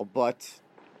at all, but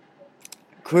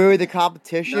clearly the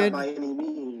competition. Not by any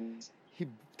means.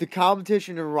 The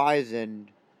competition in Rizin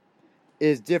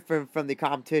is different from the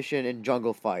competition in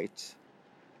Jungle Fights.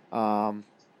 I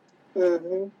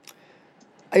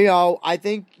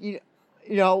think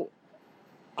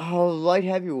light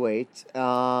heavyweight.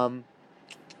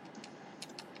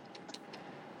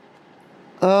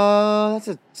 That's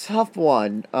a tough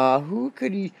one. Who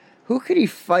could he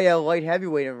fight at light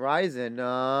heavyweight in Rizin?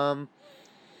 How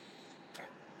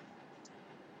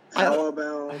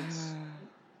about?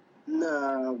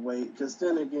 Nah, wait. Because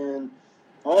then again,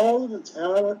 all of the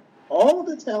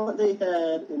talent they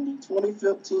had in the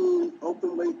 2015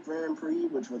 Openweight Grand Prix,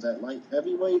 which was at light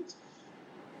heavyweight,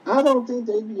 I don't think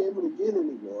they'd be able to get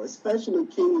anymore, especially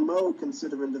King Mo,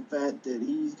 considering the fact that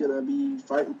he's going to be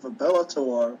fighting for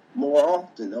Bellator more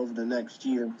often over the next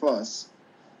year plus.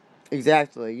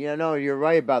 Exactly. You're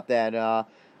right about that.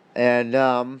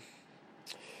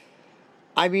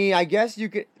 I mean, I guess you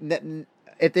could,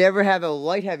 if they ever have a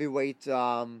light heavyweight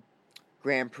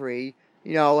Grand Prix,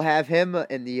 have him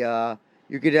in the,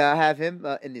 you could have him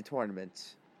in the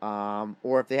tournament.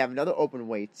 Or if they have another open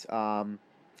weight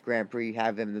Grand Prix,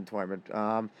 have him in the tournament.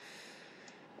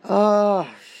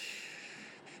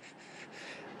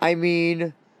 I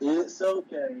mean, it's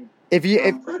okay.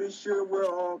 I'm pretty sure we're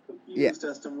all confused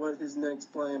as to what his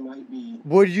next plan might be.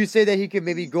 Would you say that he could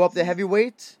maybe go up to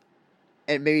heavyweight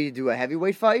and maybe do a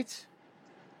heavyweight fight?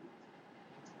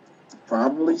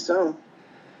 Probably so.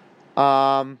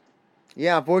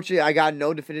 Yeah, unfortunately, I got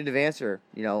no definitive answer,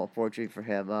 unfortunately for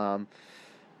him.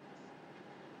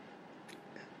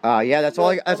 Yeah, that's all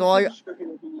I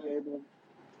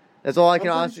can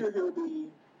honestly.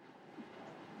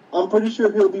 I'm pretty sure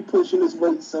he'll be pushing his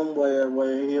weight somewhere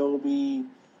where he'll be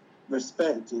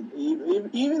respected,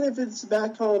 even if it's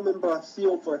back home in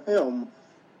Brazil for him,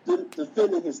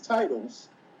 defending his titles,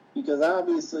 because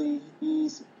obviously he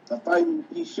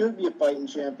should be a fighting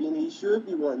champion. He should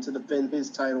be wanting to defend his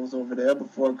titles over there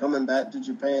before coming back to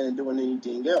Japan and doing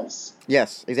anything else.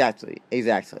 Yes, exactly.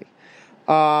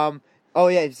 Oh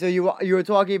yeah, so you were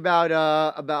talking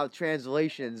about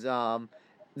translations.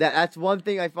 That's one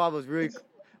thing I thought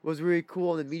was really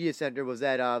cool in the media center, was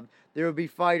that there would be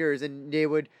fighters and they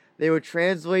would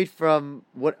translate from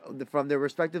their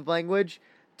respective language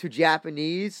to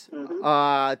Japanese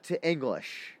to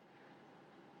English,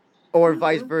 or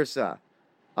vice versa.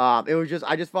 I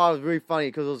just thought it was really funny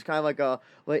because it was kind of like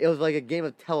a game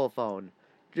of telephone,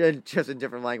 just in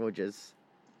different languages.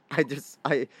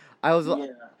 I was Yeah.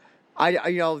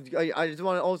 I just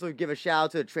want to also give a shout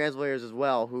out to the translators as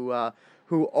well,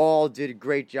 who all did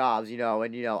great jobs, and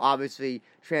obviously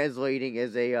translating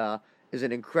is an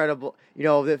incredible,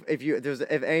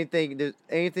 if anything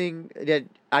that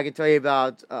I can tell you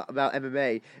about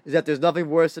MMA is that there's nothing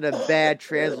worse than a bad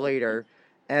translator,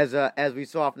 as we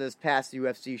saw from this past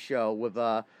UFC show with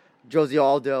Josie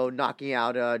Aldo knocking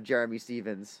out Jeremy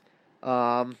Stevens.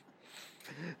 Um,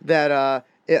 that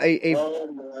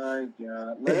Oh my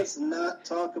God. Let's not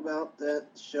talk about that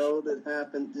show that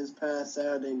happened this past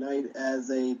Saturday night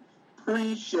as a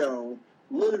pre-show,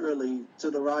 literally, to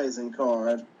the Rising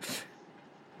card.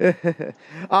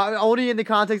 only in the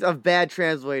context of bad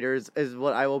translators is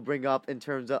what I will bring up in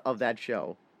terms of that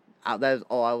show. That is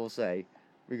all I will say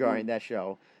regarding that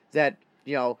show. That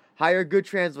hire good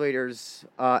translators,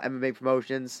 MMA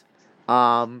promotions,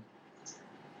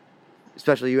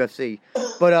 especially UFC.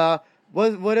 But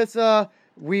what is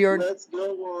we are. Let's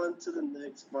go on to the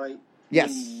next fight.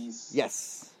 Yes. Please.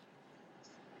 Yes.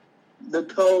 The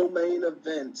co-main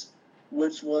event,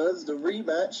 which was the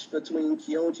rematch between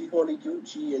Kyoji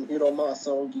Horiguchi and Hiromasa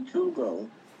Ogikubo.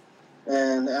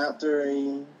 And after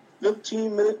a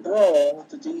 15-minute brawl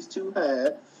that these two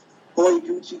had,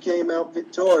 Horiguchi came out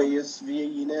victorious via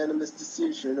unanimous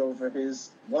decision over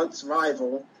his once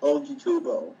rival,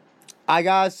 Ogikubo. I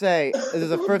gotta say, this is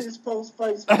the first. In his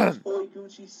post-fight speech,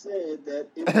 Horiguchi said that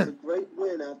it was a great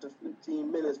win after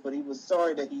 15 minutes, but he was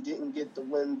sorry that he didn't get the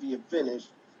win via finish.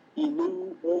 He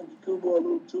knew Ogikubo a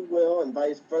little too well and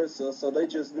vice versa, so they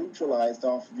just neutralized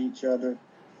off of each other.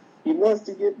 He wants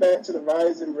to get back to the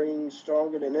Rising ring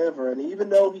stronger than ever, and even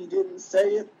though he didn't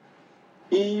say it,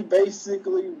 he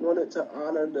basically wanted to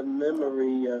honor the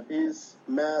memory of his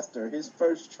master, his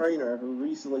first trainer, who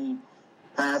recently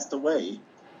passed away.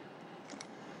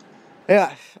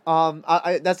 Yeah,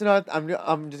 that's another.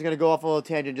 I'm just gonna go off a little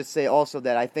tangent and just say also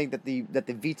that I think that the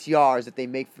VTRs that they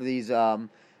make for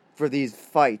these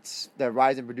fights that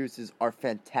Ryzen produces are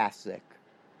fantastic.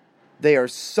 They are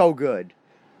so good,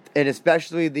 and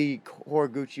especially the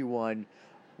Horiguchi one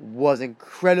was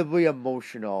incredibly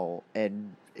emotional,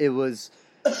 and it was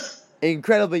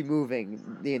incredibly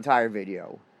moving, the entire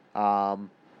video. I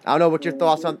don't know what your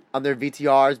thoughts on their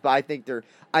VTRs, but I think they're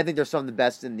some of the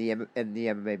best in the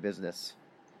MMA business.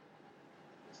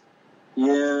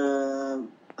 Yeah,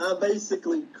 I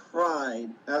basically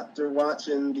cried after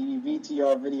watching the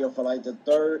VTR video for like the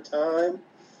third time,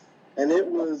 and it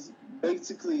was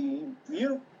basically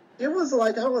beautiful. It was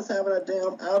like I was having a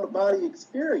damn out-of-body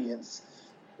experience.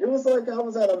 It was like I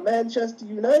was at a Manchester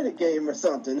United game or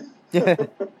something.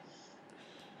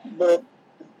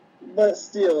 But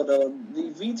still, though,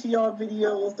 the VTR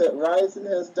videos that Ryzen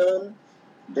has done,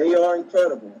 they are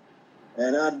incredible.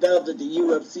 And I doubt that the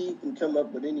UFC can come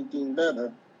up with anything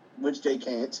better, which they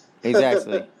can't.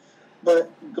 Exactly. But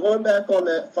going back on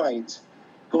that fight,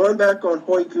 going back on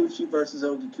Horiguchi versus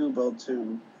Ogikubo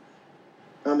too,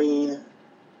 I mean,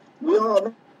 we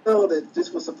all know that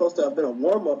this was supposed to have been a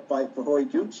warm-up fight for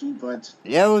Horiguchi, but...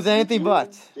 Yeah, it was anything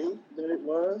but. Think that it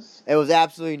was? It was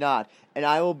absolutely not. And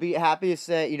I will be happy to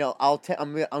say,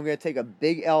 I'm going to take a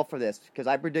big L for this, because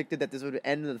I predicted that this would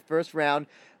end in the first round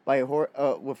with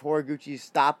Horiguchi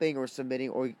stopping or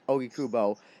submitting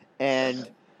Ogikubo.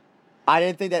 And I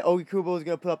didn't think that Ogikubo was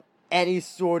going to put up any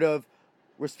sort of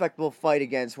respectable fight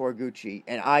against Horiguchi,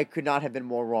 and I could not have been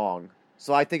more wrong.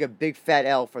 So I take a big fat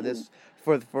L for this,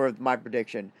 for my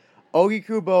prediction.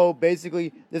 Ogikubo,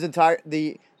 basically,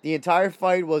 the entire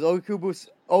fight was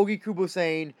Ogikubo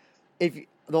saying,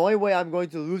 the only way I'm going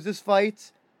to lose this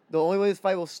fight, the only way this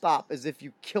fight will stop is if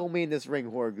you kill me in this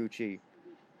ring, Horiguchi.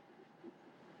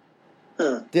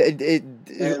 Huh.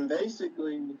 And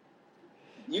basically,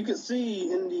 you could see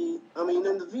in the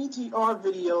VTR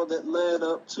video that led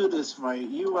up to this fight,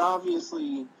 you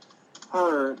obviously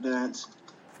heard that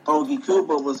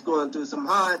Ogikubo was going through some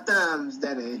hard times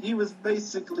that he was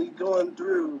basically going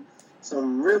through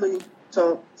some really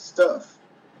tough stuff.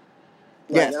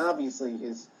 Like, obviously,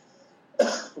 his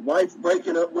wife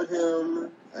breaking up with him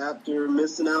after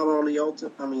missing out on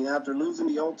after losing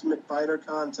the Ultimate Fighter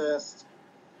contest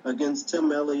against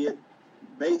Tim Elliott.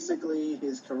 Basically,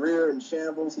 his career in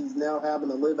shambles. He's now having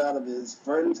to live out of his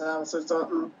friend's house or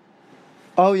something.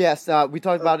 Oh, yes. We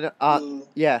talked about it.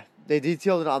 Yeah, they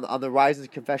detailed it on the Ryzen's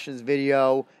Confessions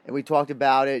video, and we talked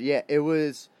about it. Yeah, it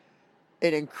was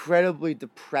an incredibly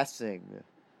depressing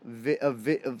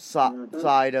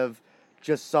side of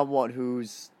just someone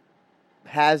who's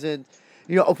hasn't,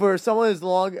 for someone as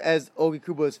long as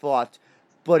Ogikubo has fought,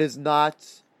 but has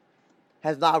not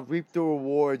reaped the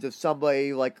rewards of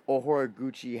somebody like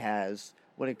Horiguchi has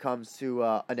when it comes to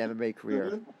an MMA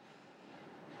career.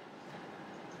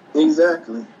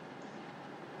 Exactly.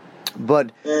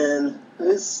 But And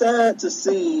it's sad to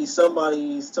see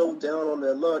somebody so down on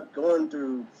their luck going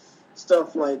through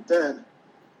stuff like that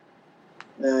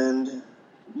and,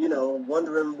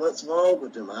 wondering what's wrong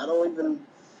with them. I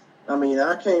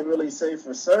can't really say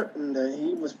for certain that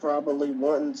he was probably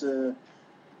wanting to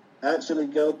actually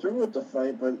go through with the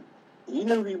fight, but he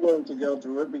knew he wanted to go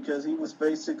through it because he was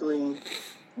basically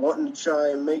wanting to try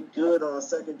and make good on a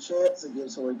second chance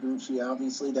against Horiguchi.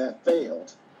 Obviously, that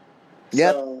failed.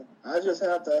 yep. So I just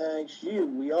have to ask you.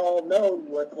 We all know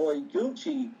what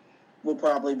Horiguchi will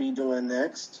probably be doing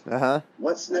next.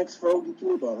 What's next for Ogi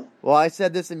Kubo? Well, I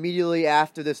said this immediately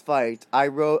after this fight. I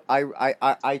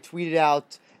tweeted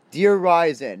out, "Dear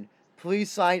Ryzen,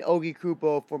 please sign Ogi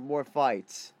Kubo for more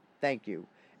fights. Thank you."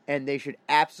 And they should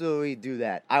absolutely do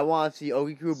that. I want to see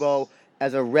Ogi Kubo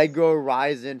as a regular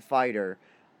Ryzen fighter,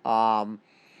 for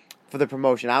the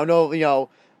promotion. I don't know,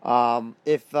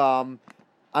 if I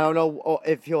don't know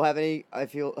if he'll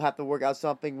have to work out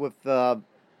something with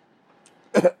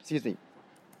excuse me,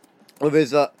 with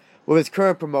his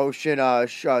current promotion,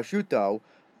 Shuto.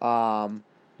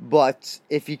 But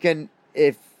if he can,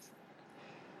 if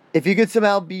he could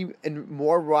somehow be in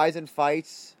more Ryzen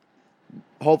fights,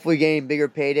 hopefully getting bigger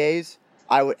paydays,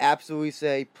 I would absolutely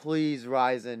say, please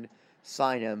Ryzen,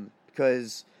 sign him,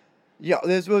 because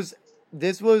this was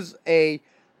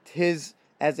his,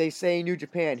 as they say in New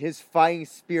Japan, his fighting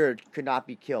spirit could not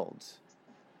be killed.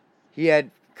 He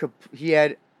had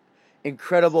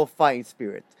incredible fighting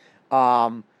spirit.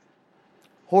 Horiguchi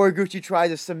tried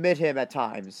to submit him at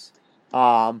times.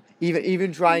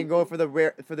 Even trying going for the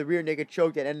rear naked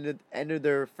choke that ended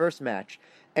their first match,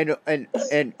 and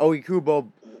Ogi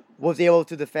Kubo was able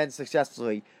to defend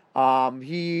successfully.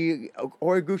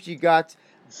 Horiguchi got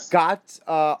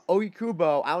Ogi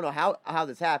Kubo. I don't know how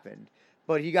this happened,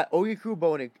 but he got Ogi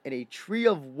Kubo in a tree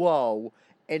of woe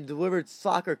and delivered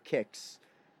soccer kicks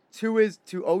to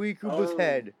Ogi Kubo's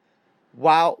head,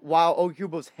 while Ogi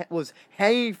Kubo was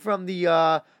hanging from the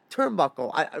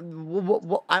turnbuckle. I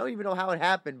don't even know how it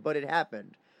happened, but it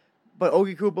happened. But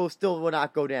Ogi Kubo still would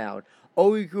not go down.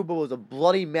 Ogi Kubo was a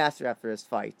bloody master after this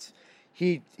fight.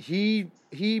 He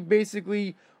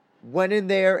basically went in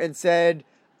there and said,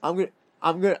 I'm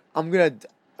gonna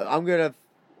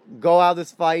go out of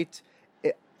this fight.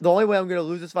 The only way I'm gonna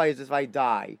lose this fight is if I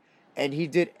die." And he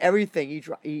did everything.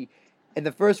 He in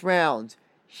the first round,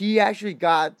 he actually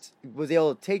was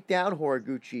able to take down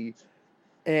Horiguchi,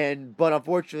 but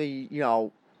unfortunately,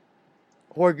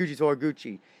 Horiguchi's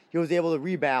Horiguchi. He was able to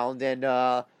rebound and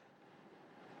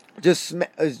just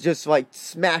like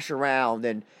smash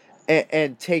around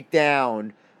and take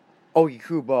down Ogi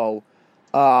Kubo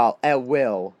at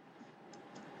will.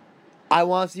 I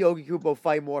want to see Ogi Kubo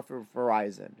fight more for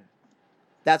Verizon.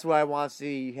 That's what I want to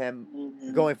see him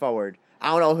going forward. I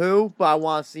don't know who, but I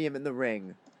want to see him in the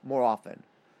ring more often.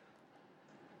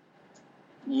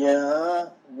 Yeah, I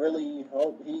really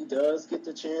hope he does get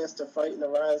the chance to fight in the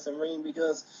Rising Ring,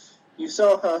 because you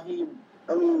saw how you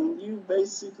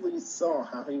basically saw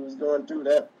how he was going through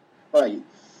that fight.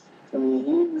 He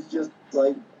was just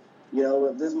like,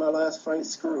 if this is my last fight,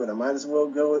 screw it. I might as well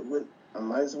go out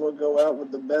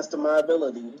with the best of my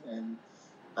ability. And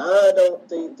I don't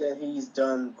think that he's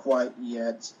done quite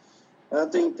yet. I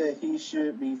think that he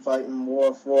should be fighting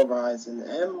more for Ryzen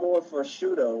and more for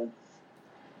Shuto,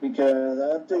 because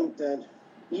I think that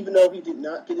even though he did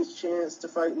not get his chance to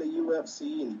fight in the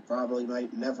UFC, and he probably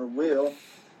might never will,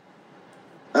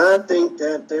 I think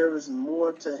that there is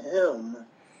more to him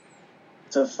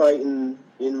to fighting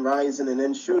in Ryzen and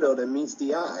in Shuto that meets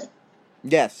the eye.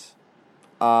 Yes.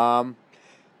 A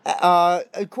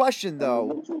question though.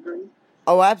 Would you agree?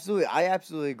 Oh, absolutely. I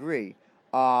absolutely agree.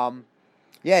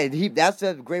 Yeah, that's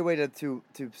a great way to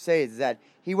say it, is that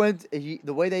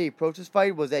the way that he approached this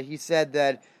fight was that he said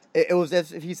that it was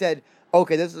as if he said,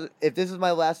 okay, if this is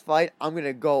my last fight, I'm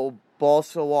gonna go balls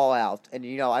to the wall out. And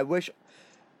I wish,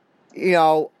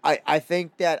 I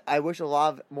think that I wish a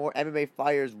lot of more MMA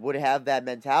fighters would have that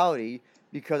mentality,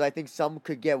 because I think some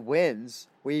could get wins,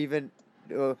 or even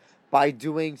by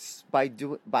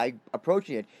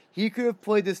approaching it. He could have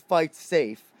played this fight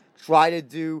safe, try to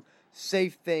do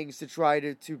safe things to try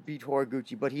to beat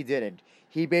Horiguchi, but he didn't.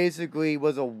 He basically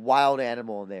was a wild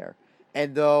animal in there.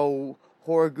 And though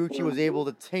Horiguchi was able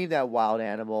to tame that wild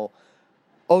animal,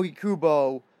 Ogi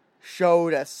Kubo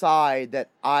showed a side that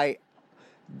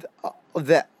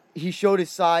he showed his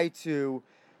side to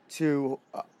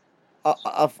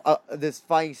this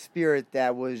fighting spirit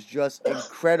that was just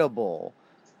incredible,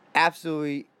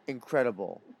 absolutely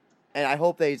incredible. And I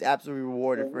hope that he's absolutely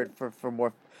rewarded for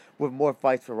more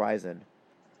fights for Ryzen.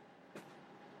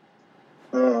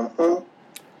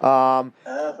 I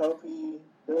hope he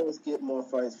does get more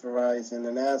fights for Ryzen.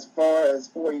 And as far as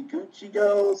Horiguchi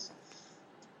goes,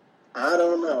 I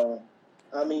don't know.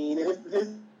 I mean, if this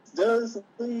does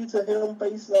lead to him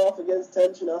facing off against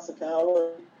Tenshin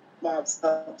Asakawa, box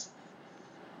out,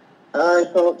 I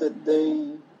hope that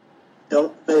they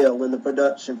don't fail in the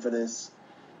production for this.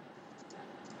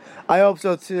 I hope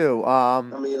so too. I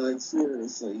mean, like,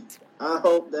 seriously. I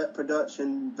hope that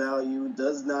production value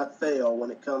does not fail when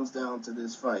it comes down to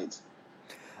this fight.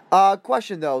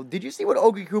 Question though, did you see what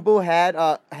Ogi Kubo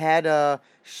had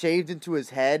shaved into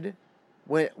his head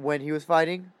when he was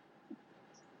fighting?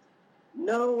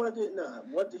 No, I did not.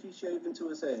 What did he shave into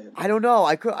his head? I don't know.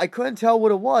 I couldn't tell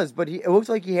what it was, but it looks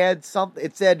like he had something.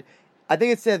 It said, I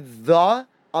think it said "the"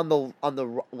 on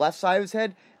the left side of his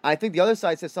head. I think the other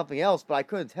side said something else, but I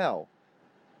couldn't tell.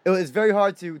 It was very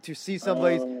hard to see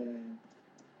somebody's.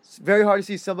 It's very hard to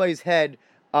see somebody's head.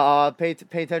 Pay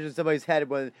attention to somebody's head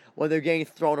when they're getting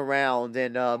thrown around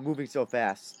and moving so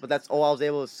fast. But that's all I was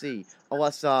able to see.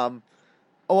 Unless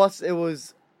it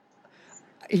was.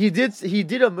 He did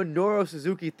a Minoru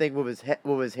Suzuki thing with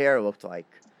his hair, it looked like,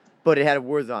 but it had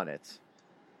words on it.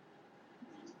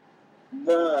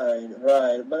 Right.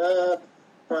 But I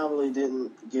probably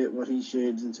didn't get what he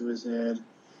shaved into his head.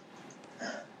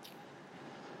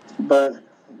 But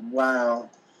wow,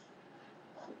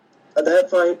 that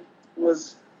fight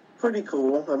was pretty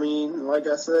cool. I mean, like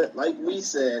we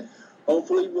said,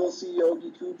 hopefully we'll see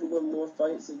Yogi Cooper win more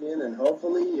fights again, and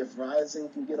hopefully if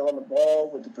Ryzen can get on the ball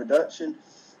with the production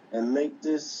and make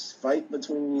this fight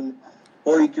between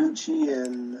Horiguchi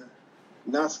and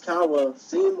Nasukawa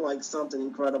seem like something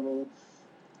incredible,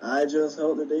 I just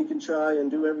hope that they can try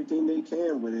and do everything they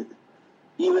can with it,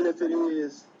 even if it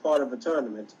is part of a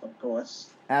tournament, of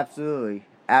course. Absolutely.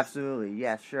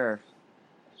 Yeah, sure.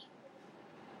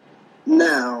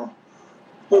 Now,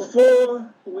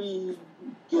 before we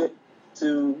get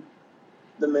to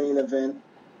the main event,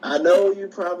 I know you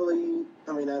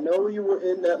were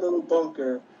in that little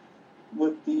bunker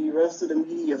with the rest of the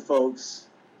media folks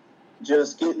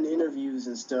just getting interviews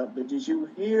and stuff, but did you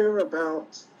hear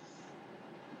about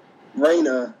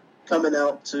Reina coming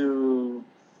out to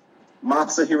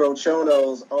Masahiro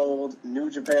Chono's old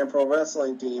New Japan Pro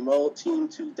Wrestling team, old Team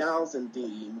 2000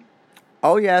 team?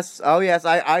 Oh yes.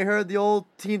 I heard the old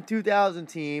Team 2000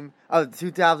 team,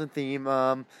 2000 theme.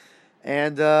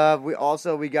 And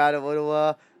we got a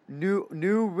little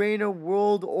new Reina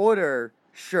World Order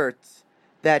shirt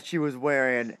that she was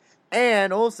wearing,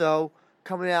 and also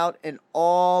coming out in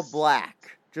all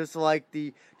black, just like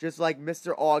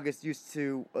Mr. August used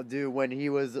to do when he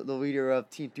was the leader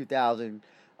of Team 2000.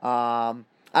 I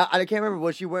can't remember.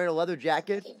 Was she wearing a leather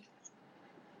jacket?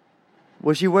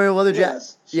 Was she wearing a leather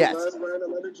jacket? Yes, she was wearing a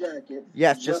leather jacket.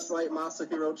 Yes, just like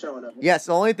Masahiro Chono. Yes,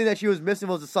 the only thing that she was missing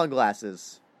was the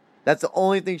sunglasses. That's the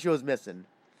only thing she was missing.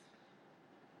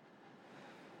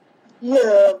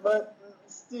 Yeah, but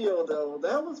still, though,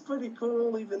 that was pretty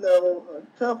cool, even though a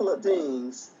couple of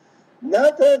things.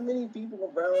 Not that many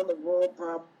people around the world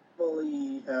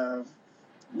probably have,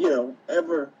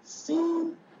 ever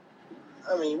seen.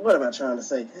 I mean, what am I trying to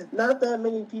say? Not that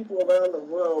many people around the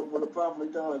world would have probably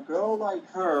done. A girl like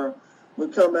her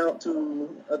would come out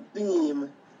to a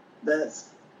theme that's,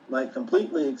 like,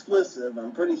 completely explicit.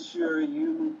 I'm pretty sure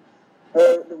you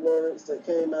heard the words that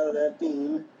came out of that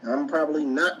theme. I'm probably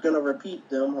not going to repeat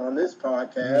them on this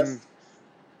podcast.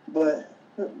 But,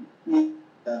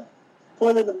 yeah.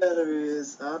 Point of the matter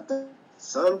is, I think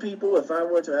some people, if I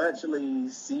were to actually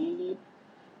see,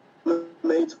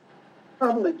 may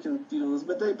probably confused,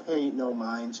 but they paid no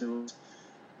mind to it.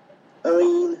 I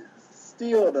mean,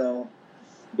 still though,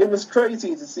 it was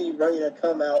crazy to see Reina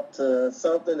come out to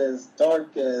something as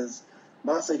dark as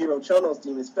Masahiro Chono's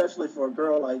team, especially for a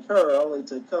girl like her, only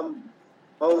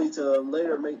to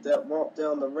later make that walk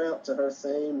down the ramp to her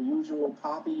same usual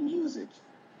poppy music.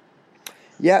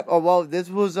 Yep. Oh well, this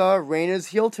was Reina's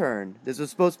heel turn. This was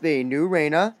supposed to be a new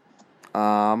Reina,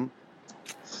 a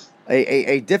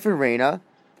different Reina.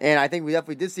 And I think we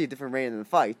definitely did see a different Reina in the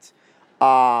fight.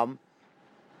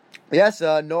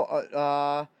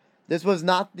 This was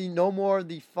not no more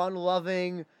the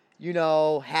fun-loving,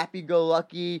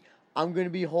 happy-go-lucky. I'm gonna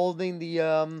be holding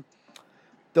the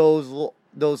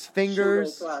those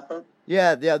fingers.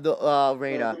 Yeah, the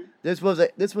Reina. Mm-hmm.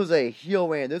 This was a heel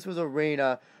Reina. This was a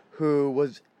Reina who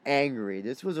was angry.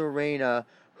 This was a Reina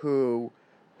who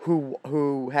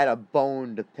had a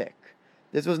bone to pick.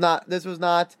 This was not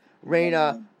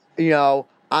Reina.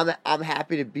 I'm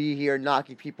happy to be here,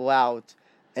 knocking people out,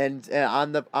 and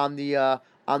I'm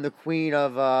the queen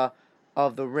of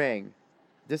the ring.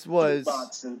 This was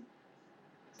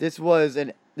this was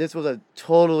a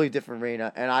totally different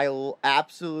arena, and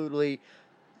absolutely.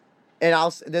 And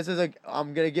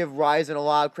I'm gonna give Ryzen a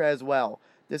lot of credit as well.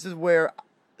 This is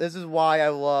why I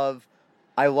love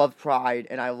Pride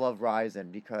and I love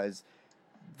Ryzen, because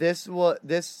this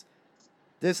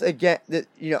again,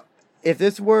 if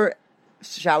this were,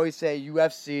 shall we say,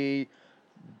 UFC,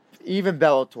 even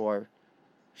Bellator,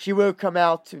 she would have come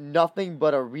out to nothing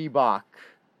but a Reebok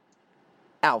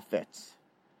outfit.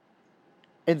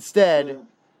 Instead,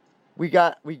 we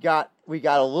got a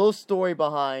little story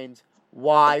behind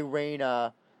why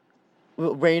Reina's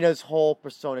whole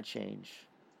persona changed.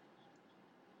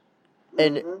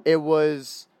 And it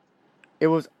was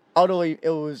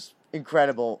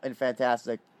incredible and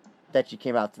fantastic that she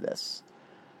came out to this.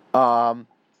 But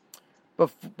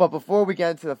before we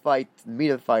get into the meat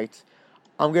of the fight,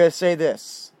 I'm gonna say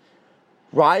this: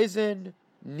 Ryzen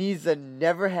needs to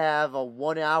never have a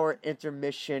 1 hour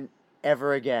intermission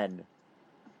ever again.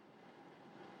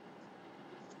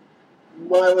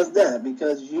 Why was that?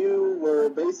 Because you were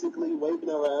basically waiting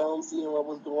around, seeing what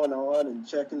was going on, and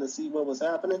checking to see what was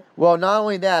happening? Well, not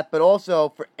only that, but also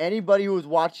for anybody who was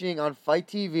watching on Fight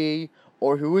TV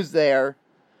or who was there.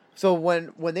 So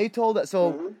when they told us,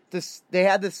 they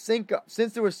had to sync up,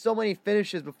 since there were so many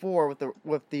finishes before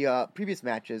with the previous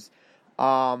matches.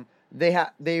 They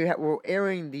were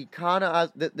airing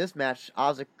this match,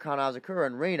 Kana Azakura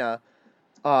and Reina,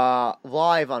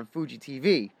 live on Fuji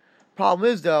TV.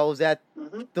 Problem is, though, is that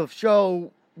the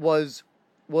show was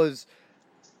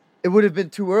it would have been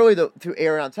too early to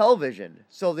air it on television,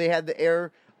 so they had to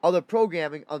air other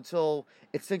programming until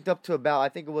it synced up to about, I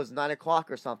think it was 9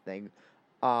 o'clock or something,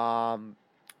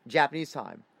 Japanese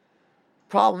time.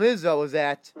 Problem is, though, is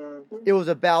that it was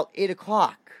about 8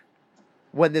 o'clock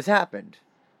when this happened.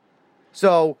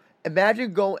 So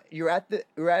imagine you're at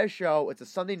a show, it's a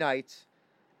Sunday night,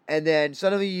 and then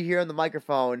suddenly you hear on the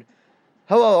microphone,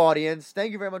 "Hello, audience.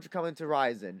 Thank you very much for coming to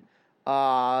Ryzen.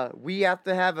 We have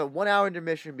to have a 1 hour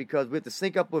intermission because we have to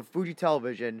sync up with Fuji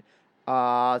Television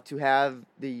to have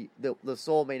the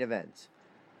sole main event."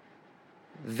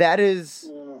 That is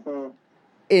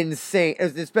insane,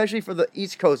 especially for the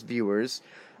East Coast viewers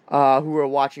who are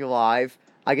watching live.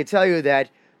 I can tell you that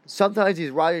sometimes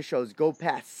these Ryzen shows go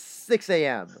past 6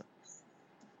 a.m.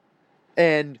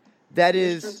 And that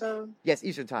is... Eastern time? Yes,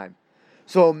 Eastern time.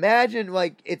 So imagine,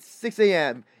 it's 6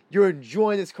 a.m., you're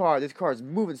enjoying this car is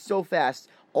moving so fast,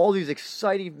 all these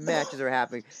exciting matches are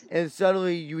happening, and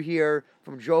suddenly you hear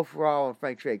from Joe Ferraro and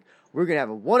Frank Trigg, "We're going to have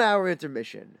a 1 hour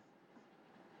intermission."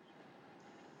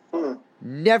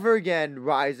 Never again,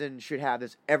 Ryzen should have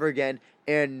this ever again,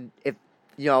 and if,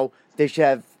 they should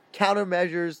have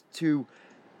countermeasures to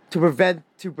prevent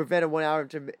a 1 hour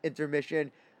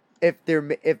intermission if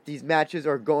these matches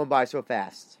are going by so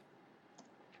fast.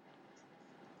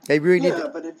 They really need to...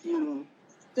 but if you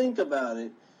think about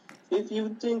it,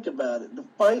 the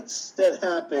fights that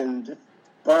happened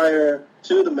prior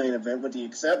to the main event, with the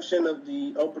exception of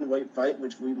the open weight fight,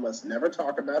 which we must never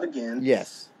talk about again.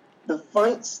 Yes. The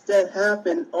fights that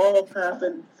happened all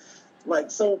happened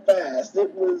so fast.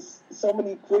 It was so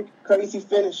many quick, crazy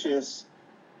finishes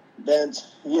that,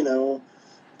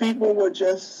 people were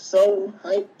just so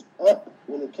hyped up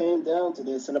when it came down to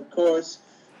this. And of course,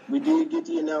 we did get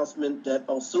the announcement that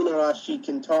Osunarashi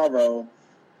Kintaro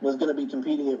was going to be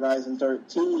competing at Ryzen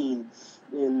 13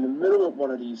 in the middle of one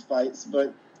of these fights.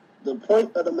 But the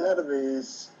point of the matter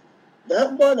is,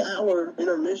 that 1 hour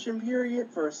intermission period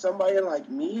for somebody like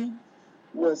me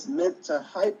was meant to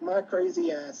hype my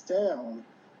crazy ass down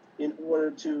in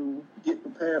order to get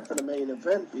prepared for the main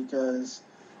event, because,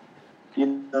 you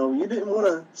didn't want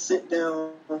to sit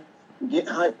down get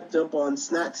hyped up on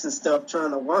snacks and stuff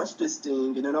trying to watch this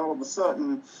thing, and then all of a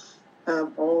sudden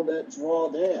have all that draw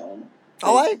down.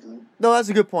 No, that's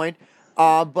a good point.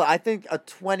 But I think a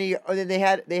 20. Then they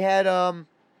had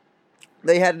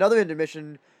another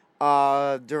intermission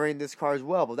during this card as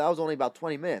well, but that was only about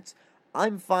 20 minutes.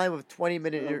 I'm fine with 20 or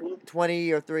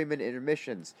 30-minute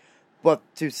intermissions, but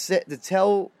to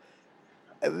tell.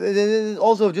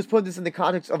 Also, just put this in the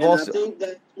context of I think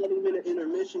that 20-minute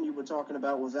intermission you were talking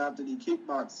about was after the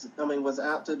was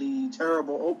after the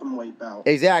terrible open weight bout.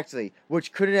 Exactly,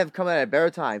 which couldn't have come at a better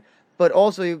time. But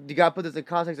also, you got to put this in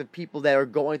context of people that are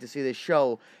going to see this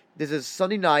show. This is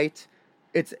Sunday night.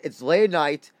 It's late at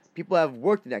night. People have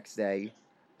work the next day.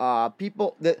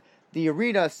 The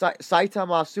arena,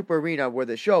 Saitama Super Arena, where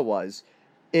the show was,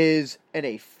 is in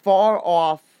a far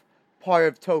off part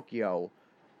of Tokyo,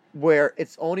 where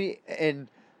it's only, and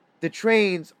the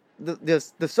trains, the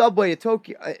subways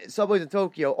in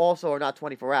Tokyo also are not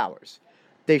 24 hours.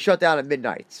 They shut down at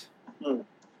midnight.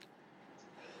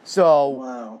 So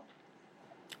Wow.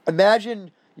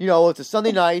 imagine, it's a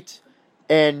Sunday night,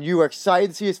 and you are excited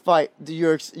to see his fight.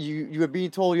 You are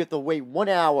being told you have to wait 1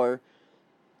 hour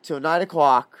till 9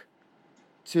 o'clock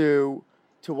to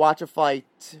watch a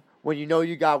fight when you know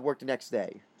you got work the next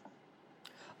day.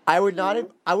 I would not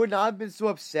have. I would not have been so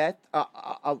upset.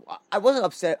 I wasn't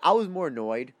upset. I was more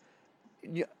annoyed.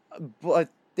 Yeah, but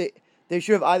they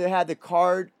should have either had the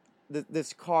card,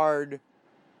 this card.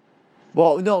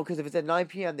 Well, no, because if it's at 9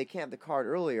 p.m., they can't have the card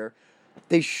earlier.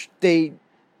 They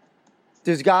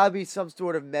there's got to be some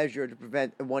sort of measure to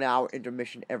prevent a 1 hour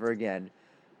intermission ever again.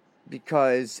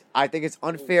 Because I think it's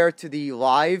unfair to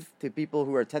to people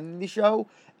who are attending the show,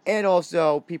 and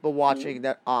also people watching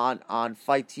that on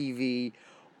Fight TV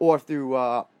or through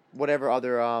whatever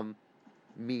other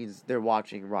means they're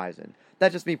watching Ryzen.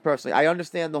 That's just me personally. I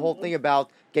understand the whole thing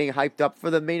about getting hyped up for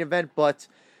the main event, but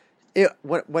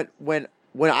when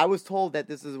I was told that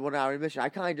this is a 1 hour intermission, I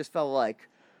kind of just felt like,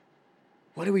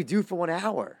 what do we do for 1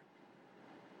 hour?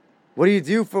 What do you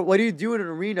do in an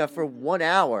arena for 1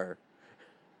 hour?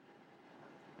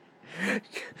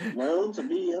 Well, to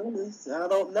be honest, I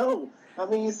don't know. I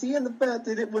mean, seeing the fact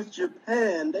that it was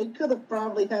Japan, they could have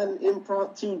probably had an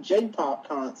impromptu J-pop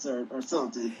concert or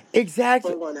something.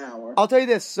 Exactly. For 1 hour. I'll tell you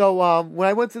this. So, when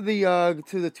I went to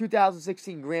the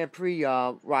 2016 Grand Prix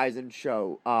Ryzen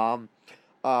show,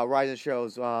 Ryzen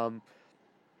shows,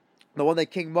 the one that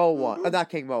King Mo won, not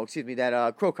King Mo, excuse me,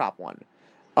 that Crow Cop won.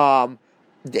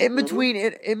 In between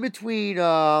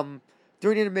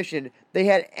during intermission, they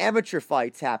had amateur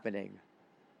fights happening.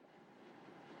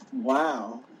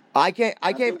 Wow. I think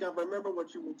I remember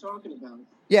what you were talking about.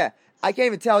 Yeah, I can't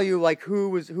even tell you like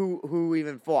who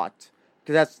even fought,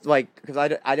 because I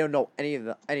don't know any of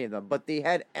them. But they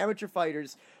had amateur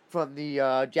fighters from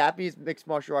the Japanese mixed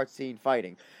martial arts scene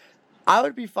fighting. I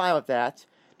would be fine with that.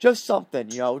 Just something,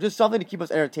 just something to keep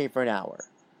us entertained for an hour.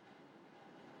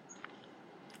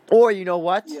 Or you know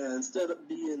what? Yeah, instead of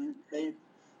being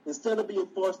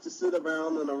forced to sit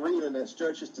around an arena that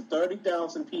stretches to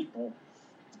 30,000 people,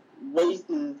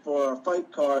 waiting for a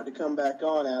fight card to come back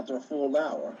on after a full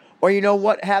hour. Or you know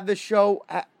what? Have the show,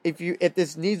 if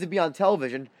this needs to be on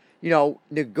television,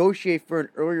 negotiate for an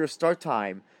earlier start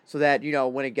time so that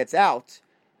when it gets out,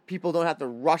 people don't have to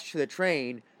rush to the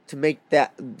train to make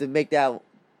that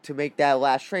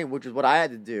last train, which is what I had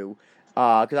to do,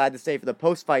 because I had to stay for the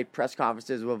post-fight press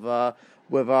conferences with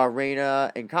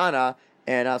Reina and Kana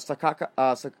and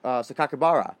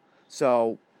Sakakibara.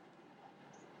 So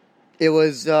it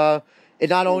was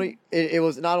it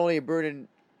was not only a burden,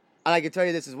 and I can tell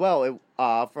you this as well,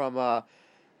 from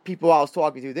people I was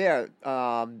talking to there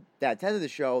that attended the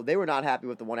show, they were not happy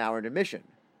with the 1 hour intermission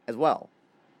as well.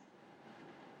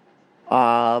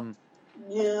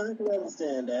 Yeah, I can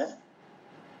understand that.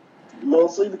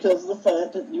 Mostly because of the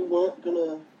fact that you weren't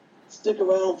gonna stick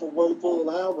around for one full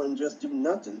hour and just do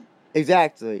nothing.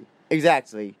 Exactly.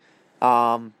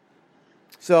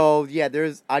 So yeah,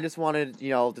 I just wanted,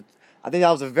 I think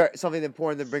that was something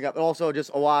important to bring up, and also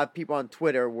just a lot of people on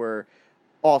Twitter were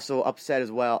also upset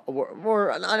as well.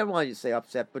 More, I don't want to say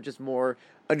upset, but just more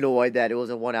annoyed that it was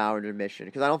a 1 hour intermission,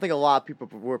 because I don't think a lot of people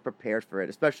were prepared for it,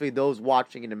 especially those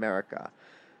watching in America.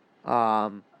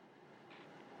 But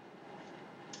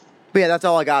yeah, that's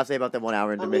all I gotta say about that 1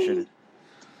 hour intermission. I mean,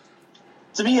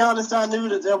 to be honest, I knew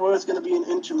that there was going to be an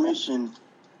intermission.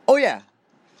 Oh yeah.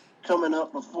 Coming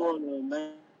up before the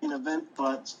main event,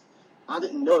 but I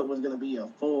didn't know it was going to be a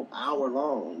full hour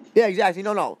long. Yeah, exactly.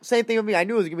 No. Same thing with me. I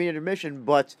knew it was going to be an intermission,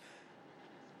 but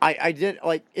I didn't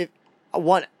like it. A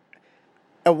 1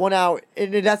 hour,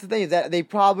 and that's the thing, is that they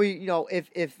probably,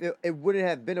 if it wouldn't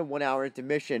have been a 1 hour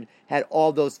intermission had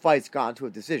all those fights gone to a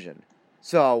decision.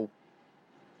 So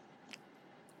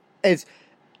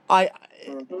I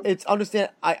understand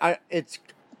it's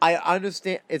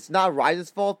not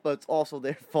Ryzen's fault, but it's also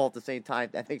their fault at the same time.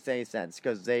 That makes any sense,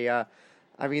 because they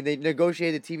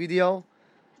negotiated the TV deal,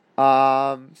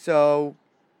 so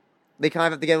they kind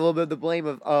of have to get a little bit of the blame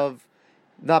of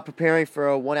not preparing for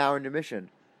a 1 hour intermission.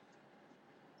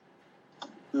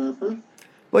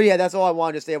 But yeah, that's all I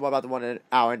wanted to say about the 1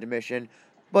 hour intermission.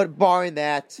 But barring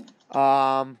that,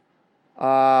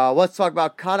 let's talk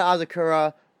about Kana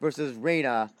Asakura versus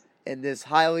Reina in this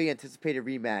highly anticipated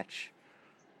rematch.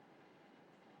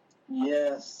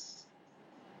 Yes.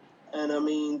 And I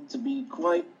mean, to be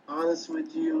quite honest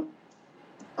with you,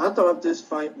 I thought this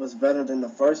fight was better than the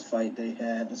first fight they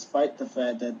had, despite the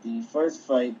fact that the first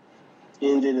fight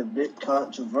ended a bit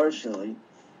controversially.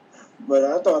 But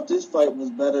I thought this fight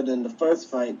was better than the first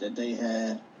fight that they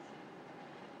had.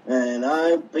 And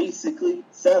I basically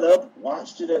sat up,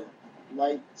 watched it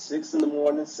like 6 in the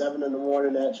morning, 7 in the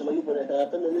morning actually when it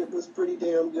happened, and it was pretty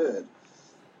damn good.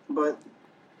 But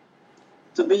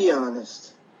to be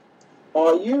honest,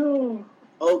 are you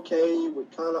okay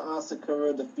with Kana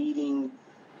Asakura defeating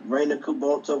Reina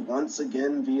Kubota once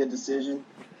again via decision?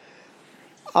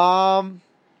 Well,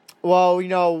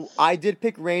 I did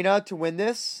pick Reina to win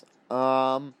this.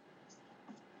 I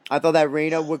thought that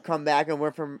Reina would come back and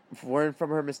learn from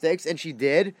her mistakes, and she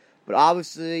did. But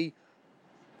obviously,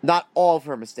 not all of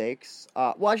her mistakes.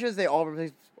 Well, I shouldn't say all of her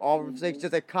mistakes.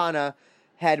 Just that Kana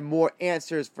had more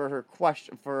answers for her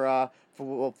question for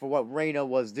what Reina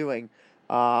was doing.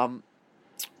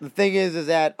 The thing is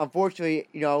that unfortunately,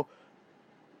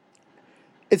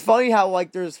 it's funny how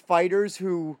like there's fighters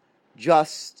who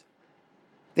just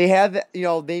they have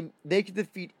they can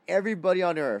defeat everybody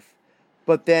on earth,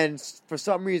 but then for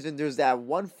some reason there's that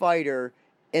one fighter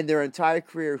in their entire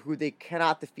career who they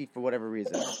cannot defeat for whatever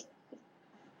reason.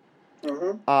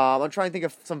 Mm-hmm. I'm trying to think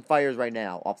of some fighters right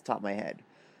now off the top of my head.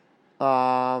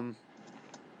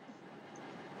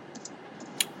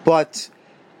 But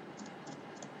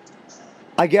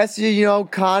I guess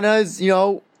Kana's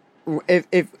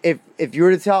if you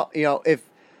were to tell if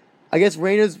I guess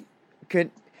Reina's can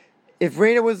if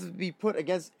Reina was to be put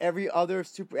against every other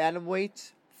super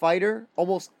atomweight fighter,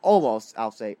 almost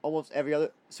I'll say almost every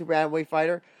other super atomweight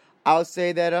fighter, I would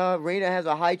say that Reina has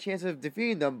a high chance of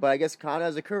defeating them. But I guess Kana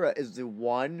Asakura is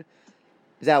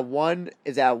that one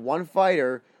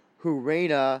fighter who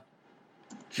Reina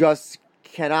just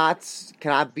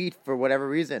cannot beat for whatever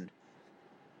reason.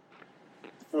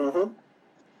 Mm-hmm.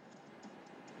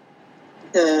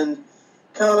 And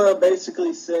Kana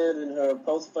basically said in her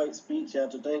post-fight speech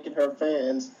after thanking her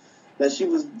fans that she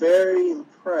was very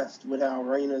impressed with how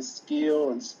Reina's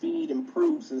skill and speed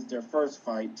improved since their first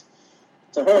fight.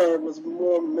 To her, it was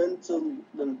more mental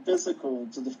than physical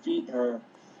to defeat her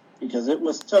because it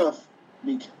was tough.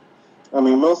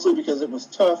 Mostly because it was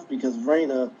tough because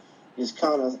Reina is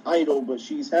Kana's idol, but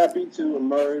she's happy to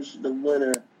emerge the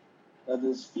winner of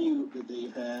this feud that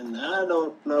they've had. And I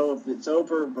don't know if it's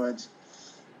over, but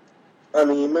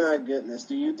my goodness,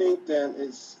 do you think that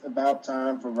it's about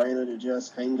time for Reina to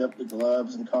just hang up the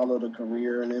gloves and call it a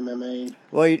career in MMA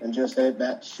and just head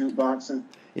back to shoot boxing?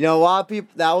 A lot of people,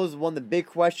 that was one of the big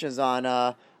questions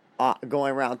on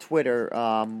going around Twitter,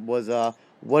 was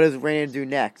what does Reina do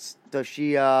next? Does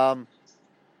she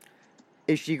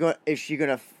is she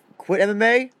gonna quit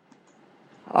MMA?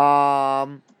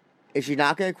 Is she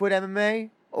not gonna quit MMA,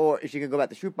 or is she gonna go back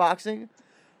to shoot boxing?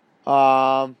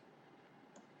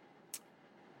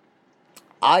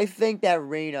 I think that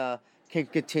Reina can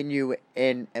continue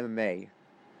in MMA.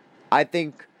 I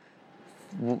think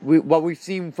what we've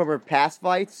seen from her past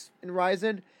fights in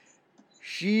Rizin,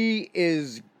 she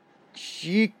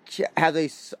has a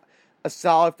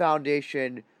solid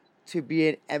foundation to be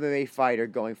an MMA fighter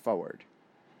going forward.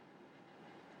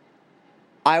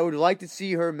 I would like to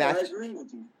see her match. I agree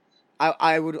with you.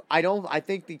 I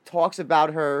think the talks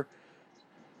about her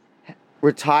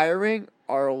retiring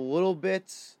are a little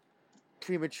bit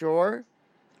premature.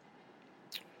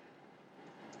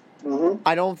 Mm-hmm.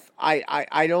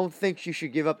 I don't think she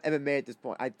should give up MMA at this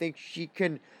point. I think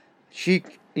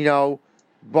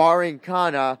barring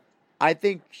Kana, I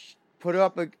think put her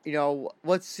up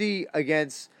let's see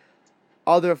against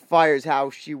other fighters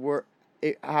how she would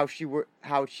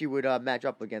match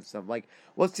up against them. Like,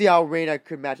 let's see how Reina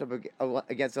could match up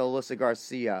against Alyssa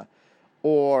Garcia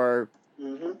or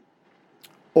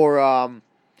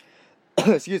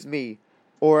excuse me,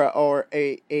 or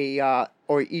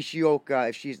Ishioka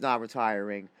if she's not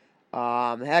retiring.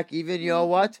 Heck, even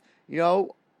what?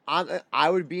 I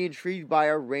would be intrigued by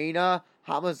a Reina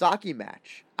Hamazaki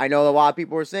match. I know a lot of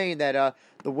people were saying that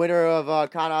the winner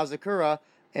of Kana Asakura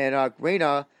and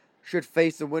Reina should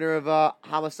face the winner of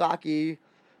Hamasaki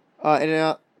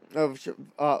of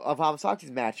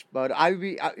Hamasaki's match. But I would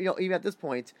be even at this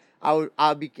point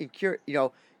I'd be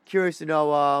curious to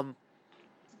know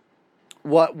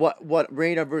what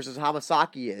Reina versus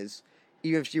Hamasaki is,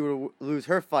 even if she were to lose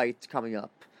her fight coming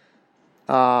up.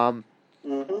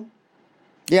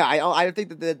 Yeah, I don't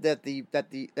think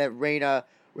that Reina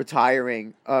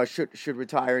retiring should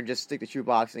retire and just stick to shoot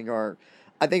boxing. Or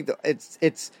I think that it's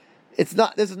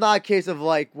not. This is not a case of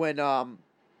like when what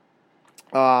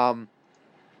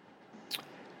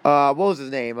was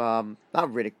his name? Not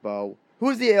Riddick Bowe. Who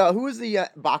was the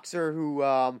boxer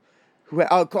who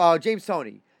James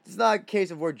Toney. It's not a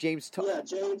case of where James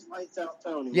Lights Out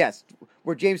Toney. Yes,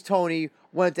 where James Toney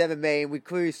went to MMA and we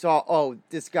clearly saw,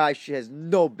 this guy has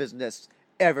no business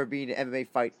ever being an MMA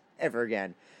fight ever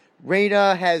again.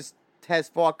 Reina has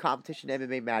fought competition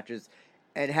MMA matches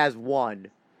and has won.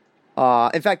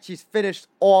 In fact, she's finished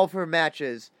all of her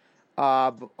matches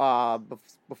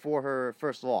before her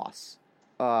first loss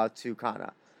to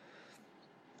Kana.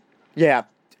 Yeah,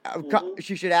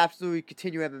 she should absolutely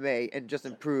continue MMA and just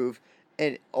improve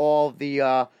in all the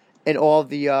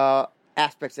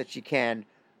aspects that she can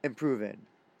improve in.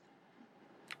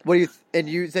 What do you? And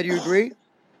you said you agree?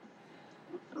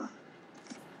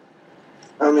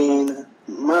 I mean,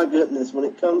 my goodness, when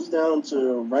it comes down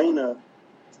to Reina,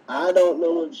 I don't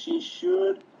know if she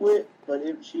should quit, but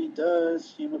if she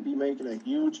does, she would be making a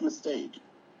huge mistake.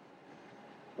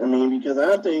 I mean, because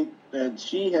I think that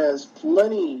she has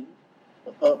plenty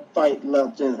of fight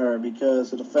left in her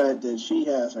because of the fact that she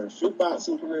has her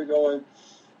shootboxing career going.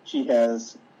 She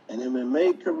has an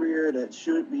MMA career that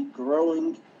should be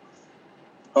growing.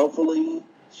 Hopefully,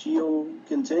 she'll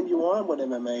continue on with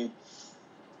MMA.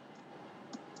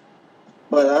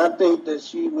 But I think that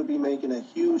she would be making a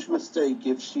huge mistake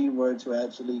if she were to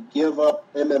actually give up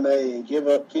MMA and give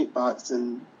up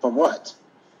kickboxing for what?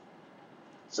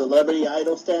 Celebrity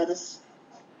idol status?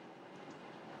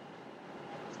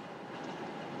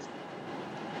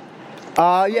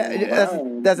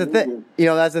 That's the thing.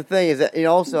 That's the thing is that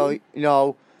also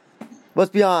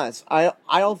let's be honest. I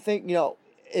don't think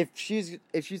if she's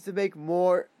to make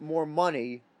more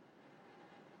money.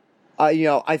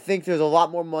 I think there's a lot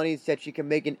more money that she can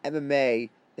make in MMA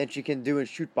than she can do in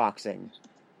shoot boxing.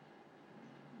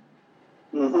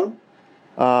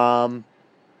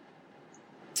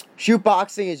 Shoot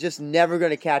boxing is just never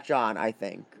going to catch on, I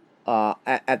think,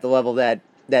 at the level that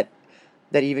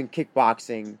even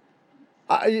kickboxing.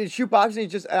 Shoot boxing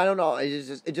is just, I don't know.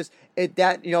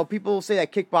 People say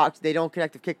that they don't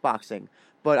connect to kickboxing,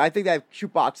 but I think that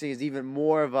shoot boxing is even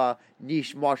more of a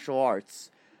niche martial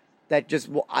arts that just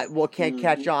can't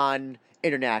catch on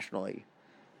internationally.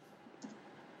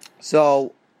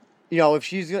 So, if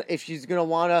she's gonna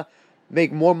want to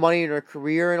make more money in her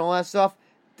career and all that stuff,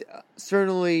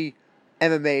 certainly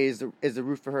MMA is the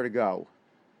route for her to go.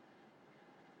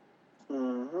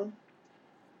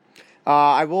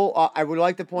 I would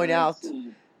like to point out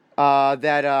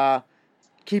that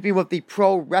keeping with the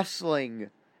pro wrestling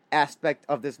aspect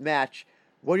of this match,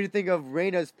 what do you think of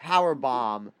Reina's power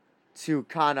bomb to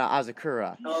Kana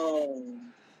Asakura? Oh,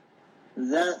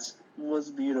 that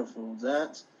was beautiful.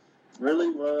 That really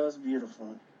was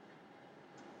beautiful.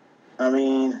 I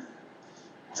mean,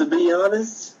 to be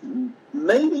honest,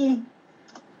 maybe.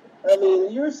 I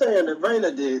mean, you're saying that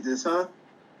Reina did this, huh?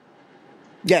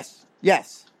 Yes.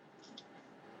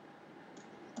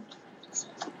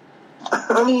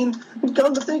 I mean,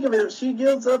 come to think of it, if she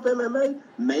gives up MMA,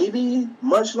 maybe,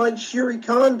 much like Shuri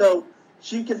Kondo,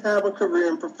 she could have a career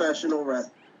in professional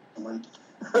wrestling.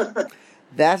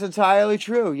 That's entirely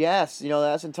true. Yes,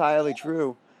 that's entirely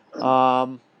true.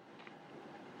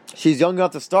 She's young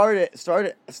enough to start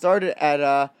it at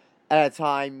a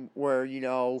time where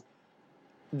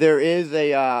there is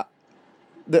a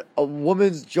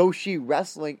women's Joshi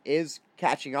wrestling is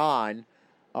catching on.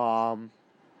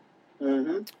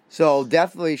 So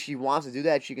definitely, she wants to do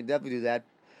that. She can definitely do that.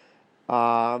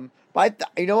 But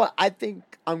you know what? I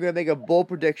think I'm gonna make a bold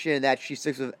prediction that she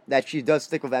does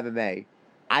stick with MMA.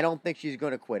 I don't think she's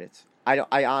gonna quit it.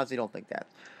 I honestly don't think that.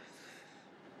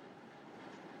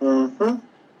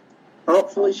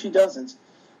 Hopefully she doesn't,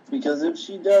 because if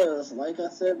she does, like I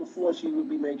said before, she would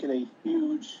be making a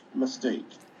huge mistake.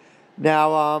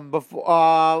 Now,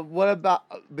 what about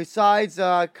besides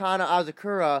Kana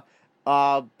Asakura?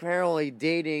 Apparently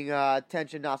dating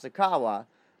Tenshin Nasukawa.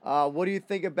 What do you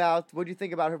think about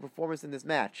her performance in this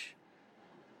match?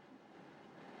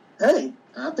 Hey,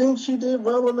 I think she did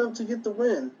well enough to get the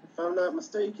win, if I'm not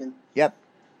mistaken. Yep.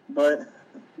 But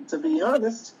to be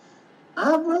honest,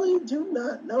 I really do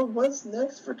not know what's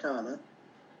next for Kana.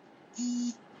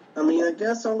 I mean, I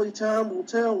guess only time will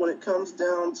tell when it comes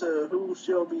down to who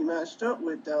she'll be matched up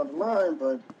with down the line,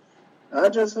 but I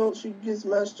just hope she gets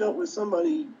matched up with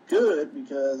somebody good,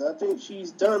 because I think she's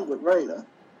done with Reina.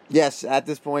 Yes, at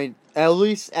this point, at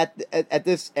least at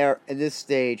this in this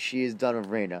stage, she is done with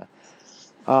Reina.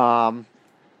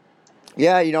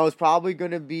 It's probably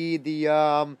going to be the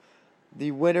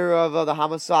winner of the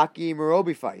Hamasaki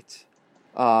Morobi fight,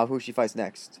 who she fights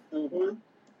next.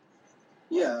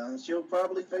 Yeah, she'll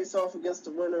probably face off against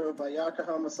the winner of Ayaka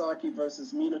Hamasaki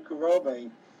versus Mina Kurobe.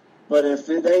 But if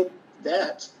it ain't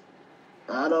that,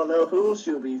 I don't know who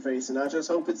she'll be facing. I just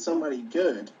hope it's somebody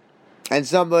good. And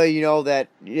somebody, that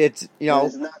it's,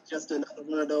 it's not just another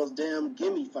one of those damn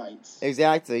gimme fights.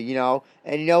 Exactly,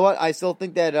 And you know what? I still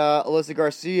think that Alyssa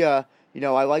Garcia,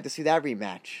 I'd like to see that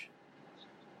rematch.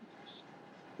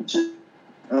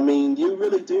 I mean, do you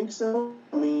really think so?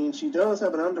 I mean, she does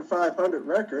have an under 500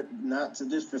 record, not to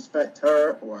disrespect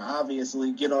her or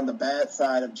obviously get on the bad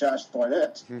side of Josh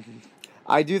Barnett.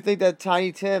 I do think that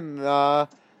Tiny Tim, I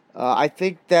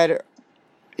think that,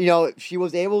 if she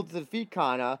was able to defeat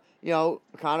Kana,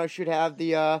 Kana should have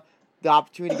the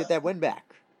opportunity to get that win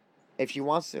back if she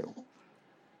wants to.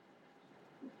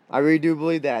 I really do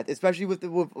believe that, especially with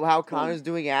how Kana's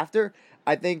doing after.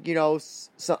 I think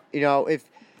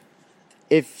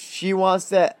if she wants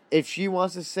to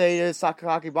say to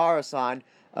Sakakibara-san,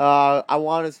 I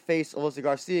want to face Alyssa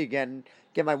Garcia again,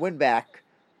 get my win back.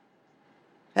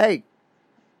 Hey,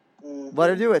 let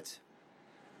her do it.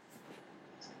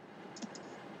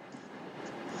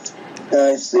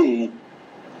 I see.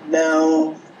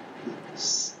 Now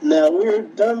we're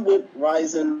done with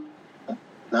Ryzen.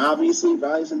 Now, obviously,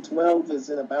 Ryzen 12 is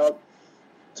in about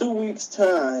 2 weeks'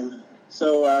 time.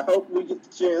 So I hope we get the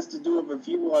chance to do a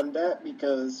review on that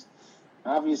because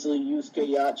obviously Yusuke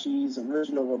Yachi's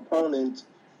original opponent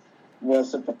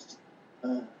was supposed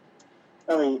to,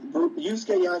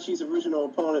 Yusuke Yachi's original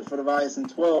opponent for the Ryzen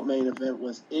 12 main event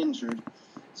was injured.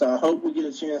 So I hope we get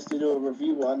a chance to do a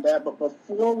review on that. But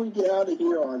before we get out of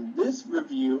here on this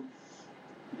review,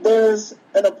 there's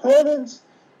an opponent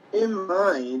in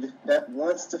mind that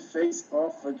wants to face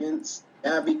off against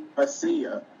Gabby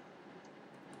Garcia.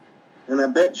 And I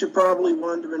bet you're probably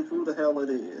wondering who the hell it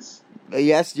is.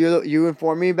 Yes, you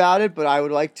informed me about it, but I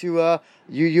would like to.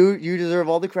 You deserve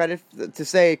all the credit to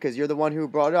say it because you're the one who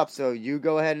brought it up. So you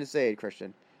go ahead and say it,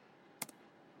 Christian.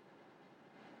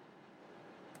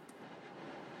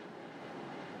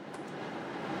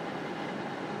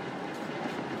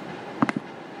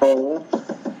 Oh,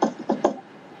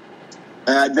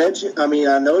 I bet you. I mean,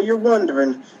 I know you're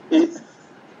wondering.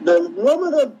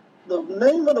 The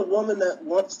name of the woman that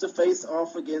wants to face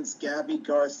off against Gabby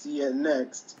Garcia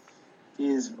next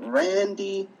is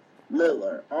Randi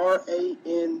Miller,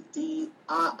 Randi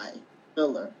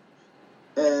Miller.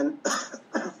 And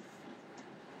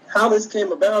how this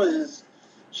came about is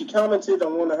she commented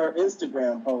on one of her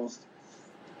Instagram posts,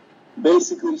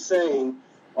 basically saying,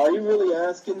 are you really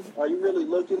asking? Are you really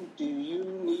looking? Do you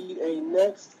need a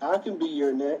next? I can be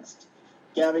your next.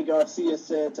 Gabby Garcia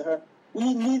said to her,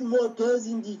 we need more guys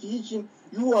in division.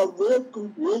 You are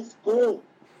welcome. Let's go.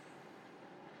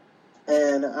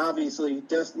 And obviously,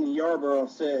 Destiny Yarborough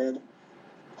said,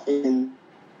 in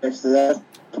next to that,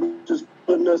 just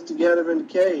putting us together in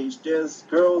the cage. There's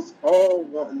girls all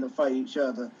wanting to fight each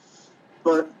other.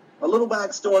 But a little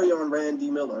backstory on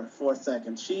Randi Miller for a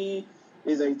second. She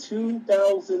is a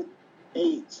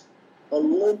 2008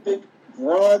 Olympic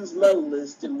bronze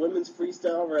medalist in women's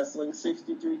freestyle wrestling,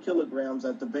 63 kilograms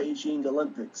at the Beijing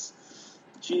Olympics.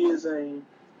 She is a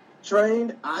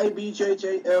trained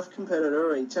IBJJF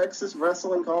competitor, a Texas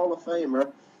Wrestling Hall of Famer,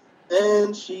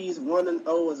 and she's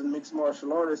 1-0 as a mixed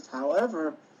martial artist.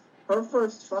 However, her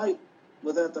first fight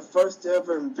was at the first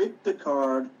ever Invicta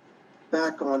card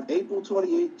back on April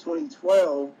 28,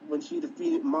 2012, when she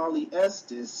defeated Molly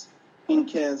Estes in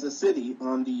Kansas City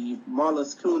on the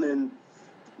Marlis Kunin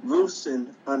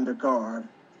Rusin undercard.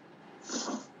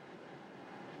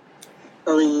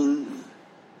 I mean,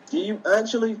 do you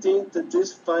actually think that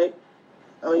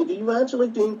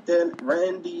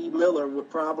Randi Miller would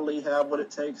probably have what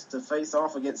it takes to face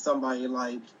off against somebody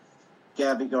like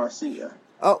Gabby Garcia?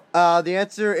 Oh, the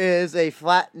answer is a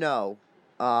flat no.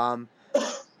 Sorry,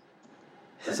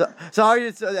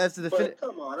 that's the But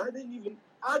come on, I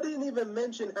didn't even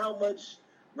mention how much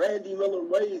Randi Miller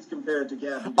weighs compared to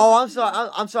Gabby Garcia. Oh,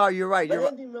 I'm sorry. You're right.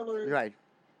 Randi Miller. You're right.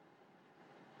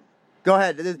 Go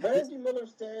ahead. Randi Miller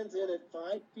stands in at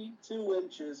 5 feet 2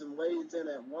 inches and weighs in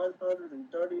at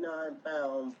 139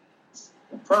 pounds,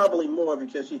 probably more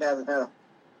because she hasn't had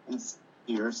in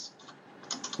years.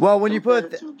 Well, when you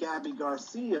put to Gabby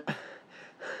Garcia.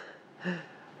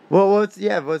 Well, we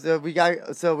got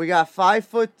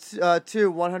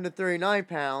 5'2", 139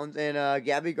 pounds, and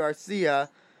Gabby Garcia.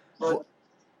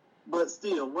 But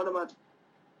still, what am I?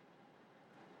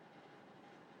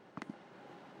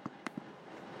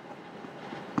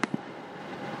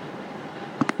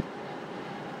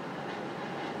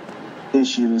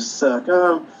 Issues suck.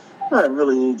 I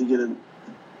really need to get an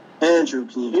Andrew.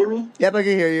 Can you hear me? Yep, I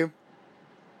can hear you.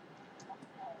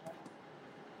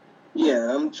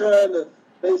 Yeah, I'm trying to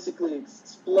basically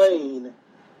explain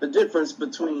the difference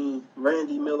between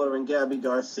Randi Miller and Gabby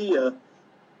Garcia.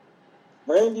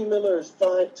 Randi Miller is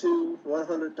 5'2",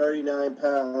 139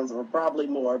 pounds, or probably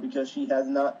more, because she has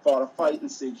not fought a fight in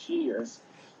 6 years.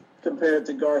 Compared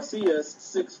to Garcia's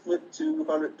 6'2",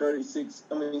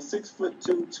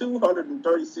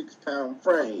 236 pound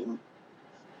frame.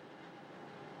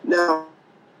 Now,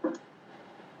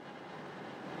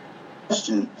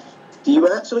 question: do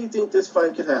you actually think this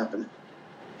fight could happen?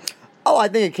 Oh, I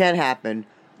think it can happen.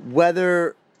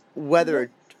 Whether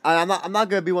I'm not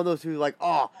gonna be one of those who like,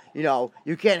 oh,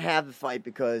 you can't have the fight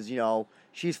because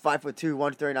she's 5'2",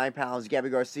 139 pounds. Gabby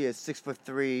Garcia is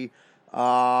 6'3",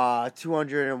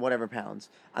 200 and whatever pounds.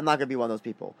 I'm not gonna be one of those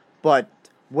people. But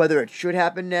whether it should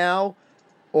happen now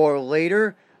or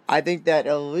later, I think that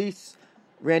at least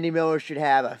Randy Miller should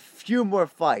have a few more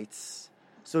fights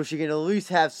so she can at least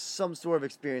have some sort of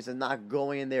experience and not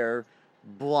going in there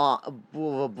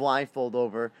blindfold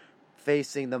over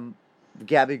facing the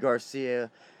Gabby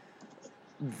Garcia,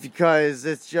 because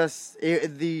it's just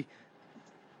even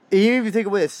if you take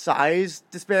away the size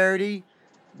disparity,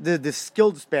 the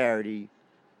skill disparity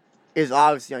is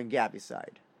obviously on Gabby's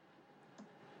side,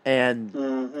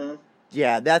 and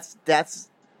yeah, that's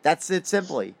it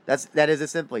simply. That is it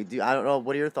simply. I don't know.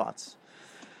 What are your thoughts?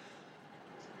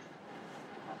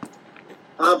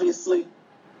 Obviously,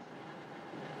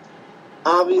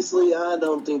 I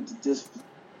don't think that this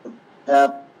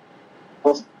happened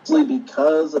mostly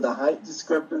because of the height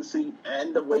discrepancy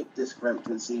and the weight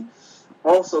discrepancy.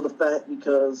 Also, the fact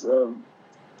because of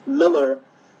Miller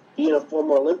being a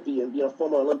former Olympian, being a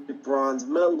former Olympic bronze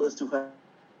medalist who had,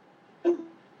 to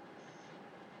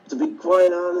be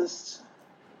quite honest,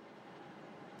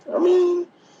 I mean,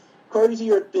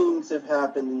 crazier things have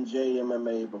happened in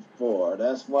JMMA before.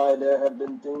 That's why there have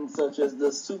been things such as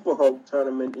the Super Hulk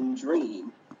tournament in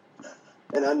Dream.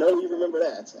 And I know you remember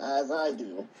that, as I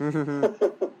do.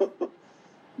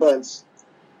 But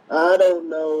I don't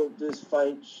know if this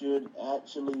fight should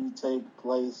actually take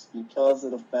place because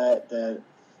of the fact that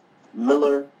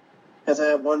Miller has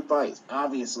had one fight,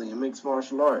 obviously, in mixed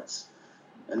martial arts.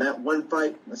 And that one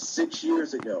fight was 6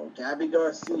 years ago. Gabby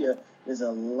Garcia is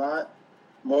a lot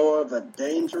more of a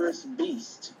dangerous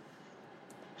beast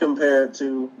compared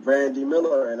to Randy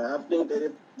Miller. And I think that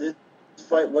if this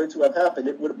fight were to have happened,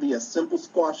 it would be a simple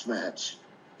squash match.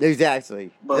 Exactly.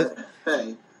 But,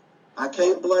 hey, I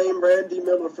can't blame Randy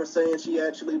Miller for saying she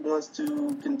actually wants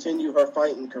to continue her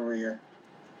fighting career.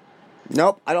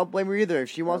 Nope, I don't blame her either.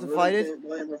 If she wants to fight it, can't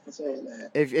blame her for saying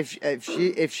that.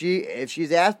 If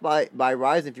she's asked by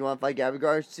Ryzen if you want to fight Gabby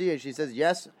Garcia, she says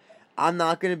yes. I'm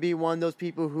not gonna be one of those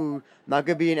people who not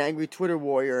gonna be an angry Twitter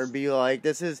warrior and be like,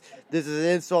 this is an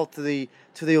insult to the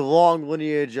long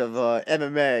lineage of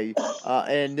MMA,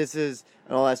 and this is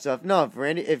and all that stuff. No,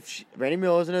 if Randy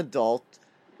Miller is an adult,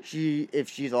 if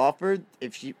she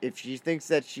thinks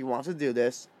that she wants to do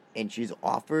this and she's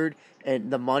offered and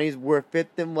the money's worth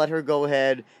it, then let her go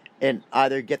ahead and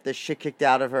either get the shit kicked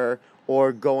out of her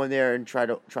or go in there and try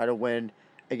to win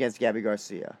against Gabby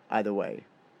Garcia. Either way.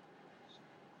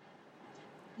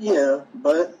 Yeah,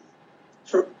 but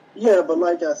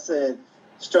like I said,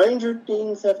 stranger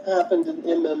things have happened in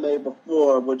MMA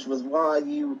before, which was why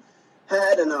you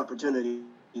had an opportunity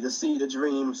to see the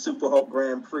Dream Super Hulk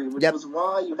Grand Prix, which was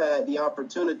why you had the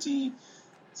opportunity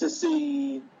to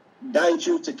see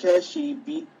Daiju Takeshi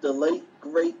beat the late,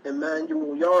 great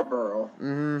Emmanuel Yarborough.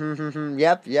 Mm-hmm.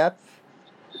 Yep.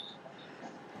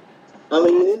 I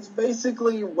mean, it's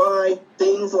basically why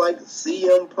things like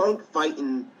CM Punk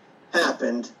fighting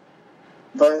happened.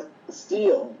 But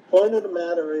still, point of the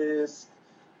matter is,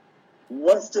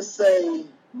 what's to say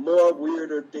more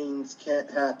weirder things can't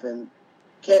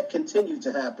continue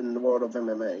to happen in the world of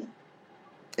MMA?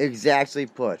 Exactly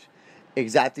put.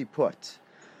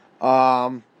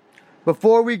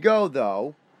 Before we go,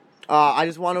 though, I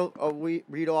just want to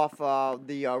read off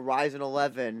the Ryzen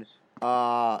 11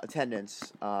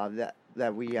 attendance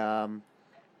that we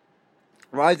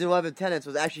Ryzen 11 attendance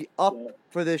was actually up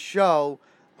for this show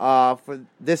for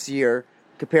this year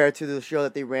compared to the show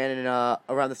that they ran in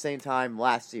around the same time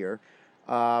last year.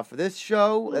 For this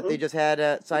show that they just had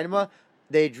at Cinema,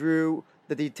 they drew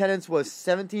that the attendance was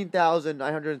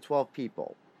 17,912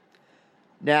 people.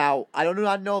 Now, I do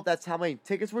not know if that's how many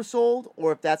tickets were sold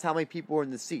or if that's how many people were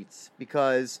in the seats,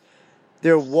 because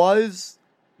there were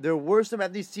some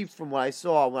empty seats from what I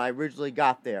saw when I originally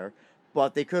got there,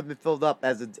 but they could have been filled up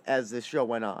as the show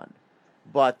went on.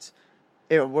 But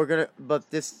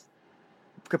this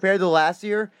compared to last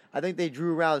year, I think they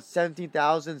drew around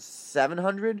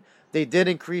 17,700. They did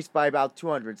increase by about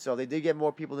 200, so they did get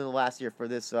more people than last year for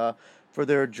this for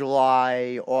their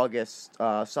July August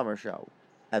summer show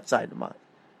at Cinema.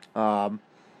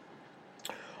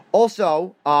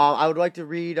 Also, I would like to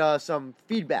read some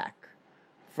feedback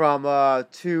from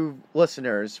 2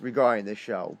 listeners regarding this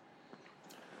show.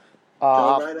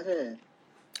 Go right ahead.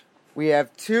 We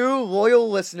have 2 loyal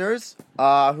listeners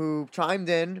who chimed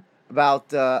in about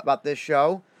this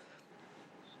show.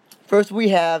 First we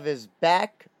have is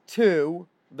Back to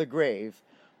the Grave.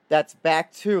 That's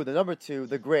back to the number 2,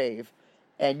 The Grave.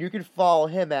 And you can follow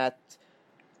him at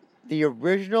the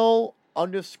original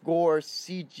underscore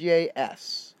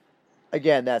CJS.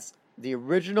 Again, that's the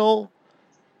original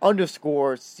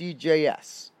underscore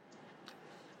CJS.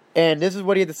 And this is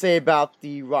what he had to say about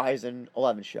the Ryzen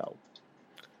 11 show.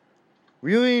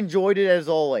 Really enjoyed it as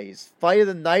always. Fight of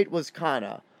the night was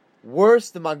Kana. Worse,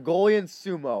 the Mongolian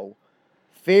Sumo.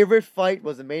 Favorite fight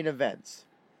was the main event.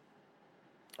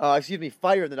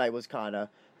 Fighter of the night was Kana.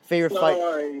 Favorite fight.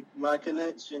 Sorry, my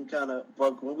connection kind of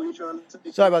broke. What were you trying to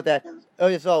say? Sorry about that. Oh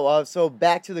yeah, so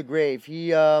back to the grave.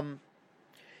 He said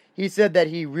that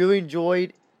he really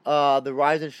enjoyed the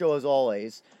Ryzen show as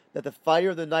always. That the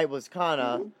fighter of the night was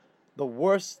Kana. Mm-hmm. The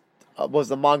worst was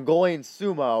the Mongolian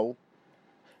Sumo,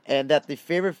 and that the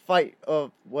favorite fight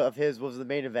of his was the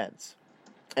main event.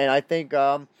 And I think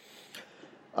that's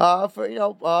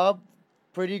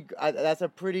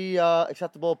a pretty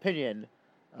acceptable opinion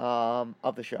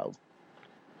of the show.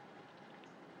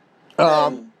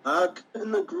 I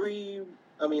couldn't agree.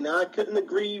 I couldn't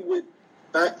agree with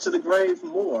Back to the Grave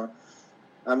more.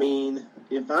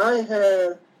 If I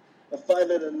had a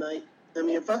fighter of the night,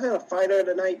 if I had a fighter of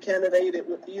the night candidate, it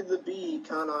would either be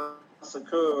Kana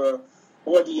Sakura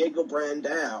or Diego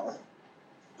Brandao.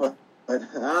 But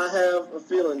I have a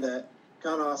feeling that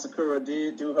Kana Sakura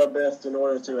did do her best in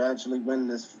order to actually win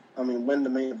the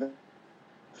main event.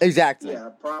 Exactly.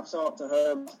 Yeah, props out to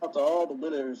her, props out to all the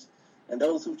winners and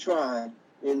those who tried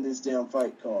in this damn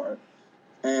fight card.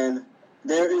 And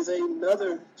there is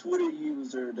another Twitter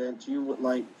user that you would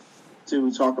like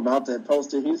to talk about that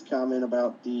posted his comment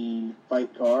about the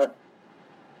fight card.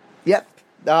 Yep.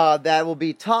 That will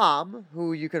be Tom,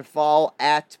 who you can follow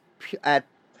at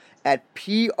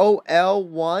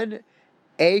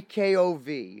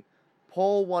POL1AKOV.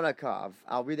 Pol Wanakov.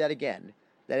 I'll read that again.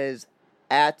 That is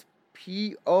at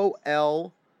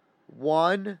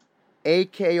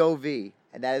POL1AKOV.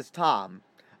 And that is Tom.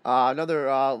 Another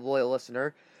loyal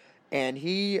listener. And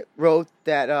he wrote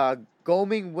that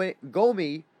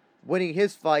Gomi winning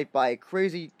his fight by a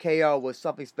crazy KO was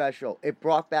something special. It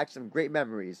brought back some great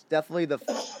memories. Definitely the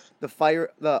fighter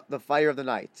of the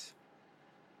night.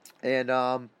 And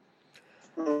I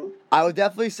would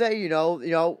definitely say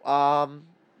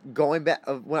going back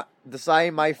when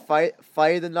deciding my fight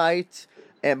of the night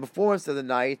and performance of the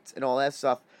night and all that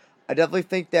stuff, I definitely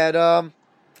think that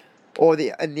and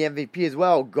the MVP as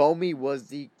well. Gomi was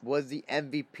the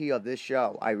MVP of this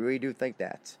show. I really do think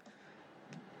that.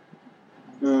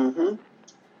 Mm-hmm.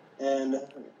 And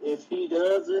if he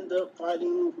does end up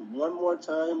fighting one more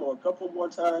time or a couple more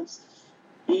times,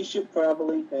 he should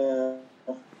probably have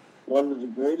one of the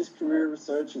greatest career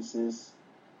resurgences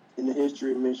in the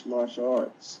history of mixed martial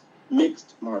arts.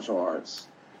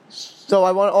 So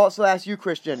I want to also ask you,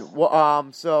 Christian. What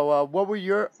was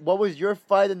your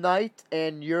fight of the night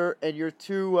and your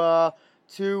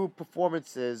two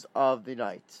performances of the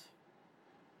night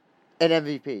and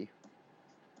MVP?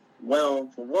 Well,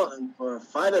 for a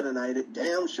fight of the night, it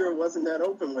damn sure wasn't that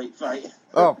open weight fight.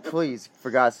 Oh, please,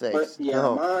 for God's sake! But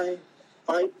my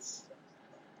fights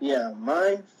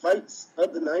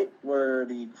of the night were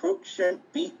the Cruikshank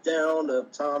beatdown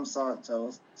of Tom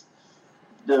Santos,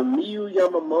 the Miyu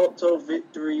Yamamoto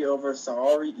victory over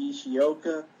Saori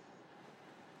Ishioka,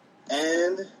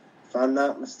 and, if I'm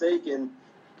not mistaken,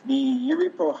 the Yuri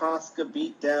Prohaska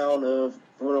beatdown of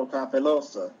Bruno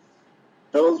Capelosa.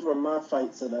 Those were my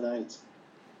fights of the night.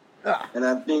 And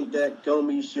I think that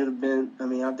Gomi should have been,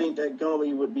 I think that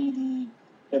Gomi would be the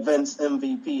event's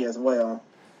MVP as well.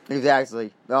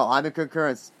 Exactly. No, I'm in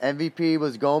concurrence. MVP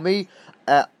was Gomi,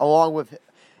 along with,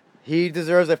 he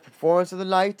deserves a performance of the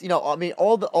night. All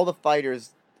the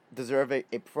fighters deserve a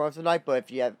performance of the night, but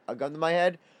if you have a gun to my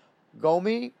head,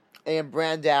 Gomi and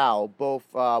Brandao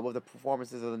both with the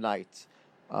performances of the night.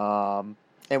 And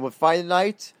with fight of the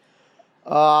night,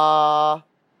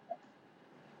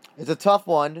 it's a tough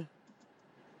one,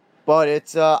 but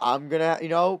it's I'm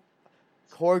gonna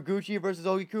Horiguchi versus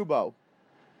Ogi Kubo.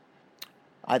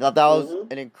 I thought that was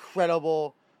an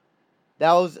incredible.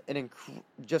 That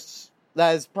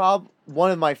is probably one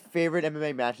of my favorite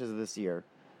MMA matches of this year.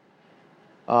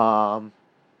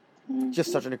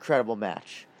 Just such an incredible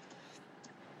match.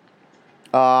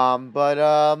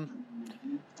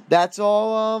 That's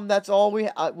all. That's all we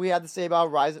have to say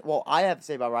about Ryzen. Well, I have to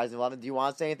say about Ryzen 11. Do you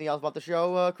want to say anything else about the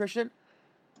show, Christian?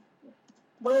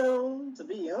 Well, to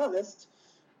be honest,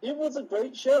 it was a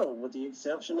great show, with the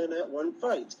exception of that one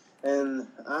fight. And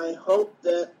I hope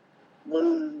that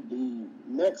when the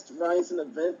next Ryzen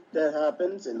event that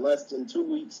happens in less than 2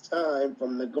 weeks' time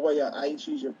from Nagoya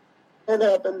Aichi, Japan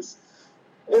happens,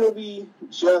 it'll be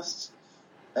just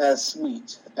as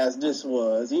sweet as this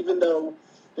was, even though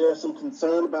there's some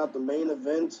concern about the main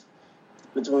event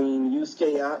between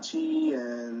Yusuke Achi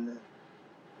and,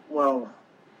 well,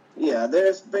 yeah,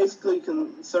 there's basically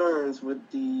concerns with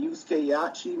the Yusuke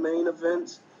Achi main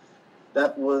event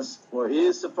that was or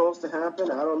is supposed to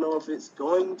happen. I don't know if it's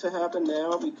going to happen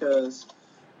now because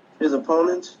his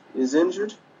opponent is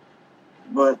injured.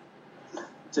 But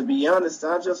to be honest,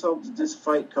 I just hope that this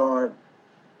fight card,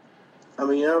 I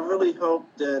really hope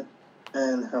that,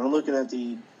 and I'm looking at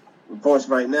the reports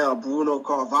right now, Bruno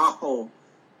Carvalho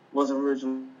was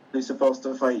originally supposed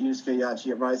to fight Yusuke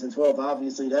Achi at Rising 12.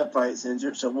 Obviously, that fight's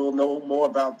injured, so we'll know more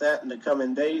about that in the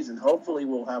coming days, and hopefully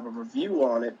we'll have a review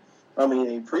on it. A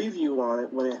preview on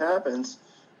it when it happens.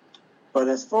 But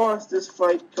as far as this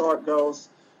fight card goes,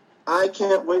 I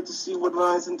can't wait to see what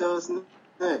Rising does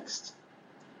next.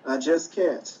 I just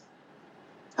can't.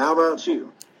 How about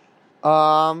you?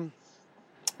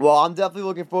 Well, I'm definitely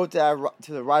looking forward to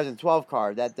the Rising 12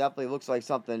 card. That definitely looks like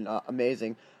something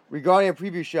amazing. Regarding a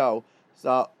preview show,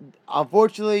 so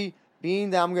unfortunately, being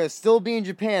that I'm gonna still be in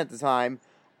Japan at the time,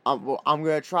 I'm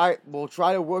gonna try. We'll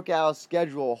try to work out a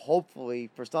schedule, hopefully,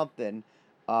 for something.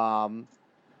 Because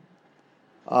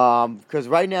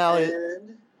right now,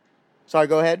 sorry,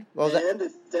 go ahead. What was that?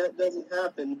 If that doesn't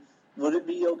happen, would it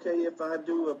be okay if I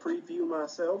do a preview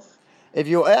myself? If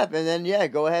you're up, and then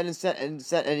go ahead and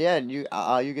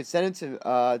you can send it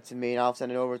to me, and I'll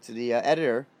send it over to the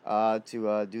editor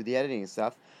to do the editing and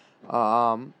stuff.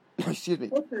 Excuse me.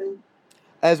 Okay.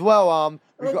 As well,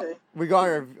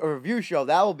 regarding a review show,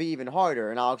 that will be even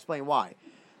harder, and I'll explain why.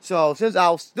 So, since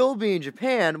I'll still be in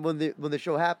Japan when the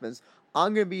show happens,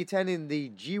 I'm going to be attending the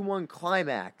G1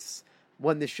 Climax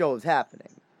when the show is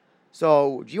happening.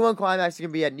 So, G1 Climax is going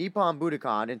to be at Nippon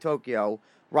Budokan in Tokyo.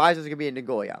 Rise is going to be in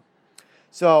Nagoya.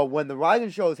 So, when the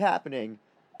Rising show is happening,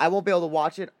 I won't be able to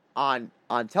watch it on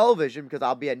television because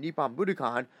I'll be at Nippon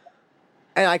Budokan.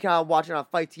 And I cannot watch it on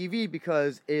Fight TV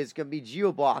because it is going to be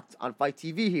geo-blocked on Fight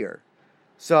TV here.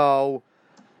 So,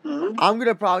 I'm going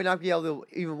to probably not be able to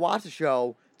even watch the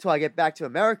show until I get back to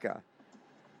America.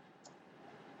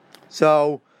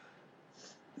 So,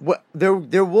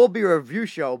 there will be a review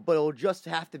show, but it'll just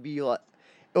have to be,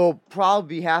 it'll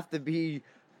probably have to be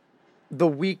the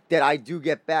week that I do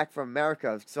get back from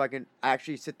America so I can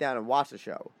actually sit down and watch the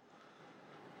show.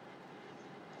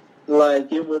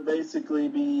 Like, it would basically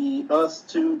be us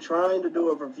two trying to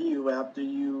do a review after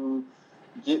you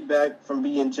get back from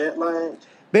being jet lagged?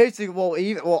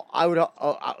 Basically, I would,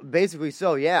 basically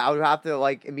so, yeah. I would have to,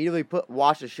 immediately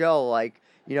watch the show,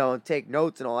 and take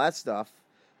notes and all that stuff.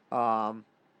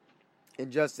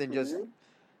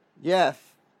 Yeah.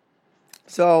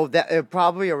 So, that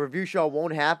probably a review show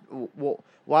won't happen, will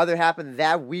either happen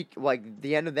that week,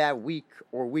 the end of that week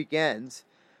or weekends.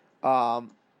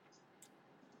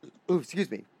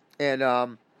 Excuse me.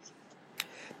 And,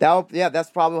 that's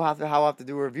probably how I'll have to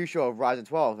do a review show of Rising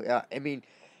 12.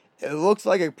 It looks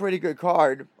like a pretty good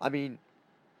card.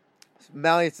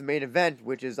 Mainly it's the main event,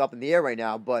 which is up in the air right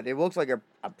now, but it looks like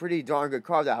a pretty darn good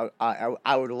card that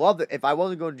I would love it. If I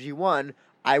wasn't going to G1,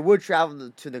 I would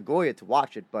travel to Nagoya to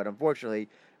watch it, but unfortunately,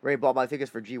 Ray bought my tickets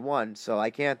for G1, so I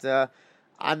can't,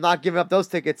 I'm not giving up those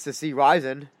tickets to see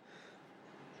Rising.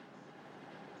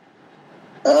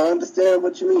 I understand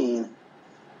what you mean,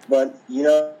 but,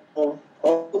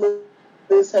 hopefully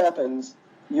this happens,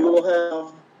 you will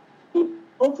have,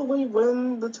 hopefully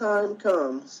when the time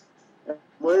comes,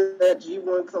 when that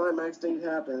G1 Climax date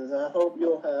happens, I hope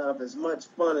you'll have as much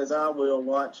fun as I will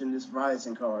watching this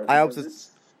Rising card. I hope so.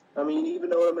 Even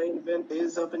though the main event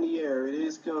is up in the air, it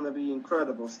is going to be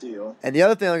incredible still. And the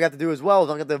other thing I got to do as well is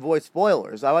I'm going to avoid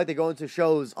spoilers. I like to go into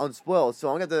shows unspoiled, so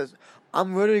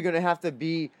I'm really going to have to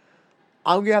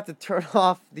turn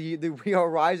off the We Are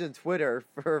Rising Twitter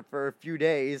for a few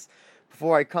days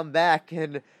before I come back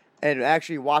and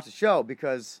actually watch the show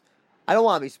because I don't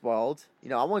want to be spoiled.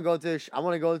 I want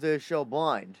to go into the show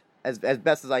blind as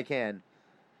best as I can.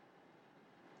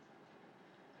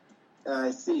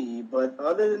 I see, but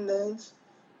other than that,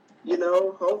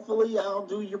 hopefully I'll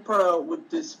do you proud with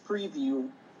this preview.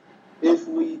 What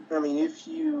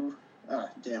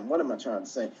am I trying to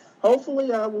say?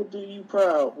 Hopefully I will do you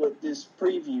proud with this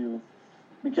preview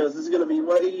because it's going to be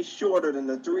way shorter than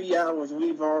the 3 hours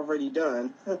we've already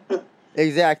done.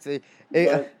 Exactly.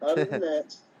 But other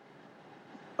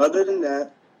than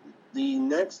that, the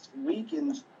next week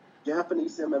in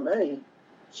Japanese MMA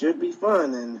should be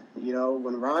fun. And,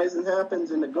 when Rising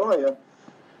happens in Nagoya,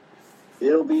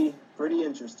 it'll be pretty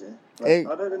interesting. But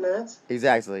other than that,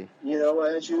 exactly.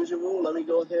 As usual, let me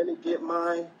go ahead and get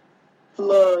my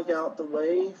plug out the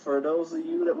way. For those of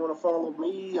you that want to follow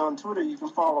me on Twitter, you can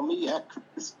follow me at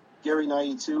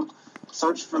ChrisGary92.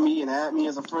 Search for me and add me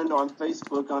as a friend on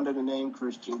Facebook under the name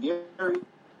Christian Gary.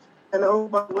 And oh,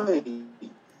 by the way,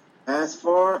 as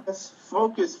far as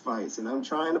Focus Fights, and I'm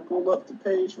trying to pull up the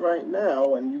page right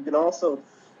now, and you can also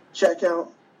check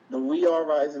out the We Are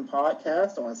Rising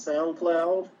podcast on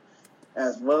SoundCloud,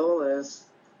 as well as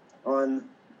on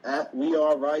at We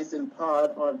Are Rising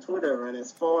Pod on Twitter. And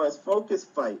as far as Focus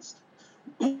Fights,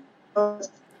 we are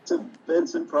to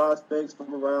events and prospects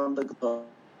from around the globe.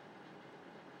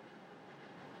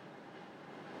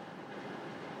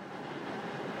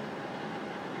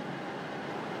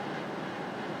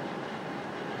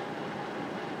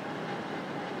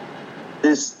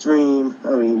 This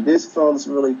phone's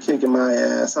really kicking my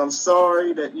ass. I'm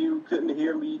sorry that you couldn't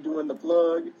hear me doing the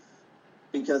plug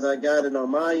because I got it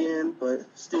on my end, but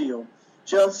still,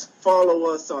 just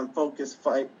follow us on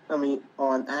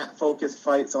on at Focus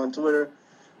Fights on Twitter,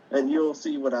 and you'll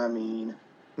see what I mean.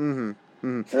 When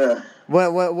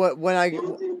I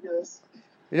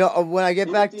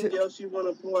get back to anything else you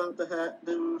want to pull out the hat,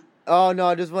 dude? Oh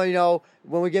no! Just want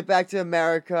when we get back to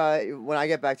America,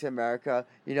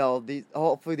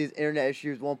 hopefully these internet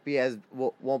issues won't be as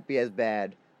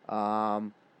bad.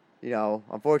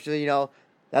 Unfortunately,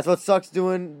 that's what sucks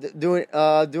doing an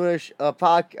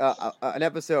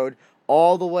episode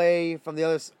all the way from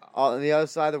on the other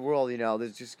side of the world.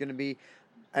 There's just gonna be,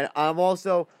 and I'm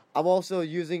also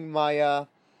using my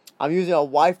I'm using a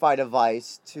Wi-Fi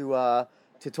device to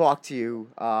talk to you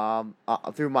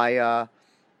through my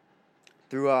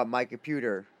my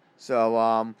computer.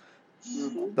 So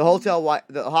the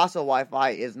hostel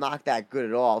Wi-Fi is not that good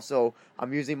at all. So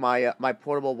I'm using my my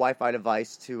portable Wi-Fi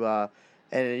device to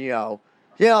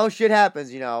shit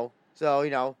happens.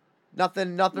 So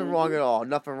nothing wrong at all.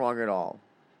 Nothing wrong at all.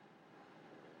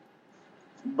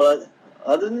 But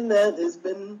other than that, it's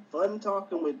been fun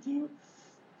talking with you.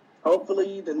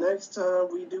 Hopefully, the next time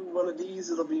we do one of these,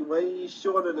 it'll be way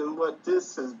shorter than what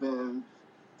this has been.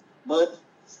 But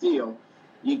still,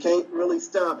 you can't really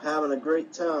stop having a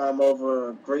great time over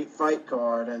a great fight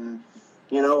card. And,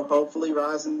 hopefully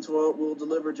Rising 12 will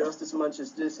deliver just as much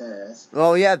as this has.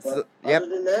 Oh, yeah. Other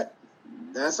than that,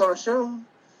 that's our show.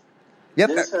 Yep.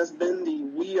 This has been the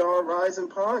We Are Rising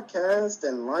podcast.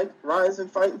 And like Rising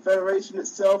Fighting Federation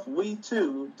itself, we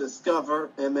too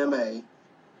discover MMA.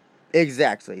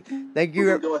 Exactly. Thank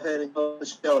you. Go ahead and go to the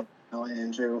show now,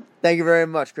 Andrew. Thank you very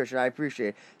much, Christian. I appreciate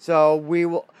it.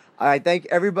 So I thank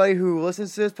everybody who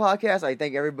listens to this podcast. I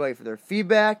thank everybody for their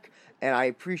feedback, and I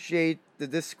appreciate the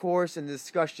discourse and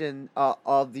discussion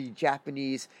of the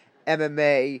Japanese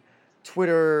MMA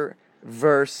Twitter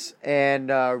verse and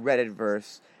Reddit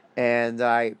verse. And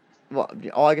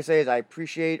all I can say is I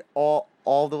appreciate all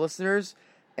the listeners,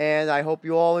 and I hope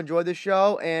you all enjoyed the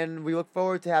show. And we look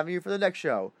forward to having you for the next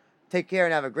show. Take care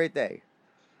and have a great day.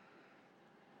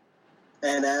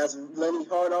 And as Lenny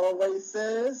Hart always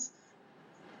says,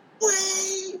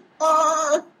 we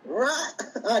are right.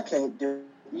 I can't do it.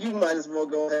 You might as well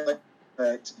go ahead.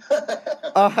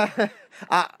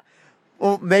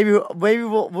 Well, maybe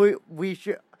we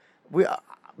should.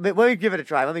 Let me give it a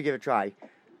try.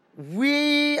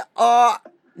 We are.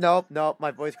 Nope.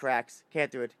 My voice cracks.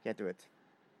 Can't do it.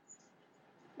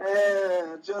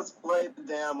 Yeah, just play the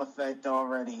damn effect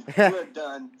already. We're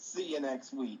done. See you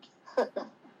next week.